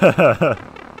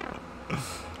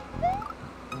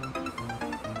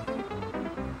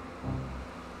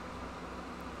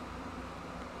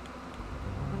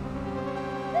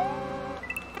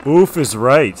 Oof is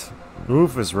right.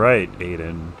 Oof is right,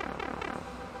 Aiden.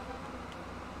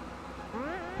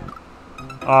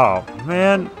 Oh,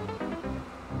 man.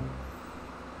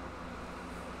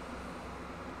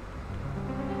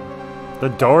 The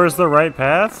door is the right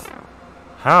path?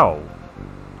 How?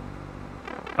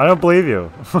 I don't believe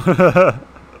you.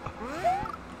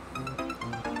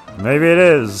 Maybe it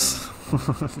is.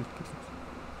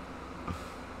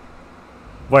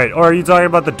 Wait, or are you talking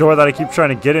about the door that I keep trying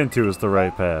to get into is the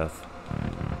right path?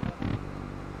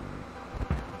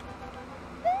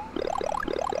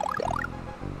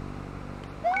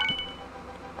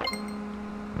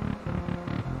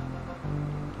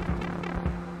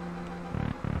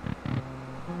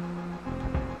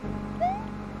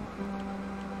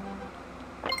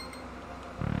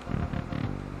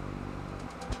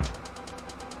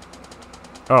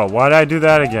 Oh, why did I do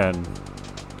that again?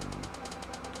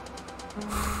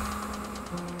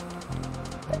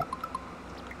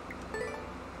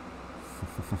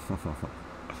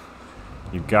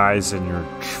 You guys and your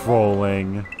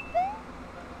trolling.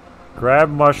 Grab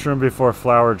mushroom before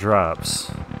flower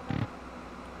drops.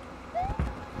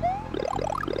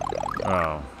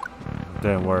 Oh.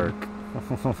 Didn't work.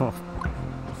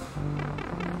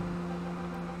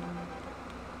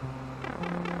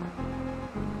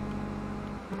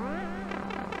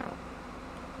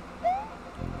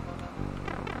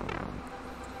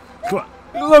 Come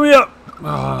on, let me up!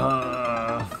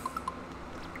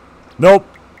 Nope.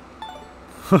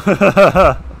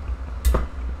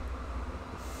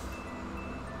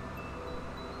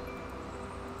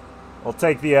 I'll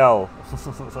take the L.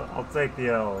 I'll take the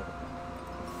L.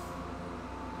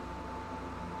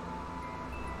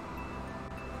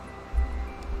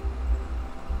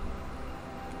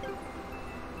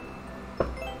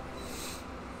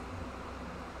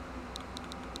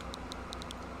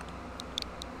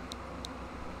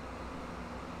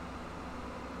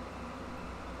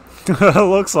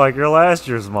 Looks like your last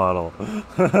year's model.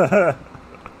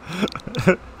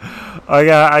 I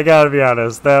gotta be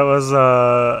honest. That was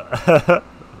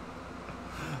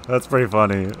that's pretty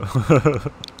funny.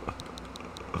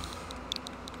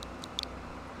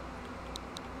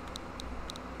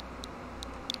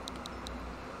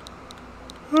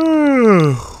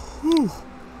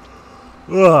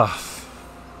 Ugh.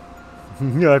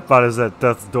 Yeah, I thought it was that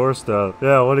death's door stuff.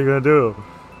 Yeah, what are you gonna do?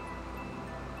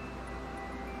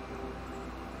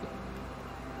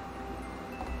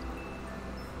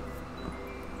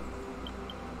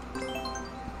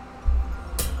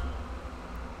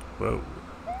 Whoa.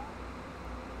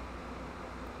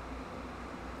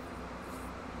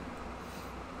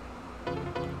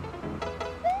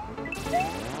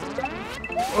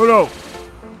 Oh no!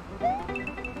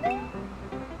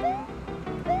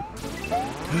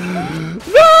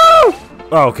 No!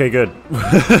 Oh, okay, good.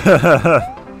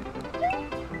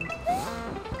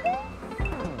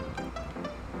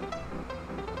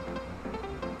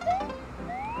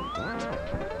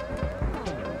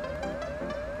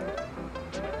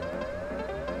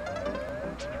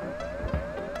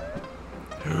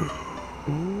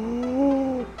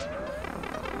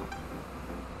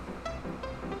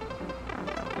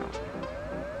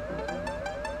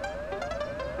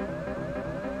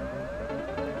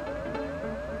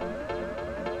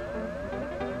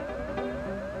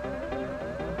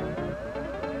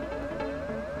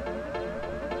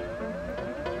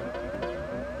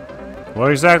 What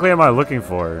exactly am I looking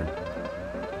for?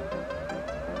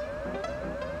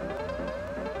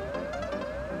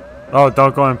 Oh,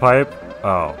 don't go in pipe?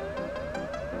 Oh.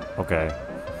 Okay.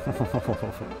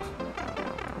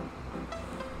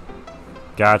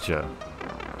 Gotcha.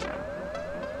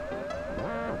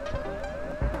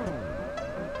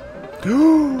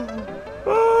 No!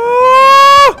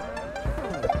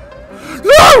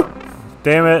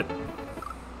 Damn it.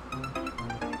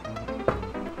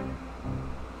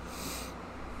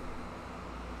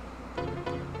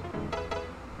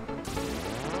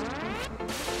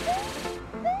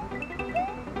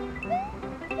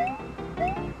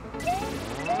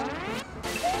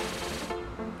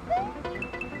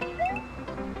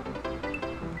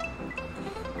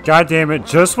 God damn it,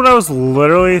 just when I was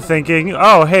literally thinking,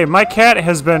 oh hey, my cat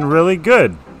has been really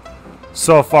good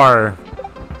so far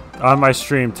on my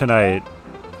stream tonight.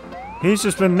 He's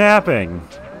just been napping.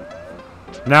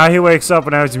 Now he wakes up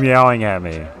and he's meowing at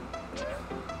me.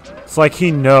 It's like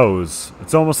he knows.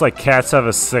 It's almost like cats have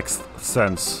a sixth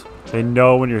sense. They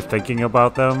know when you're thinking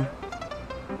about them.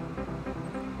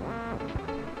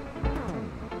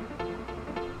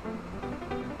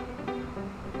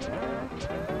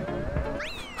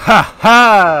 Ha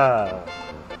ha!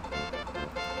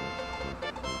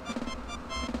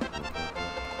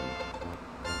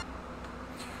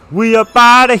 We up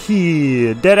out of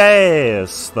here, dead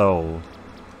ass though.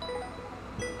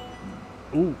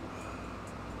 Ooh.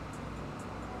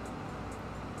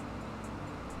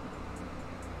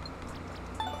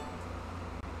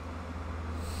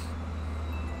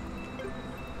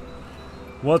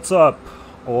 What's up,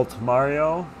 old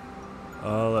Mario?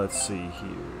 Let's see here.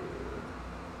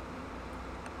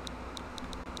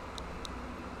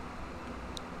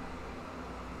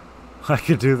 I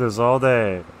could do this all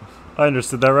day. I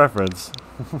understood that reference.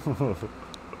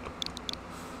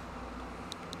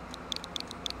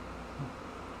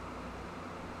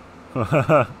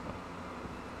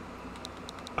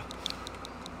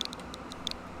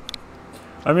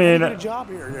 I mean, Get a job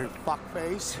here, you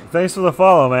fuckface. Thanks for the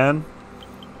follow, man.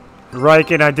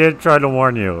 Riken, I did try to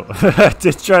warn you. I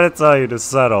did try to tell you to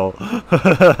settle.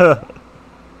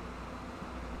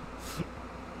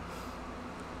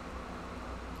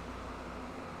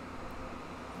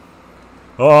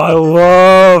 Oh, I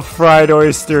love fried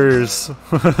oysters.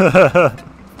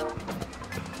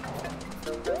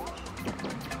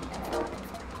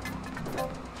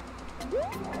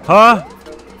 Huh?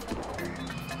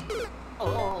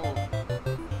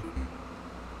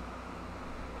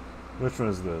 Which one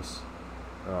is this?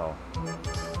 Oh.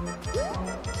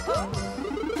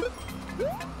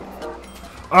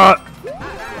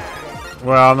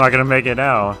 Well, I'm not gonna make it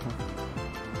now.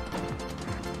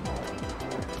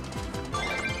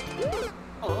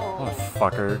 Oh,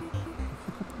 fucker.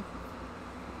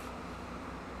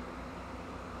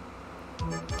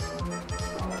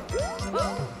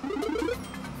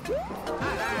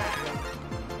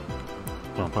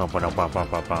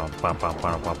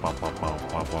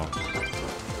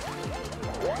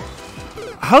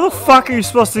 How the fuck are you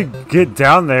supposed to get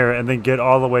down there and then get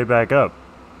all the way back up?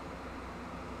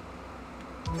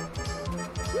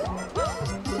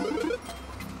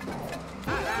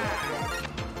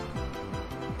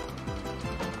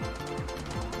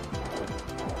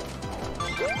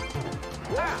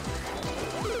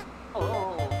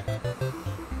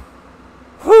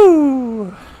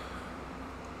 Whoo!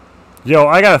 Yo,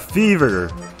 I got a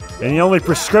fever, and the only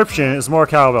prescription is more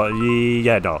cowbell.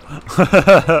 Yeah, no.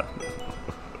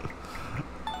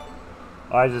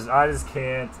 I just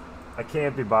can't. I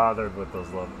can't be bothered with those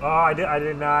levels. Oh, I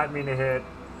did not mean to hit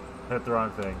the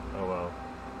wrong thing. Oh well.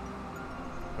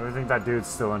 I don't think that dude's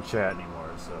still in chat anymore,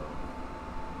 so.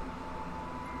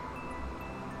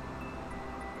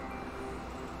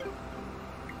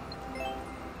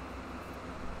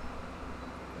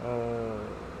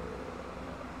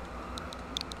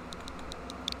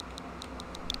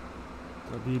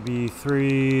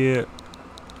 WB3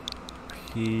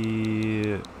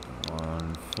 P14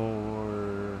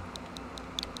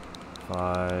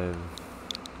 5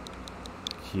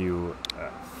 QF.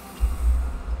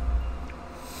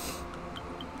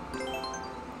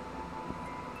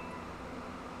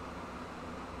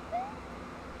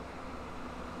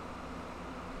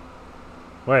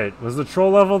 Wait, was the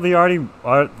troll level the already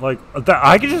like that?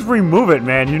 I can just remove it,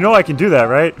 man. You know I can do that,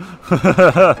 right?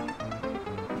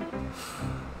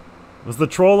 Was the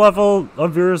troll level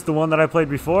of yours the one that I played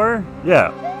before?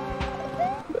 Yeah.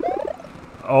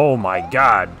 Oh my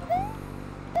god.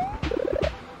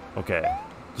 Okay.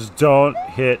 Just don't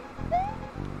hit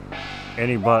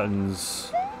any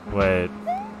buttons. Wait.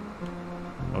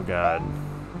 Oh god.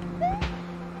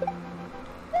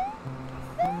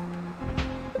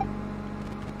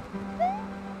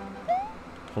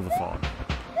 Hold the phone.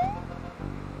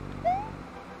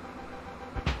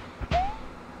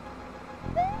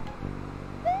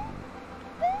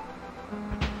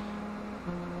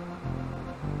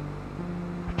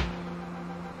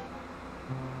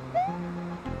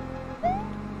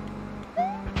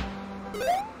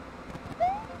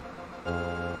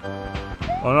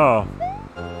 Oh no.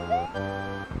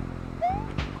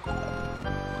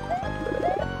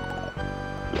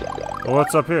 Well,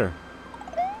 what's up here?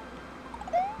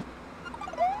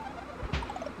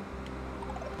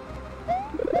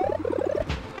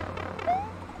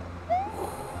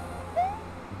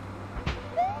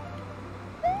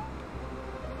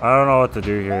 I don't know what to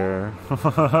do here.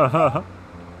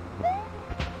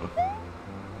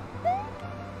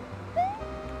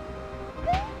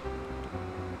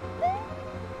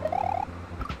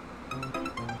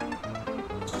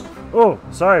 Oh,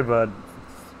 sorry, bud.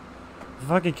 The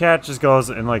fucking cat just goes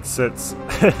and like sits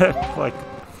like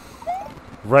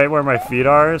right where my feet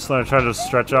are, so then I try to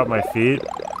stretch out my feet.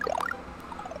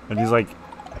 And he's like,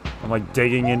 I'm like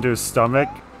digging into his stomach.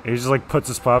 And he just like puts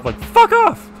his paw up like, fuck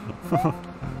off!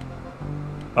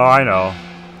 Oh, I know.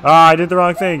 Ah, I did the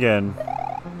wrong thing again.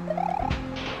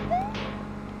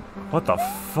 What the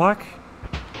fuck?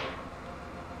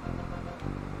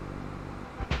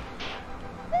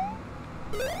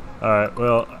 Alright,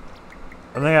 well,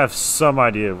 I think I have some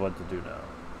idea of what to do now.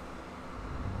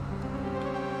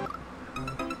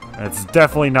 It's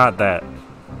definitely not that.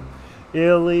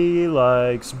 Illy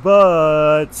likes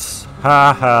butts.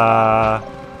 Ha ha.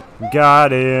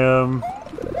 Got him.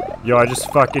 Yo, I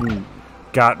just fucking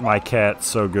got my cat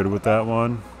so good with that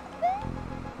one.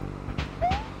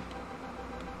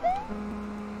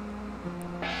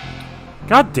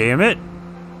 God damn it!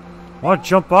 I want to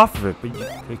jump off of it, but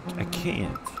I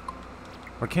can't.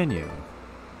 Or can you?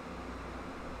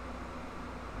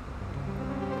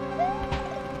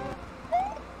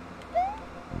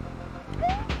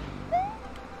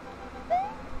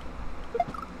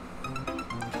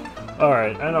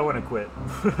 Alright, I know when to quit.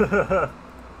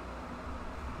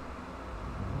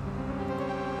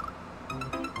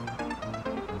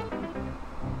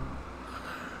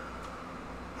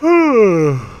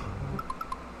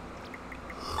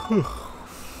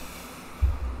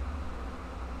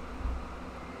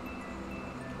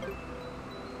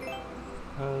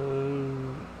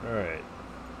 Alright.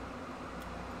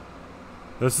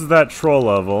 This is that troll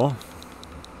level.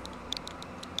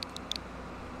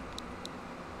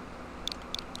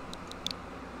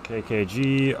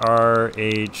 KKGRHF.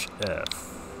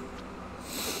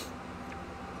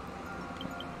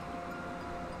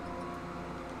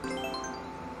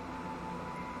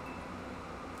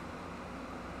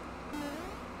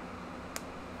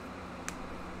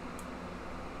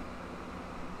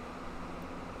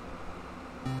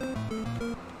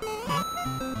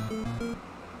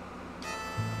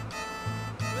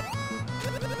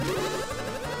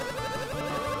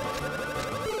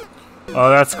 Oh,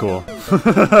 that's cool.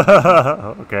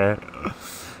 Okay.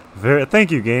 Thank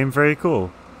you, game. Very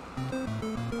cool.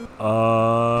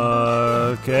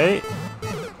 Okay.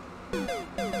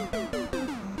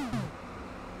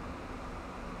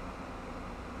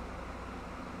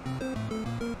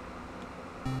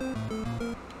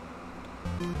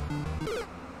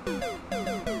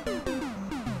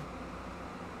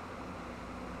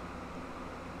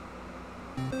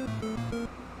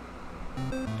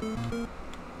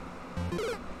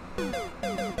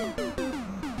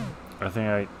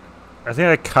 I think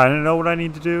I kind of know what I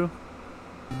need to do.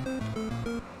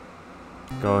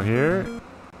 Go here.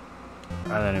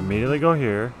 And then immediately go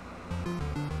here.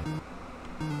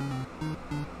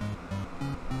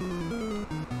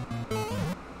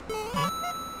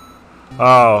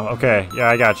 Oh, okay. Yeah,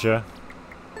 I gotcha.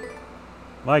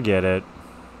 I get it.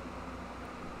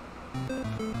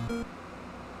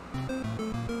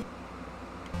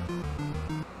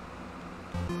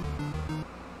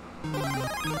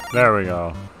 There we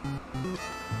go.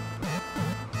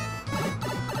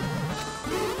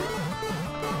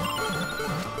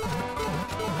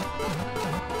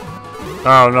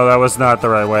 Oh no, that was not the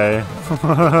right way.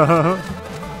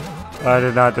 I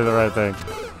did not do the right thing.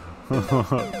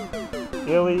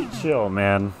 Illy, chill,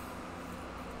 man.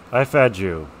 I fed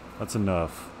you. That's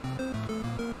enough.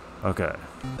 Okay.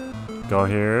 Go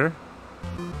here.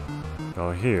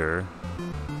 Go here.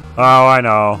 Oh, I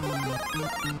know.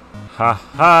 Ha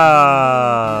ha.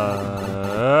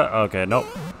 Okay, nope.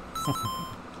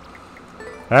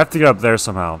 I have to get up there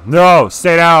somehow. No!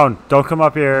 Stay down! Don't come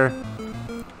up here.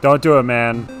 Don't do it,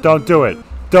 man. Don't do it.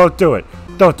 Don't do it.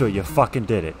 Don't do it. You fucking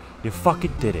did it. You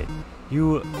fucking did it.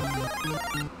 You...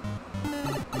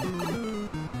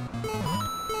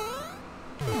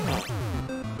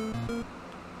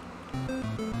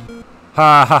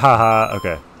 Ha ha ha ha.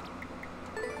 Okay.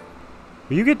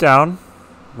 Will you get down?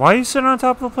 Why are you sitting on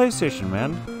top of the PlayStation,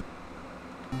 man?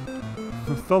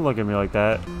 Don't look at me like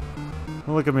that.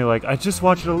 Don't look at me like, I just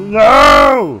want you to...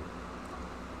 No!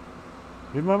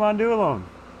 Leave my Mondu alone.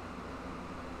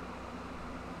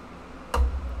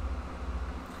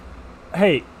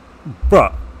 Hey,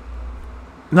 bruh.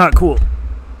 Not cool.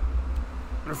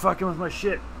 You're fucking with my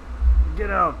shit. Get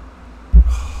out.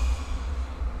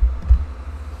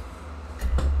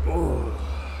 Oh.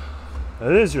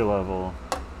 That is your level.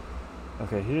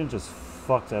 Okay, he didn't just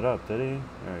fuck that up, did he?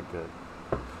 Alright, good.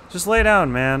 Just lay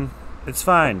down, man. It's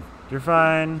fine. You're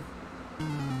fine.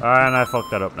 Alright, and I fucked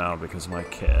that up now because of my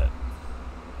cat.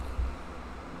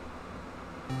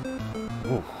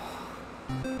 Ooh.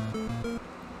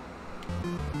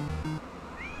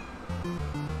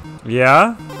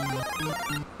 Yeah?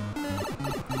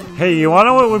 Hey, you wanna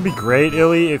know what would be great,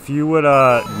 Illy? If you would,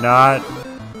 not...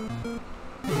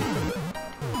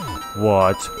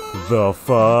 What the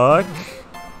fuck?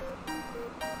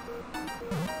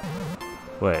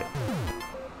 Wait.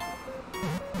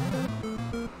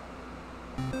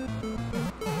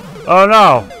 Oh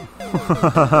no!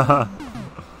 I'm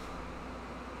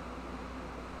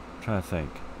trying to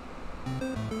think.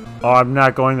 Oh, I'm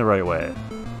not going the right way.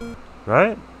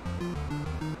 Right?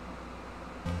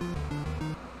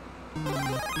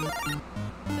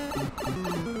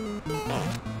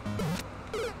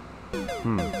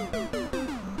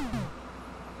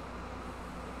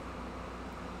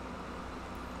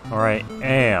 Or I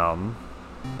am.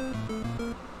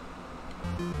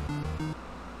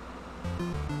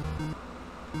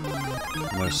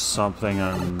 There's something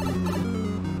I'm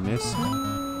missing?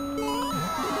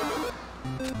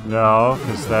 No,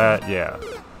 because that, yeah.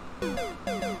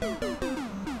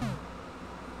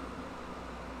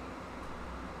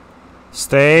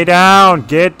 Stay down!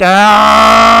 Get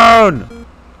down!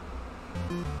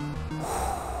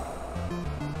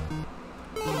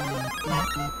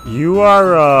 You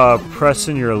are,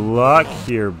 pressing your luck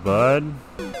here, bud.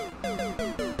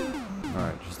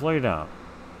 Alright, just lay down.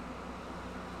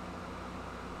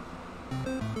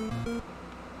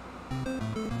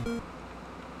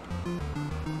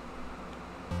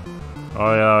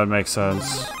 Oh yeah, it makes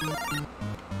sense.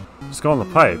 Just go on the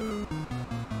pipe.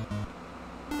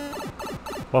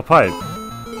 What pipe?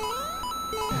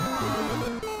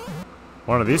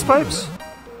 One of these pipes?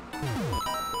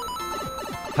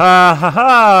 Ha ha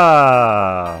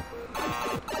ha!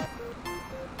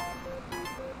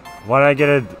 Why did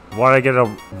I get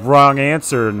a wrong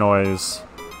answer noise?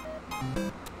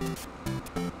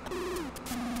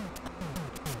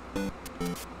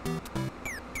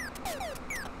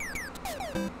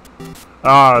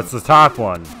 Oh, it's the top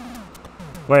one.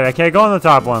 Wait, I can't go on the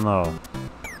top one though.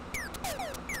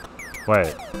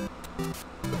 Wait.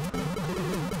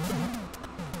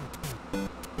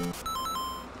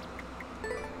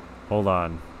 Hold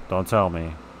on. Don't tell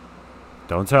me.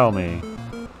 Don't tell me.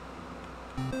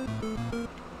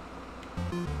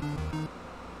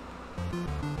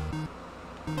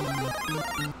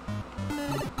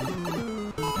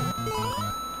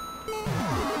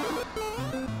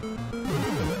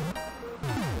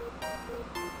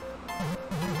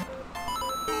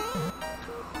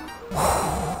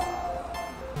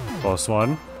 Close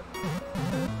one.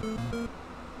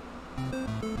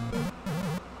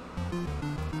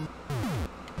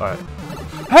 Alright.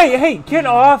 Hey, hey, get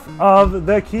off of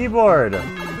the keyboard!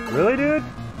 Really, dude?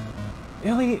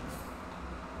 Really?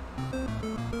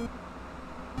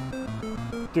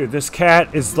 Dude, this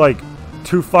cat is like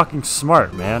too fucking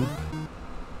smart, man.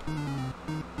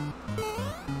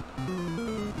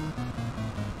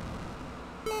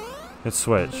 Hit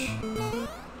switch.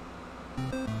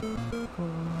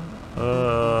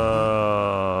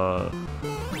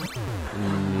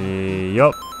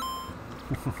 Yup.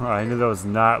 I knew that was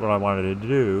not what I wanted to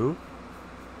do.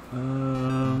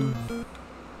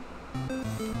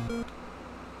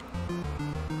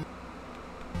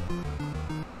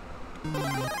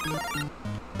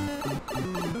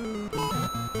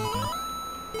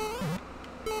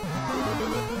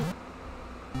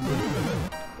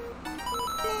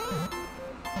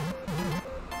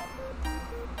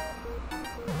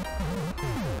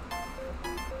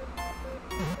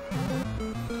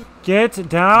 Get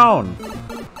down!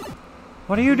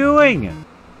 What are you doing?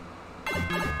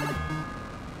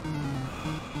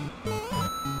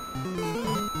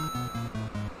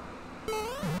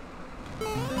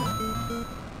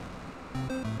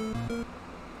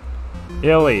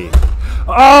 Illy.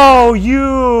 Oh,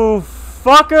 you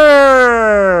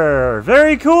fucker!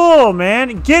 Very cool,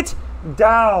 man. Get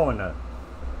down!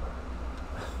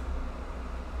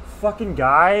 Fucking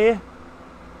guy.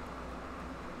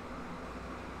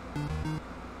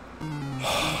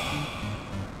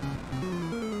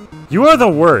 You are the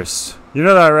worst. You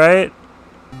know that, right?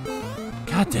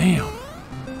 God damn.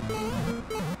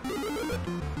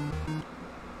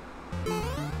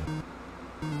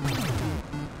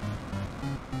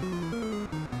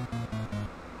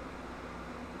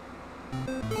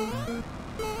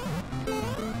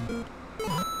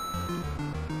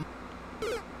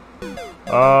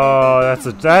 Oh,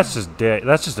 that's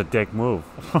just a dick move.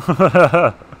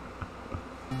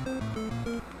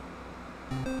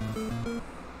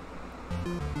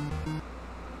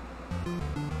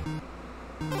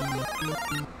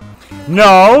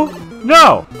 No!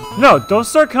 No! No! Don't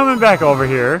start coming back over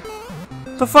here.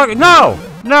 The fuck? No!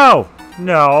 No!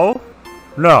 No!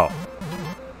 No!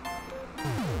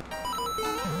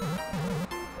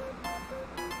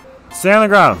 Stay on the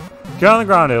ground. Get on the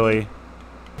ground, Illy.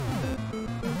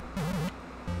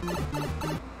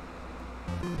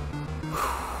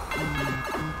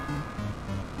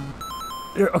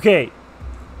 Okay.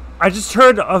 I just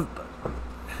heard a...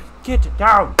 Get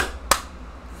down!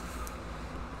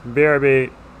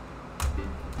 BRB.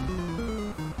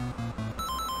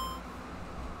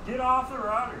 Get off the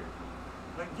router.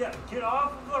 Like, get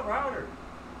off of the router.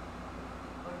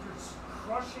 Like, you're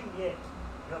crushing it.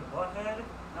 You butthead.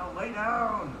 Now lay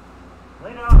down.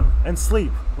 Lay down and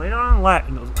sleep. Lay down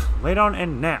and lay down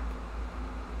and nap.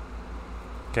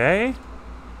 Okay?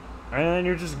 And then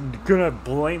you're just gonna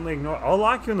blatantly ignore. I'll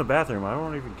lock you in the bathroom. I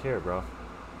don't even care, bro.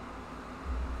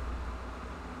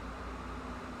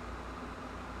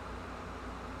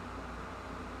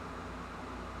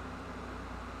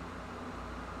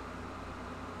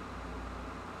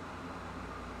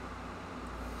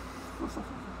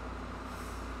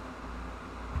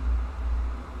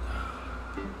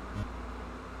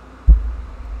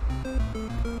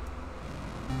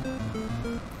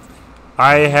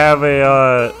 I have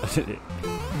a,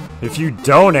 if you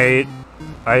donate,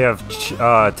 I have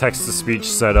text-to-speech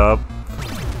set up,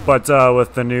 but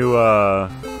with the new,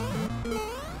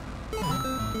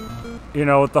 you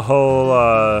know, with the whole,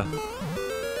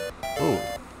 ooh.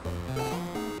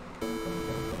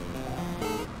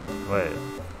 Wait.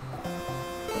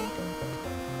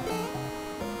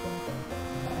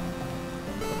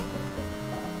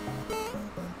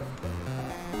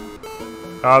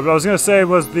 I was gonna say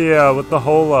was the with the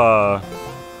whole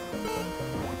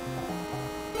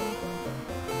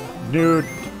new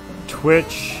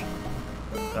Twitch.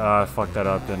 I fucked that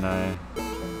up, didn't I?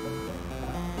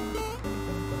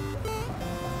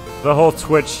 The whole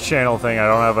Twitch channel thing. I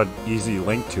don't have an easy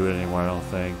link to it anymore. I don't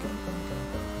think.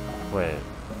 Wait.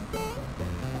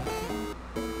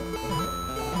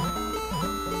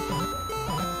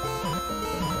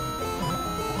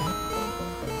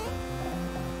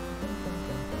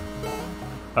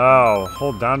 Oh,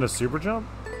 hold down to super jump?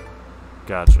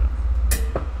 Gotcha.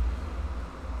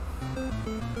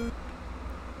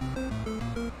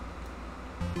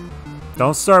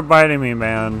 Don't start biting me,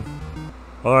 man.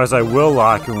 Otherwise I will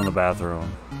lock you in the bathroom.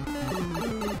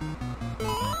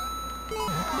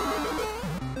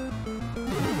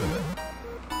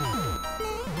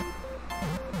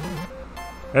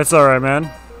 It's alright, man.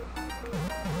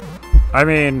 I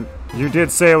mean... You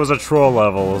did say it was a troll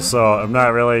level, so I'm not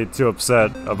really too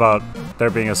upset about there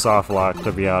being a soft lock,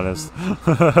 to be honest.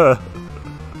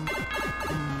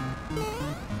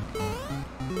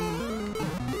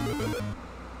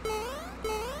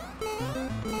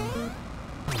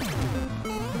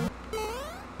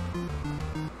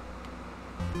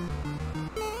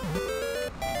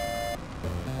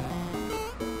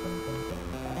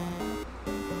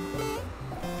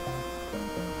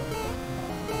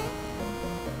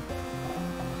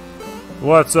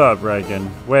 What's up, Reagan?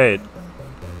 Wait.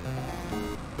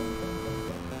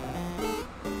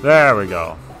 There we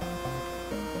go.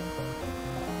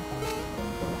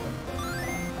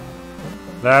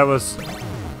 That was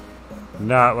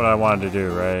not what I wanted to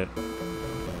do, right?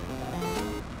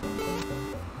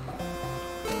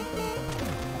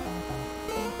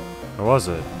 Or was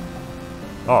it?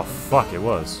 Oh, fuck, it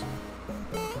was.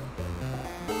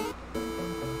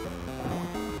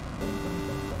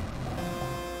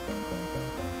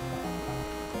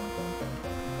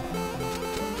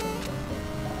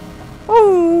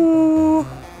 Ooh.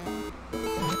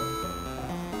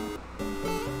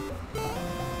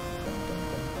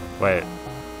 Wait.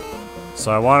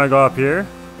 So I want to go up here?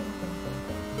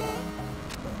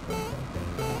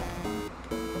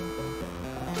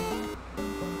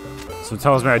 So it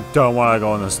tells me I don't want to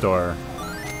go in this door.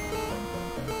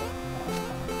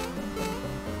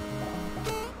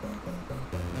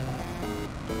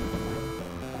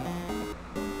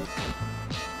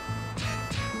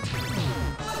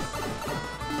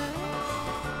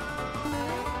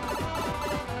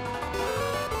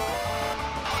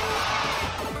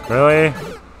 Really?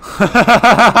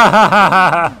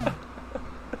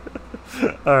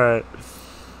 Alright.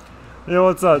 Yo,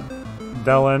 what's up,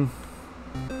 Dylan?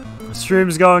 The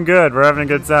stream's going good. We're having a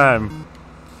good time.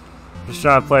 Just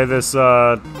trying to play this,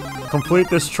 complete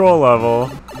this troll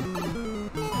level.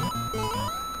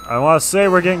 I want to say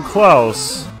we're getting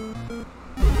close.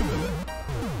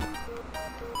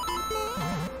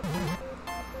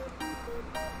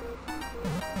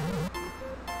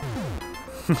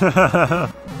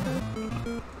 I'm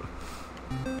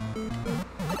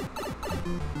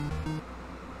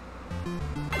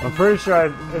pretty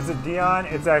sure is it Dion?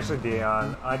 It's actually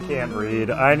Dion. I can't read.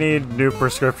 I need new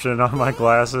prescription on my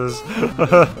glasses.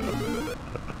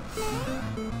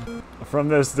 From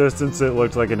this distance, it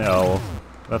looked like an L.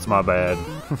 That's my bad.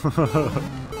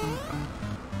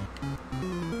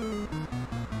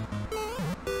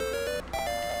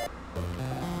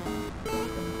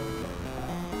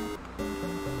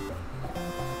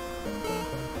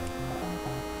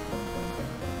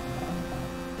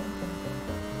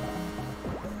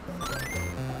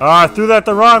 I threw that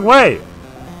the wrong way!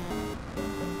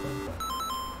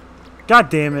 God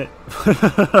damn it.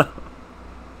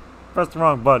 Pressed the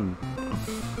wrong button.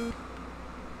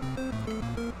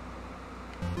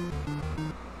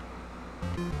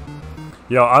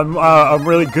 Yo, I'm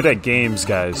really good at games,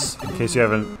 guys. In case you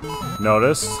haven't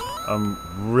noticed, I'm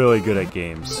really good at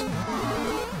games.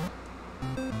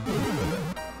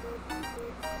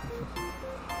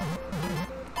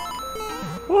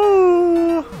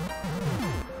 Woo!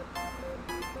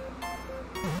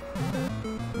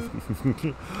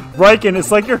 Riken,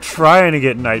 it's like you're trying to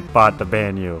get Nightbot to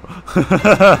ban you.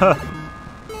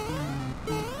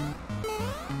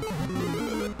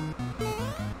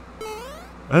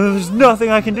 And there's nothing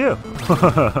I can do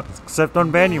except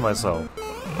unban you myself.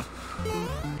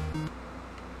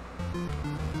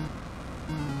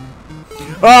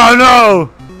 Oh no!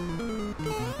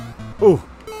 Ooh,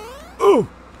 ooh.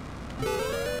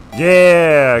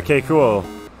 Yeah. Okay. Cool.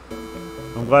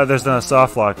 I'm glad there's not a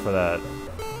soft lock for that.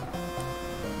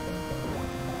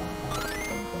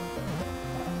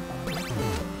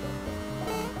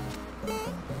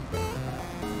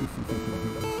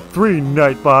 Three,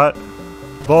 Nightbot.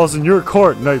 Ball's in your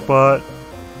court, Nightbot.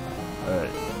 Alright.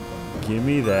 Give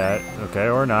me that. Okay,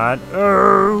 or not.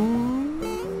 Oh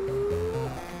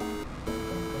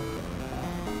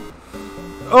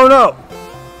no!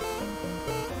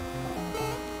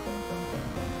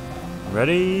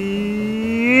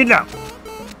 Ready? Now!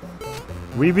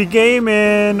 We be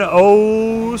gaming!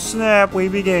 Oh snap, we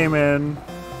be gaming.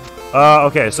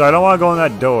 Okay, so I don't want to go in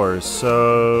that door,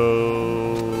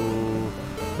 so...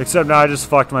 Except now I just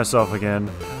fucked myself again.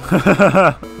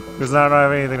 Because now I don't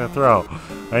have anything to throw.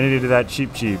 I need to do that cheap.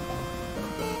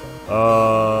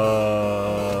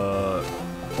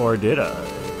 Or did I?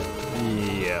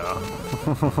 Yeah.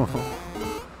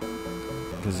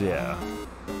 Because, yeah.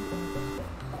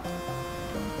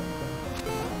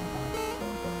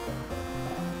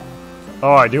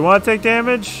 Oh, I do want to take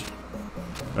damage?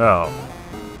 Oh.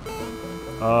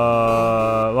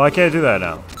 Well, I can't do that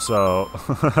now, so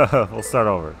we'll start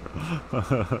over.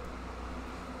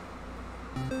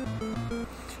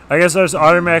 I guess I just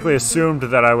automatically assumed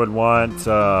that I would want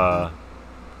the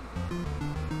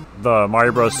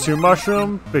Mario Bros. 2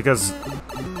 mushroom because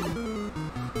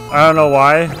I don't know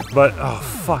why, but oh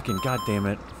fucking goddamn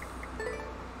it!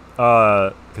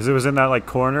 Because it was in that like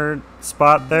corner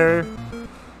spot there,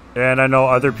 and I know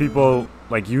other people.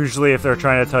 Like, usually if they're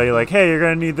trying to tell you, like, hey, you're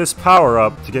gonna need this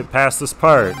power-up to get past this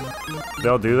part,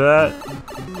 they'll do that.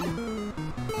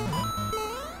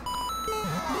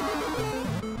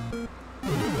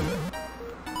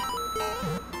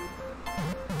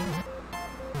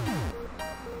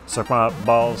 Suck my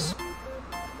balls.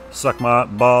 Suck my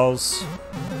balls.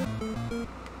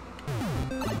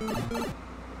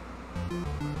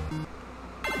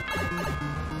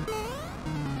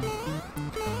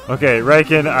 Okay,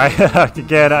 Riken,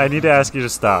 again, I need to ask you to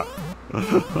stop.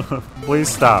 Please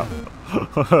stop.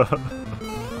 What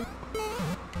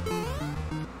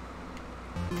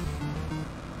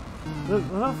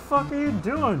the fuck are you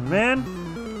doing, man?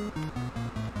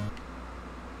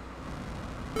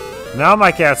 Now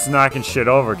my cat's knocking shit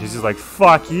over because he's like,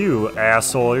 fuck you,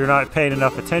 asshole, you're not paying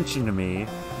enough attention to me.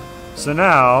 So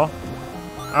now,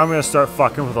 I'm gonna start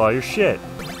fucking with all your shit.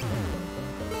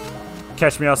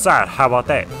 Catch me outside, how about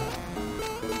that?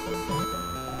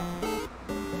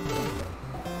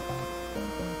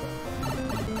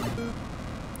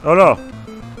 Oh no!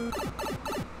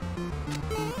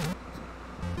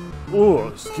 Oh,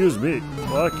 excuse me.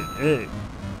 Fucking hey.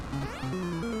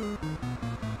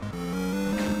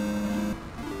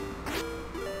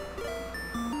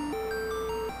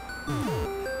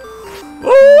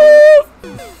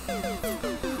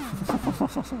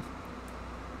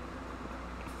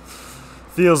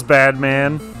 Feels bad,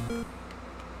 man.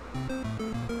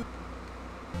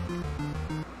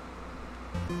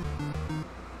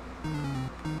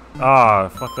 Ah,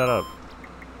 fuck that up.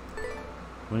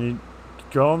 When you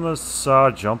go on this,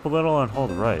 jump a little and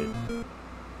hold right.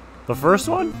 The first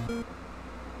one?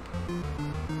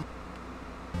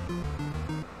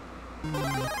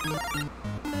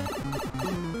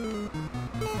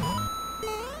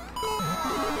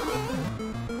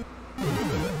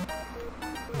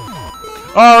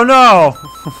 Oh no!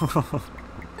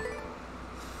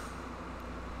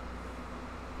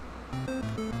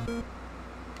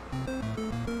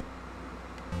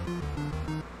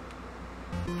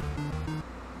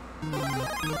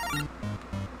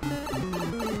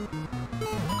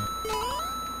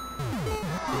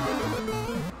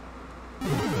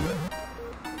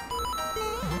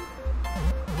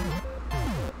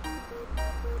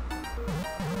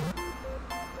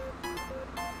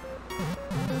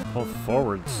 Hold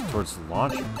forwards towards the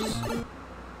launchers.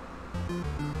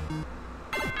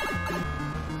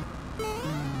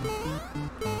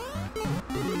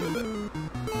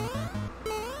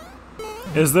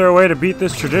 Is there a way to beat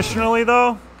this traditionally,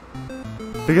 though?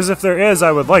 Because if there is,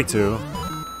 I would like to.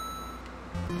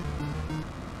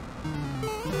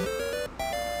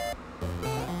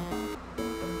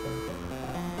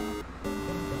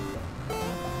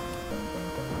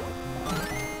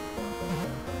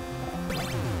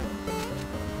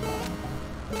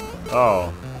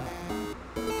 Oh.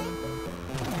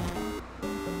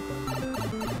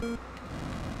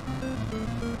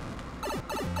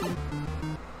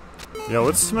 Yo,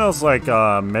 it smells like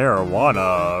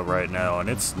marijuana right now, and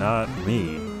it's not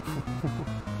me.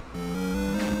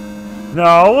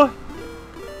 No!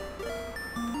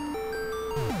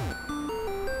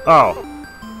 Oh.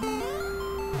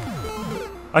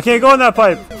 I can't go in that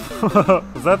pipe!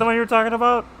 Was that the one you were talking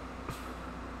about?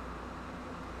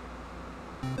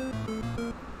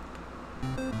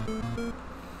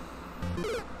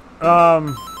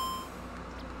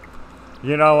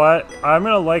 You know what? I'm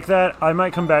gonna like that. I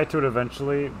might come back to it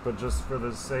eventually, but just for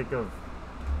the sake of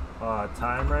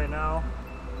time right now.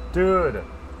 Dude!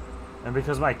 And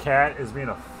because my cat is being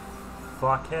a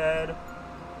fuckhead,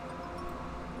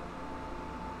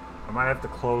 I might have to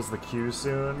close the queue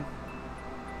soon.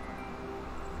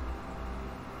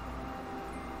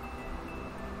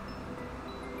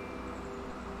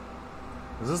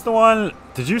 Is this the one?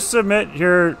 Did you submit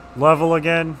your level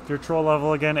again? Your troll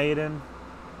level again, Aiden?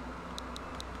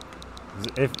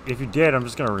 If you did, I'm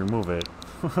just gonna remove it.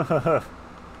 I'm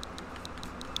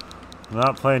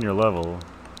not playing your level.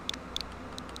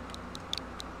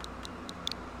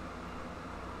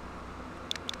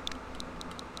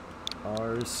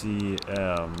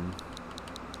 RCM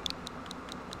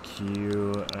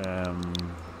QMG.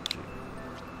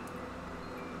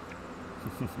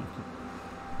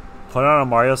 Put on a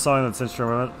Mario song that's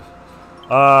instrumental.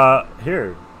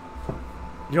 Here.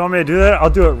 You want me to do that? I'll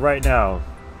do it right now.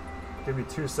 Give me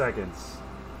 2 seconds.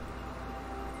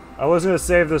 I was gonna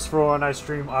save this for when I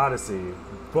stream Odyssey,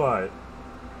 but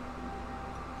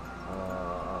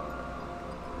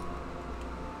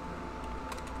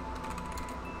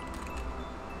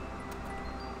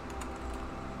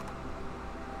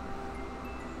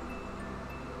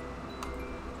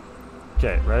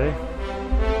okay, ready?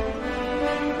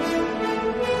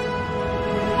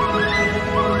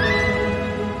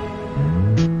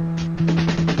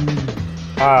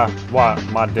 I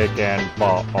want my dick and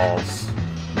balls.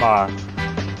 My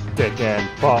dick and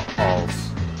balls.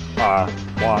 I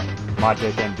want my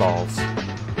dick and balls.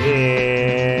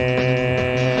 And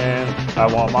I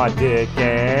want my dick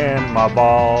and my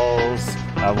balls.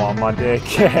 I want my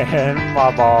dick and my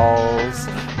balls.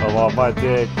 I want my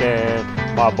dick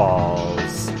and my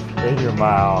balls in your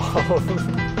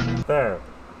mouth. There.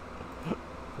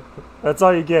 That's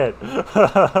all you get.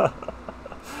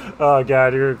 Oh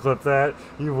god, you're gonna clip that?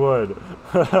 You would.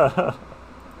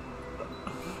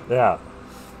 Yeah.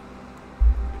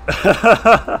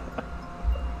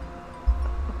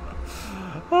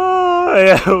 Oh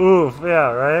yeah, oof,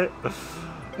 yeah, right?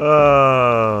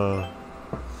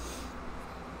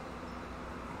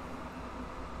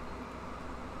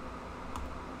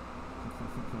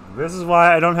 This is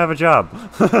why I don't have a job.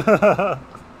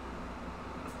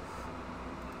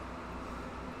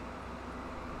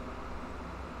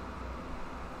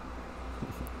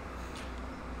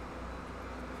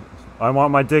 I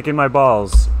want my dick in my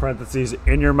balls. Parentheses,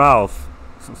 in your mouth.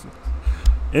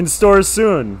 In stores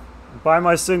soon. Buy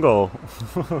my single.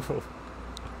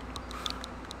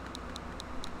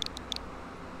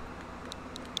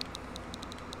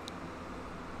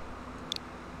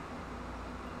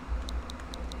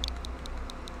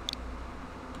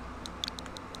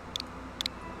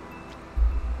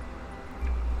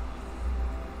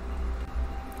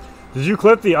 Did you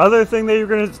clip the other thing that you're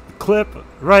gonna clip,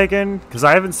 Reagan? Because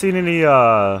I haven't seen any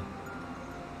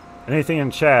anything in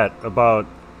chat about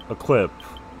a clip.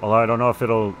 Although I don't know if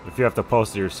you have to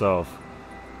post it yourself.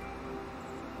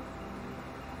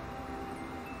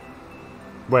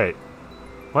 Wait.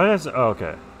 What is? Oh,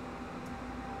 okay.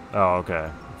 Oh, okay.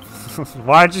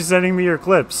 Why aren't you sending me your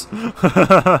clips?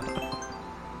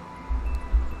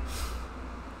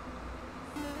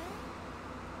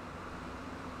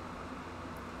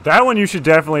 That one you should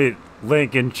definitely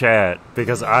link in chat,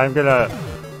 because I'm gonna...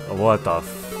 What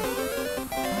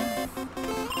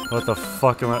the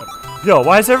fuck am I... Yo,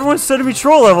 why is everyone sending me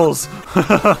troll levels?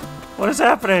 What is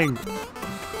happening?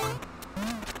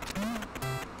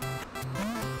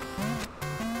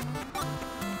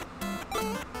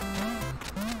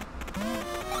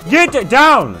 Get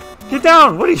down! Get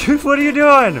down! What are you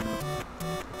doing?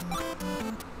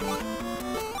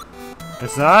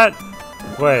 It's not?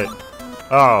 Wait.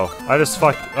 Oh, I just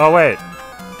fucked. Oh, wait.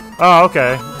 Oh,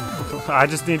 okay. I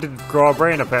just need to grow a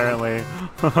brain, apparently.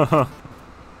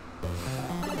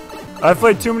 I've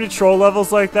played too many troll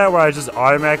levels like that where I just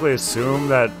automatically assume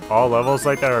that all levels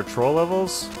like that are troll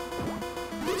levels.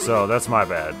 So, that's my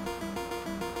bad.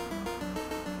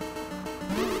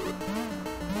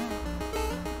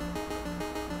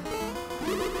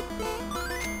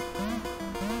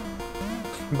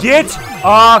 Get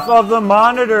off of the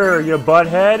monitor, you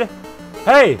butthead!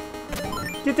 Hey!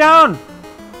 Get down!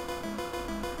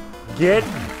 Get...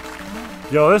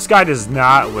 Yo, this guy does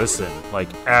not listen. Like,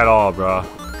 at all, bro.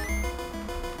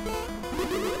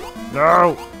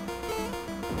 No!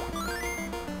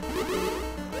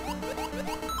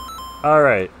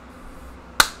 Alright.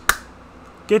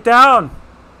 Get down!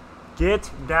 Get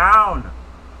down!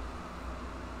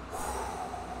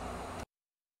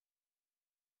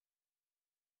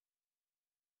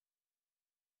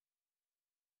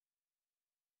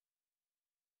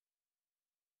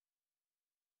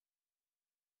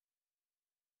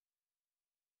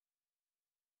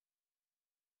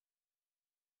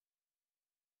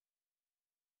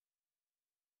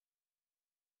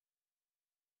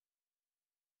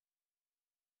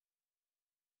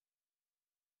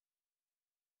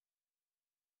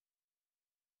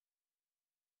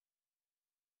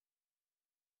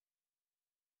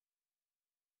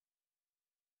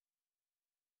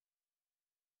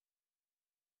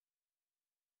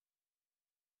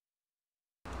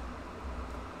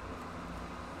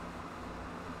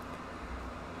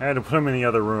 I had to put him in the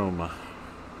other room.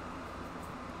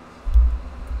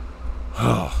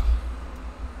 Oh.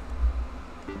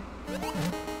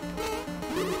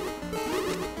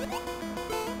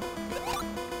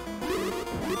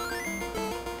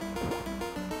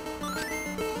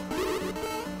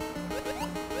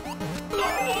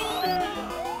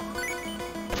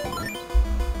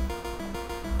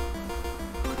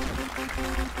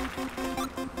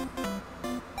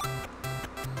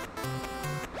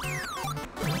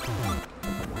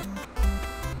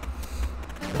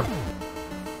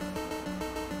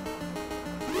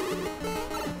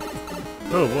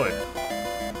 Oh boy.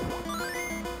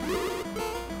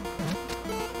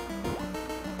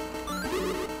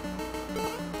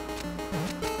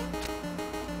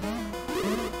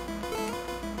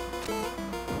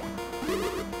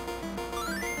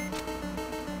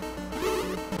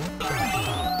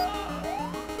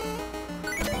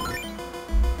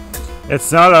 It's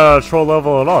not a troll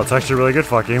level at all. It's actually a really good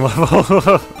fucking level.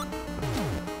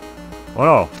 Oh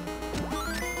no.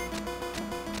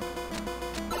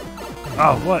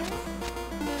 Oh, what?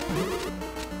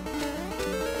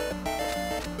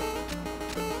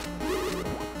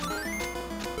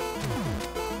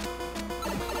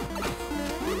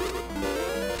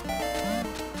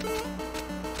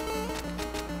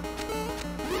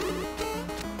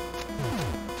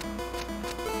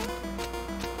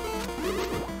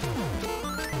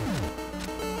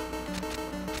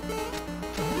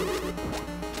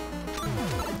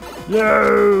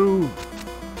 No!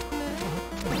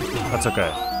 That's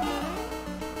okay.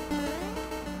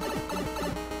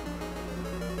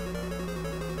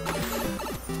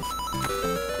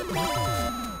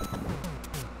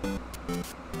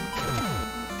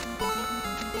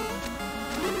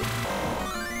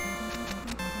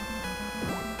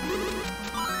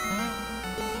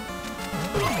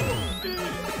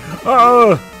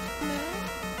 Oh!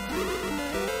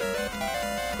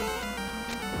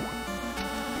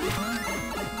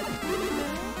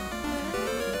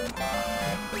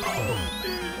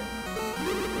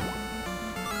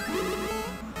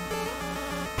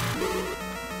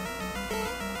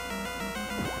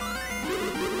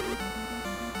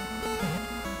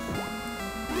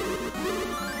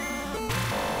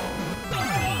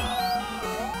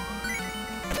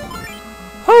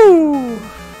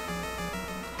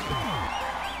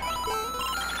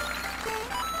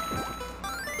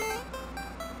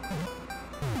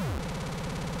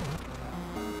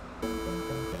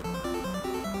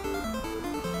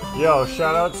 Yo,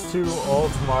 shoutouts to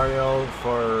Old Mario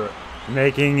for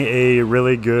making a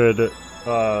really good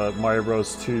Mario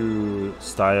Bros. 2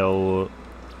 style.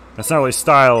 That's not really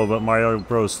style, but Mario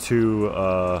Bros. 2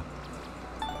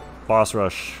 boss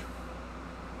rush.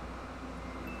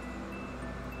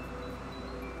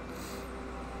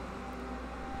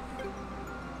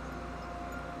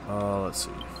 Let's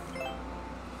see.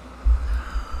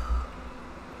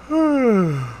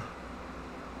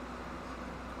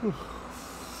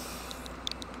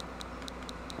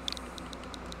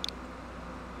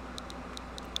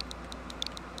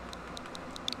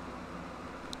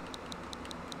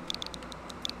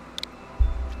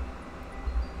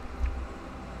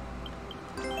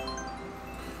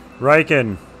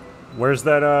 Riken, where's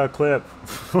that clip?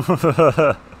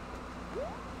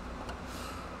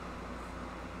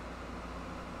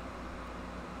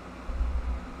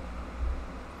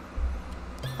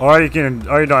 Or you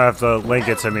don't have to link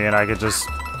it to me, and I could just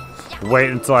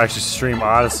wait until I actually stream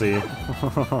Odyssey.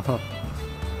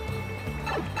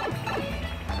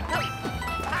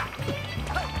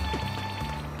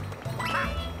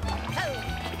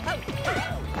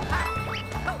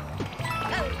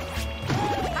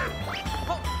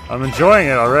 I'm enjoying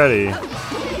it already.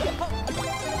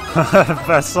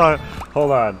 Best song.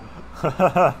 Hold on.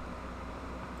 I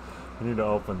need to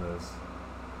open this.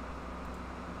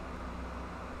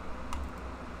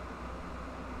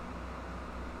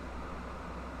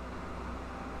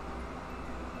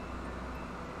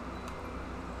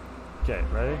 Okay,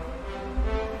 ready?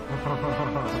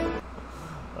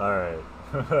 Alright.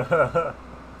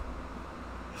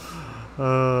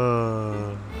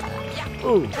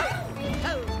 Ooh.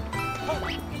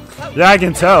 Yeah, I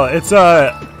can tell. It's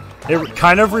it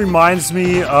kind of reminds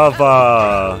me of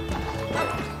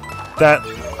that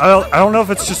I don't know if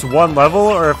it's just one level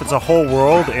or if it's a whole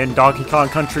world in Donkey Kong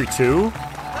Country 2.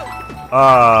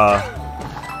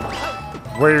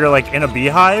 Where you're like in a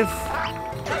beehive.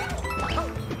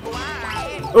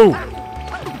 Ooh.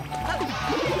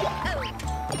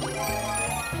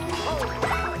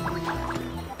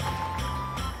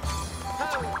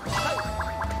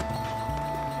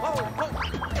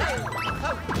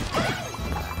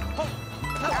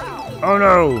 Oh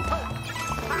no!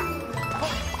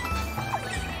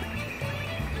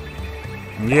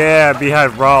 Yeah,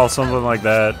 Beehive Brawl, something like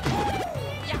that.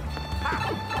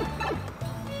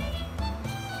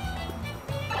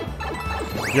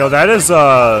 Yo, that is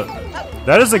a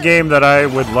game that I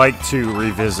would like to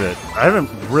revisit. I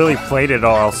haven't really played it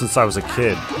all since I was a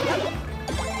kid.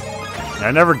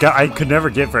 I could never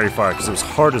get very far because it was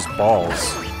hard as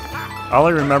balls. I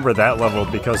only remember that level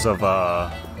because of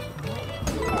I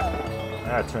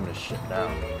gotta turn this shit down.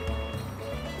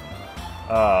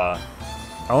 I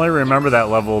only remember that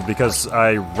level because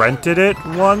I rented it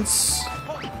once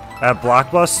at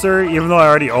Blockbuster, even though I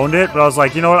already owned it, but I was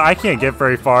like, you know what, I can't get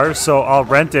very far, so I'll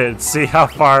rent it and see how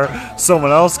far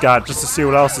someone else got, just to see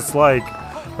what else it's like,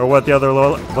 or what the other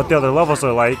levels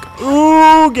are like.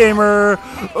 Ooh, gamer!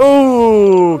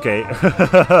 Ooh, okay.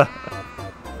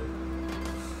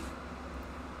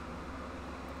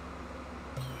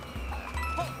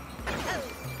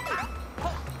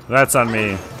 That's on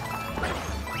me.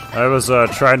 I was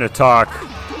trying to talk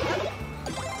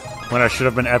when I should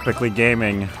have been epically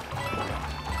gaming.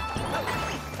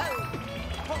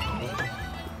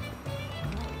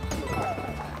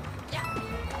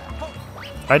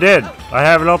 I did. I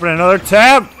haven't opened another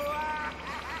tab.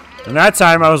 And that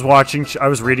time I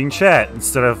was reading chat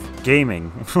instead of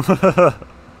gaming.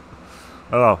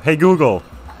 Oh, hey Google.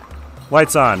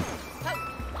 Lights on.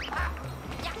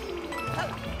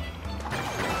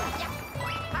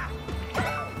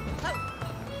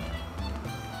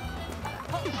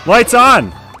 Lights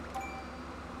on!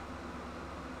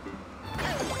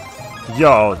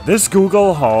 Yo, this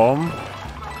Google Home.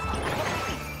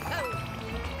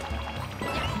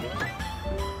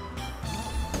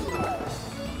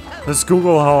 This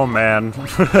Google Home, man.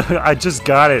 I just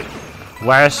got it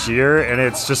last year, and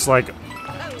it's just like,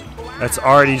 it's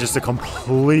already just a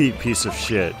complete piece of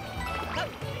shit.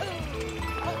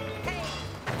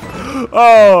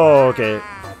 Oh, okay.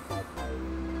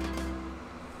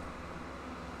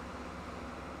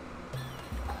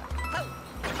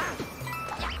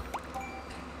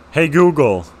 Hey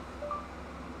Google,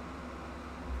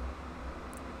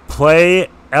 play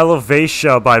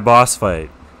Elevatia by Boss Fight.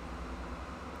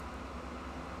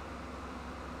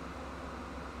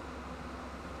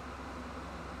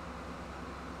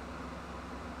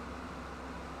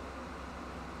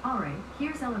 Alright,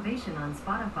 here's Elevation on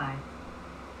Spotify.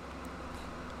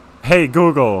 Hey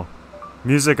Google,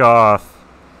 music off.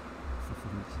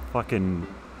 Fucking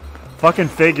Fucking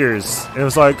figures. It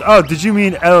was like, oh, did you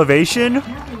mean elevation?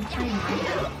 Nothing's playing right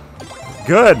now.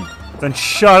 Good. Then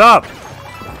shut up.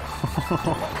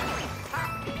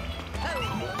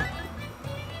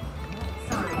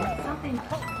 Sorry, something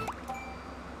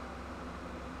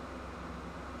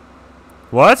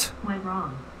What? went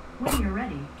wrong. When you're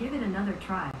ready, give it another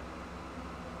try.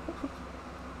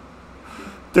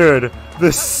 Dude,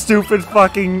 this stupid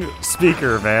fucking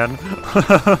speaker, man.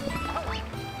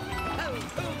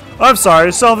 I'm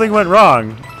sorry, something went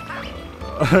wrong.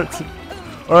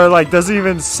 Or like doesn't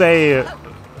even say,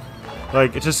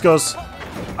 like it just goes,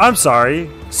 I'm sorry,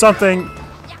 something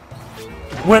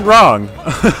went wrong.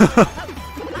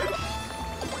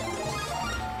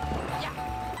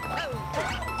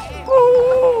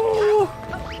 Ooh.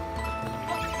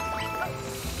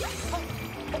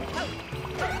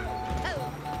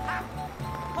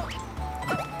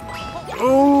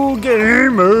 Oh,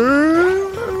 gamer.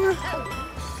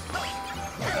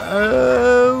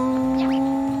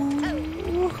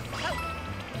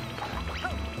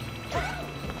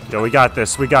 Yo, we got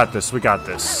this, we got this, we got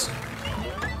this.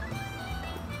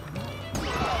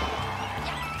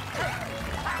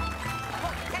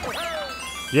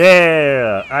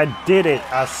 Yeah, I did it.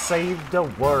 I saved the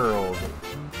world.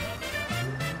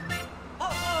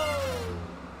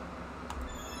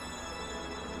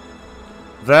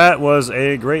 That was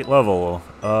a great level.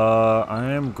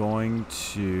 I am going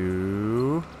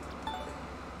to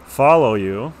follow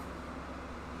you.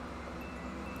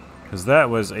 Because that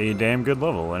was a damn good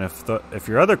level, and if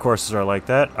your other courses are like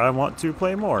that, I want to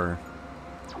play more.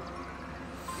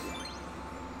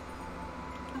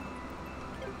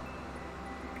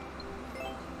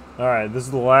 Alright, this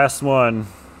is the last one.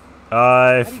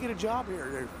 How do you get a job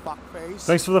here, you fuckface?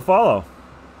 Thanks for the follow.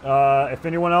 If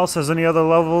anyone else has any other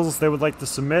levels they would like to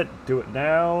submit, do it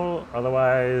now.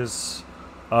 Otherwise,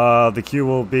 the queue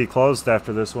will be closed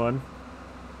after this one.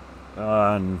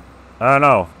 And I don't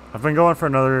know. I've been going for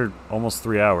another almost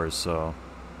 3 hours, so.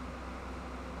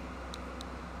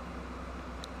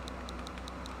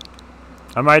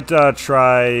 I might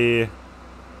try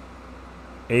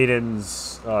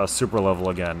Aiden's super level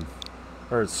again.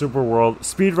 Or super world.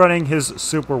 Speedrunning his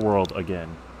super world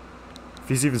again. If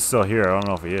he's even still here, I don't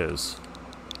know if he is.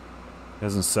 He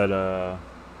hasn't said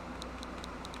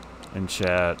in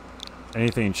chat.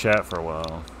 Anything in chat for a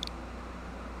while.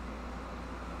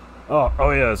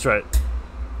 Oh yeah, that's right.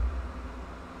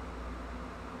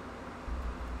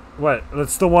 What?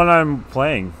 That's the one I'm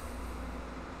playing.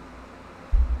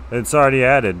 It's already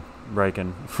added,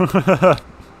 Riken.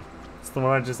 It's the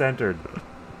one I just entered.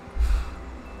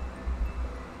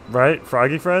 Right?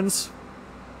 Froggy Friends?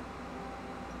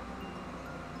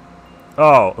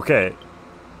 Oh, okay.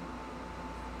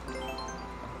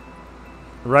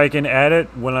 Riken, add it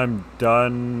when I'm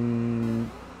done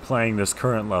playing this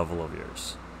current level of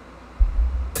yours.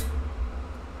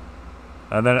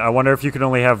 And then I wonder if you can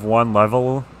only have one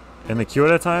level in the queue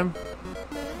at a time?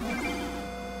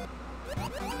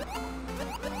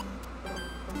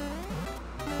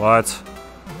 What?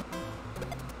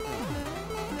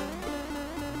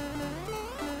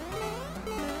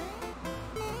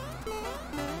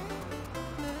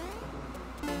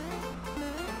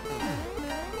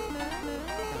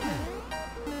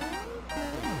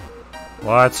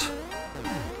 What?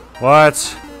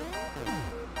 What?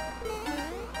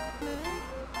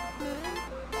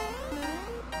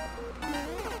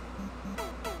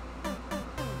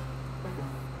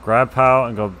 Grab POW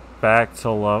and go back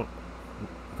to level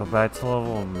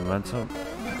of momentum.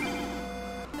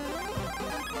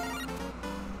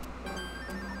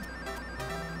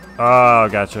 Oh,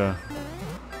 gotcha.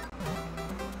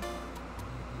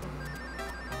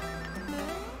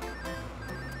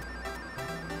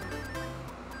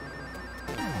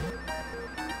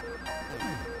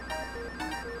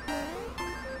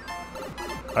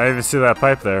 I didn't even see that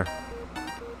pipe there.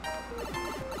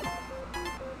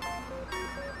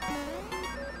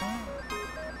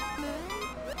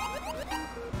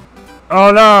 Oh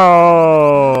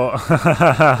no!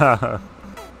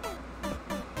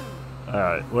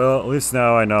 Alright, well, at least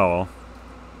now I know.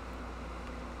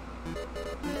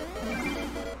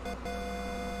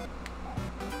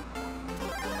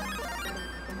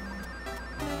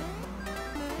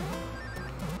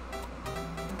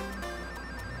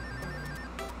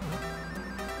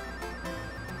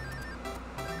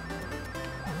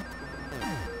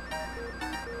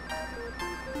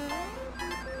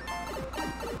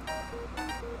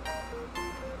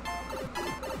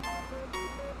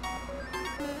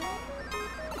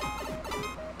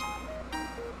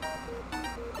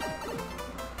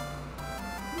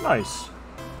 Nice.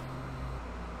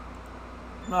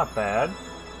 Not bad.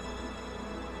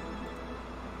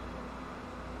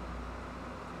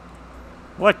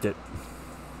 Liked it.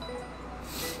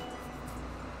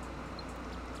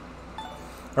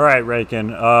 Alright, Raken.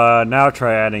 Now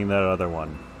try adding that other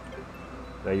one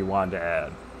that you wanted to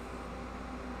add.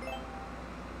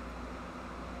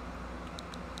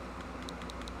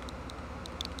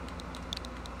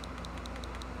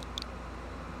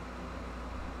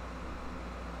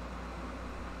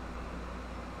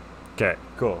 Okay,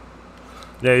 cool.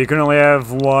 Yeah, you can only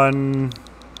have one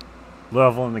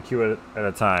level in the queue at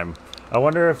a time. I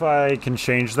wonder if I can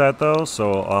change that though,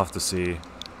 so I'll have to see.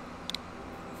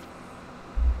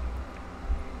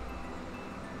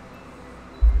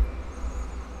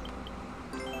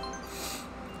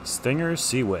 Stinger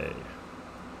Seaway.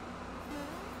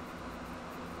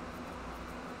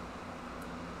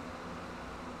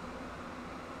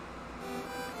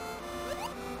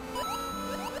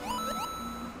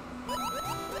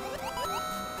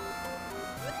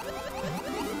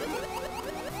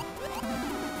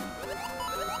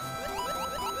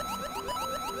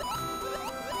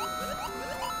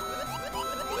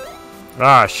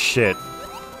 Ah, shit.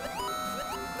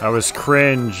 I was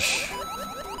cringe.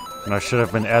 And I should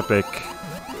have been epic.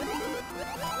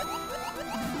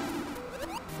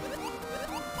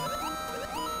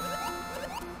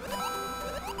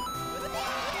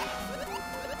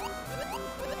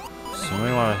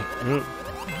 Somebody wanna...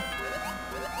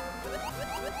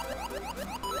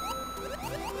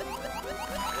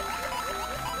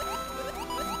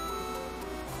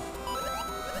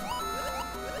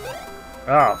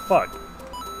 Ah, fuck.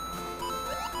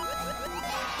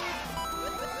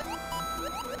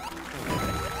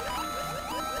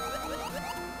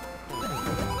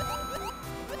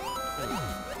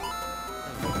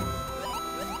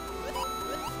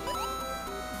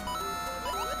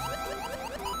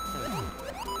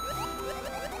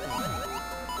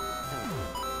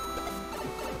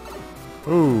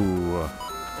 Ooh.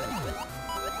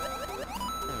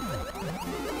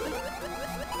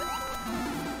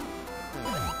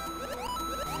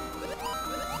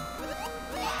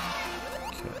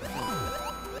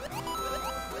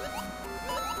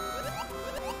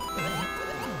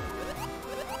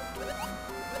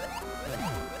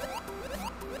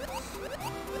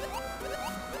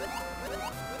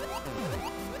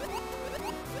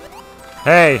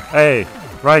 Hey, hey,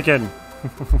 Riken.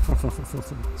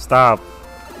 Stop.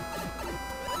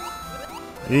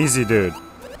 Easy, dude.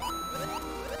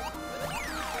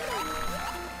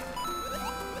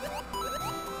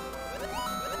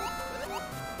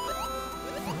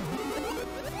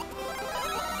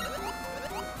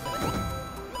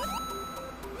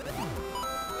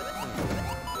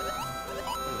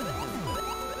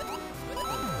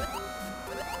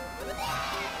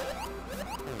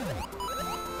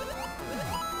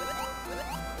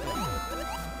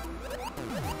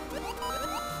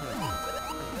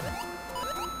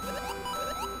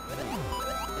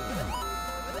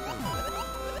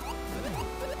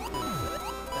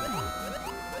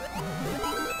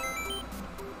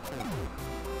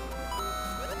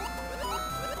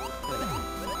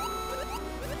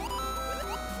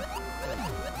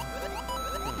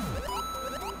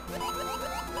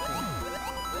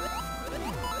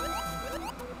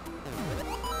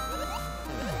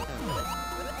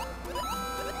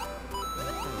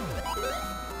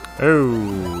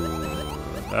 Oh,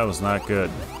 that was not good.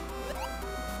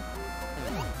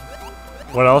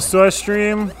 What else do I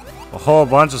stream? A whole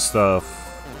bunch of stuff.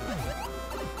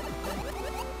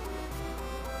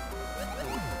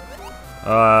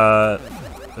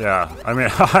 Yeah. I mean,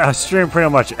 I stream pretty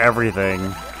much everything.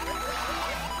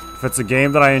 If it's a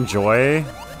game that I enjoy,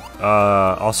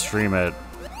 I'll stream it.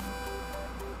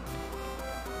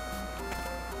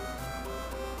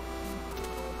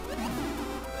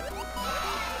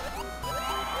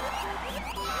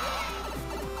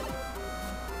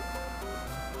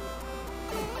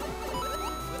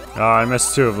 Oh, I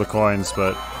missed 2 of the coins,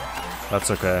 but that's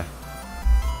okay.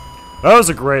 That was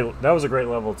a great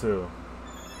level too.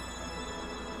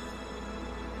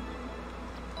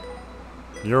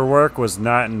 Your work was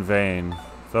not in vain.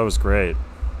 That was great.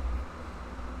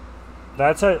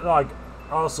 That's it. Like,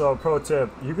 also, pro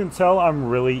tip: you can tell I'm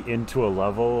really into a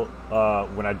level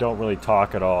when I don't really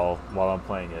talk at all while I'm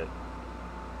playing it.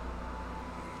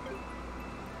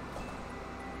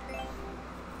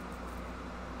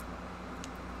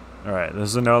 Alright, this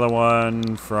is another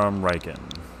one from Riken.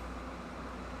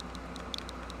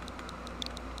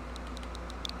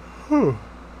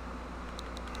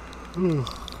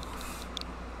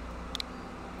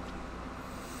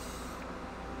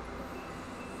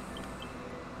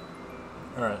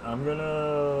 Alright, I'm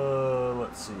gonna...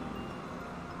 let's see.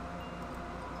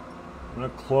 I'm gonna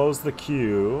close the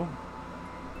queue.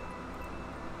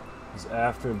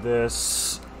 After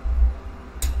this,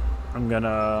 I'm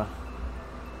gonna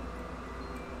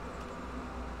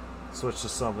switch to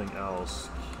something else.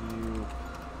 Q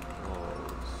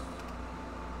close.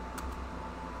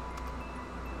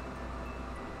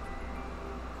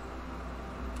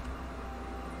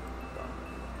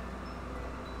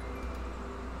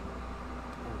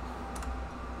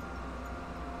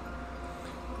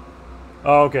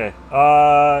 Oh, okay.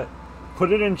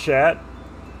 Put it in chat,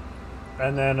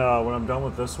 and then when I'm done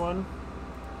with this one,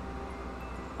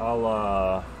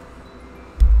 I'll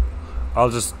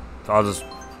just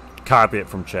copy it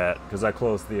from chat because I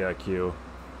closed the queue.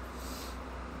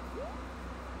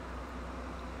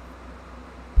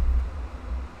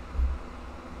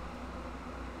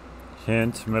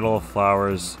 Hint, middle of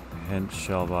flowers, hint,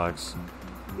 shell box.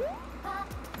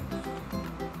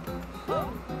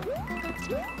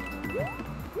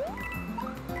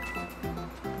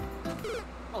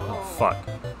 Oh, fuck.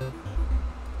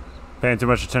 Paying too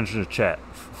much attention to chat.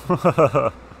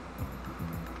 Oh,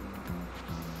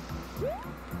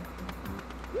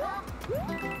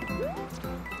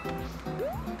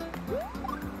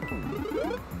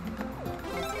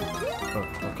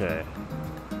 okay.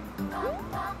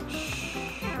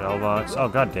 Shell box. Oh,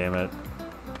 god damn it.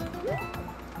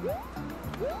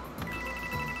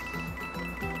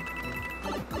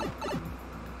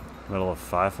 Middle of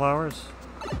 5 flowers?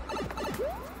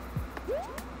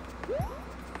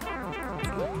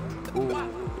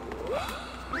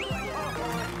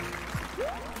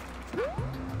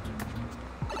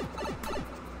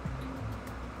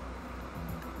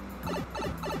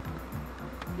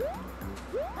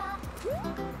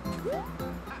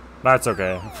 That's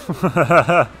okay.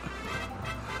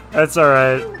 That's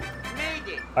alright.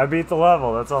 I beat the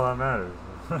level, that's all that matters.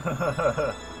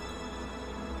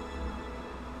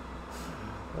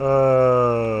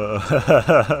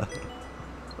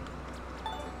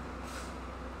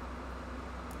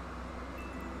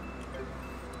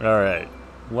 Alright.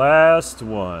 Last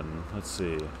one. Let's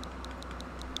see.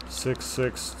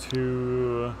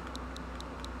 662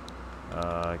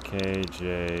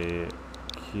 KJ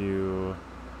Q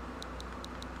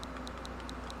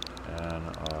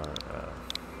NRF.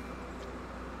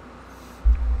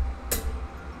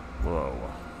 Whoa.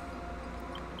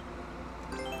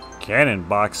 Cannon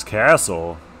Box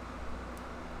Castle.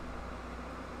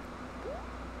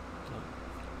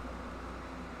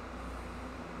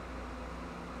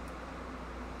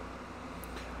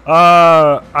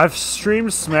 I've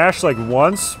streamed Smash like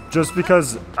once just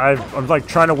because I'm like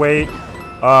trying to wait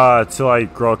to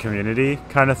like grow a community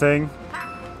kind of thing.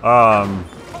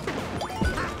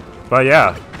 But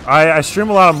yeah, I stream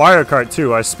a lot of Mario Kart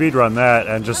too. I speedrun that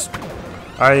and just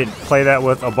I play that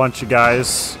with a bunch of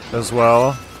guys as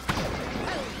well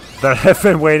that have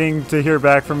been waiting to hear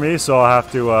back from me, so I'll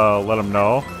have to let them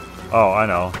know. Oh, I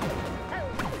know.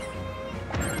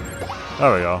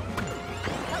 There we go.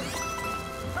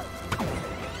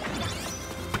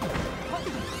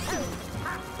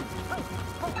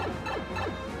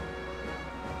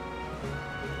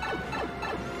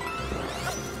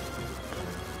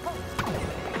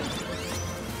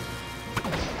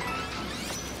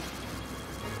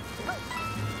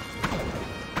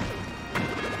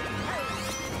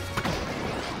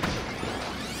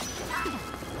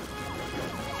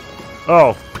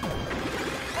 Oh.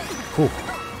 Whew.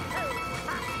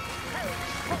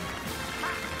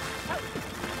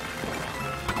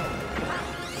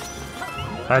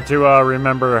 Had to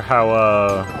remember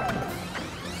how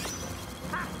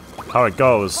it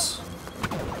goes.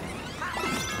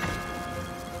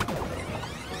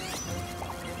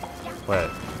 Wait.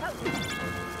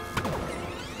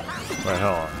 Wait,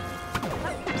 hold on.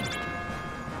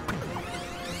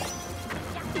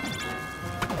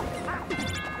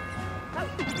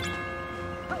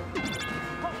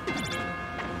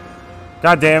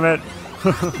 God damn it.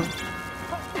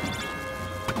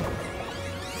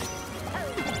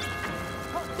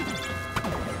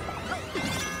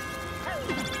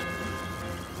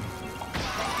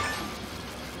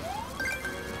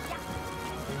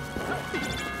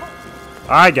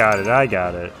 I got it, I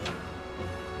got it.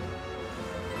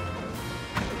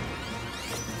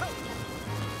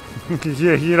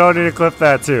 You don't need to clip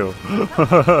that too.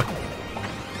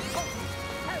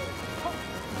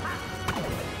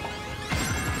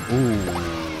 Ooh,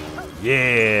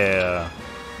 yeah.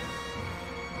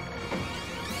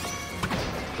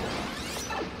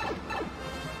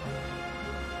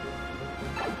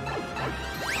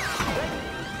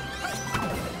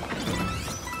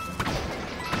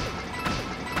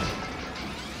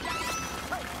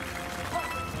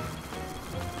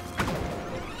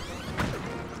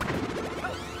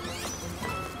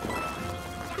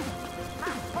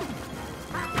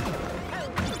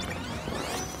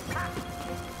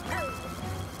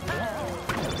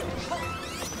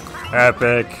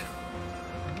 Epic.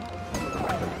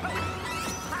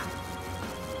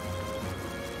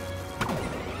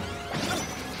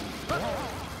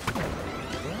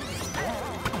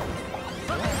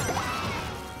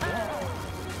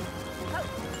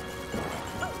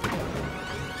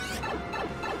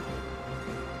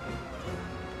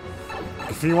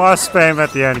 If you want to spam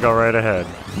at the end, go right ahead.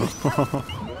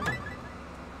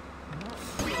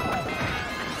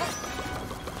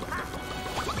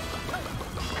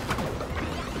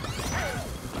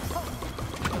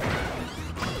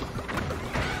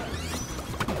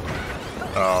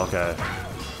 Oh, okay.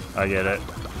 I get it.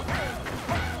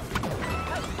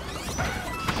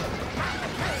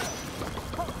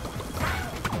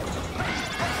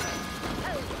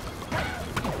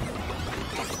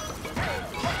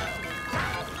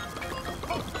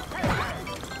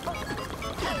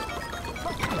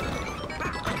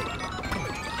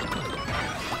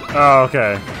 Oh,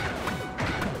 okay.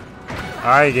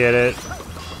 I get it.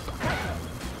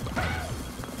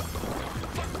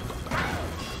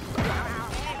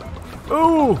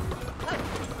 Ooh!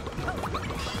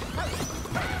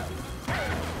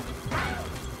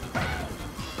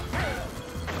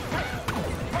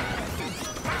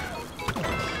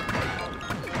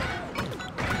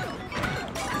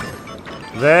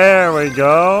 There we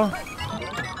go.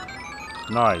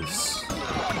 Nice.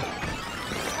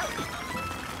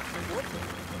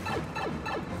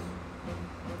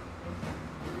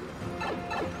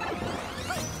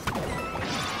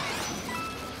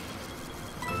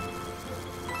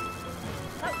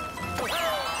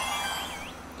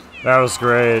 That was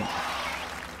great.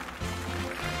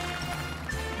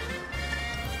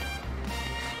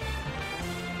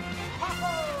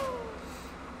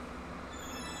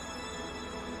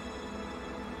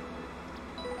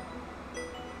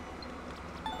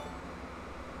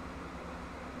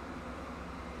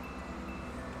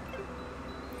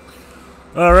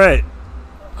 All right.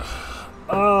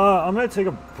 I'm gonna take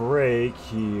a break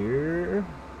here.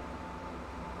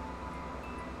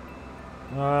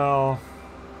 Well,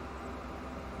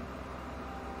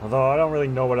 although I don't really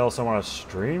know what else I want to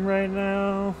stream right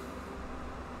now.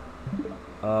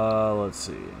 Let's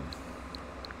see.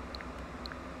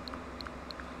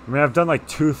 I mean, I've done like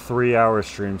 2 3-hour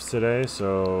streams today,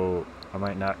 so I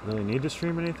might not really need to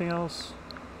stream anything else.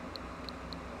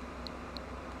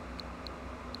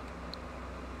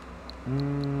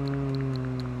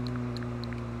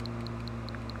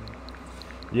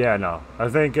 Yeah, no. I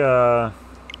think, yeah.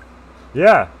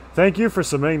 Thank you for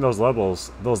submitting those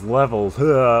levels. Those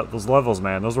levels,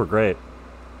 man. Those were great.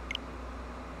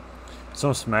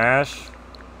 Some Smash.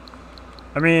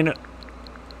 I mean,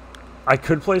 I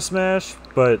could play Smash,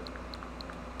 but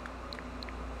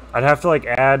I'd have to, like,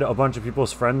 add a bunch of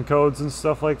people's friend codes and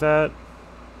stuff like that.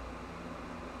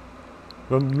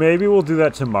 But maybe we'll do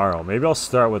that tomorrow. Maybe I'll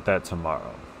start with that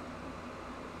tomorrow.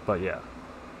 But, yeah.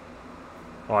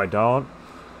 Oh, I don't?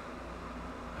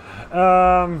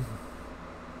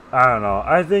 I don't know.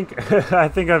 I think I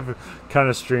think I've kind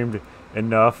of streamed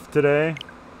enough today.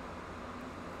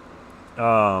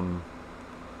 And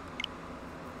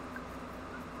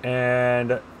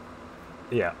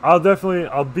yeah,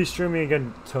 I'll be streaming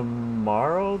again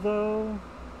tomorrow though.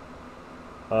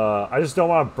 I just don't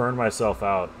want to burn myself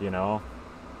out, you know.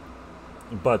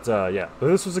 But yeah, but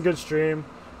this was a good stream.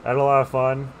 I had a lot of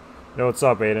fun. Yo, what's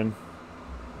up, Aiden?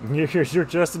 You're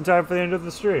just in time for the end of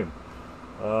the stream.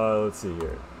 Let's see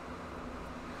here.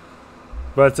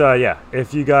 But yeah,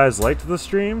 if you guys liked the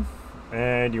stream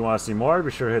and you want to see more,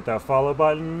 be sure to hit that follow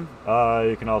button.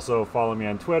 You can also follow me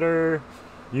on Twitter,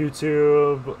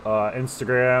 YouTube,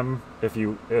 Instagram, if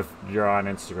you're on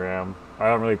Instagram. I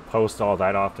don't really post all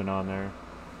that often on there.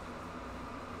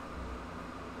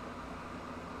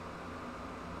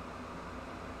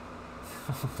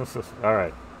 All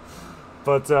right.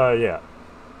 But yeah.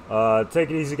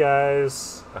 Take it easy,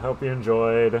 guys. I hope you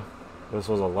enjoyed. This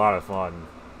was a lot of fun.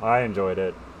 I enjoyed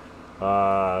it.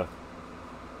 Oh,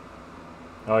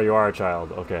 you are a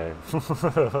child. Okay.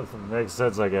 Makes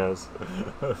sense, I guess.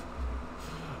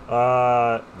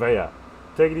 But yeah.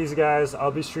 Take it easy, guys. I'll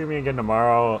be streaming again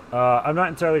tomorrow. I'm not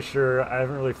entirely sure. I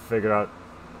haven't really figured out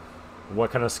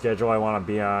what kind of schedule I want to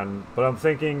be on. But I'm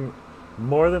thinking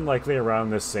more than likely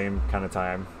around this same kind of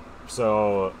time.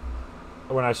 So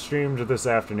when I streamed this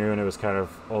afternoon, it was kind of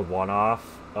a one-off.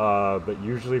 But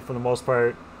usually, for the most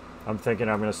part, I'm thinking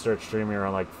I'm going to start streaming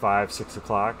around like 5, 6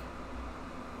 o'clock.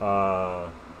 You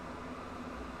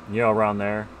know, around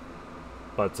there.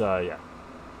 But, yeah.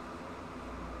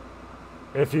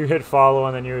 If you hit follow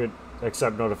and then you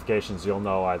accept notifications, you'll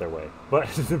know either way. But,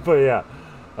 yeah.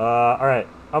 Alright.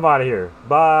 I'm out of here.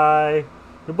 Bye.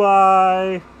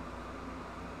 Goodbye.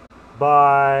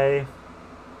 Bye.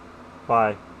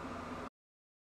 Bye.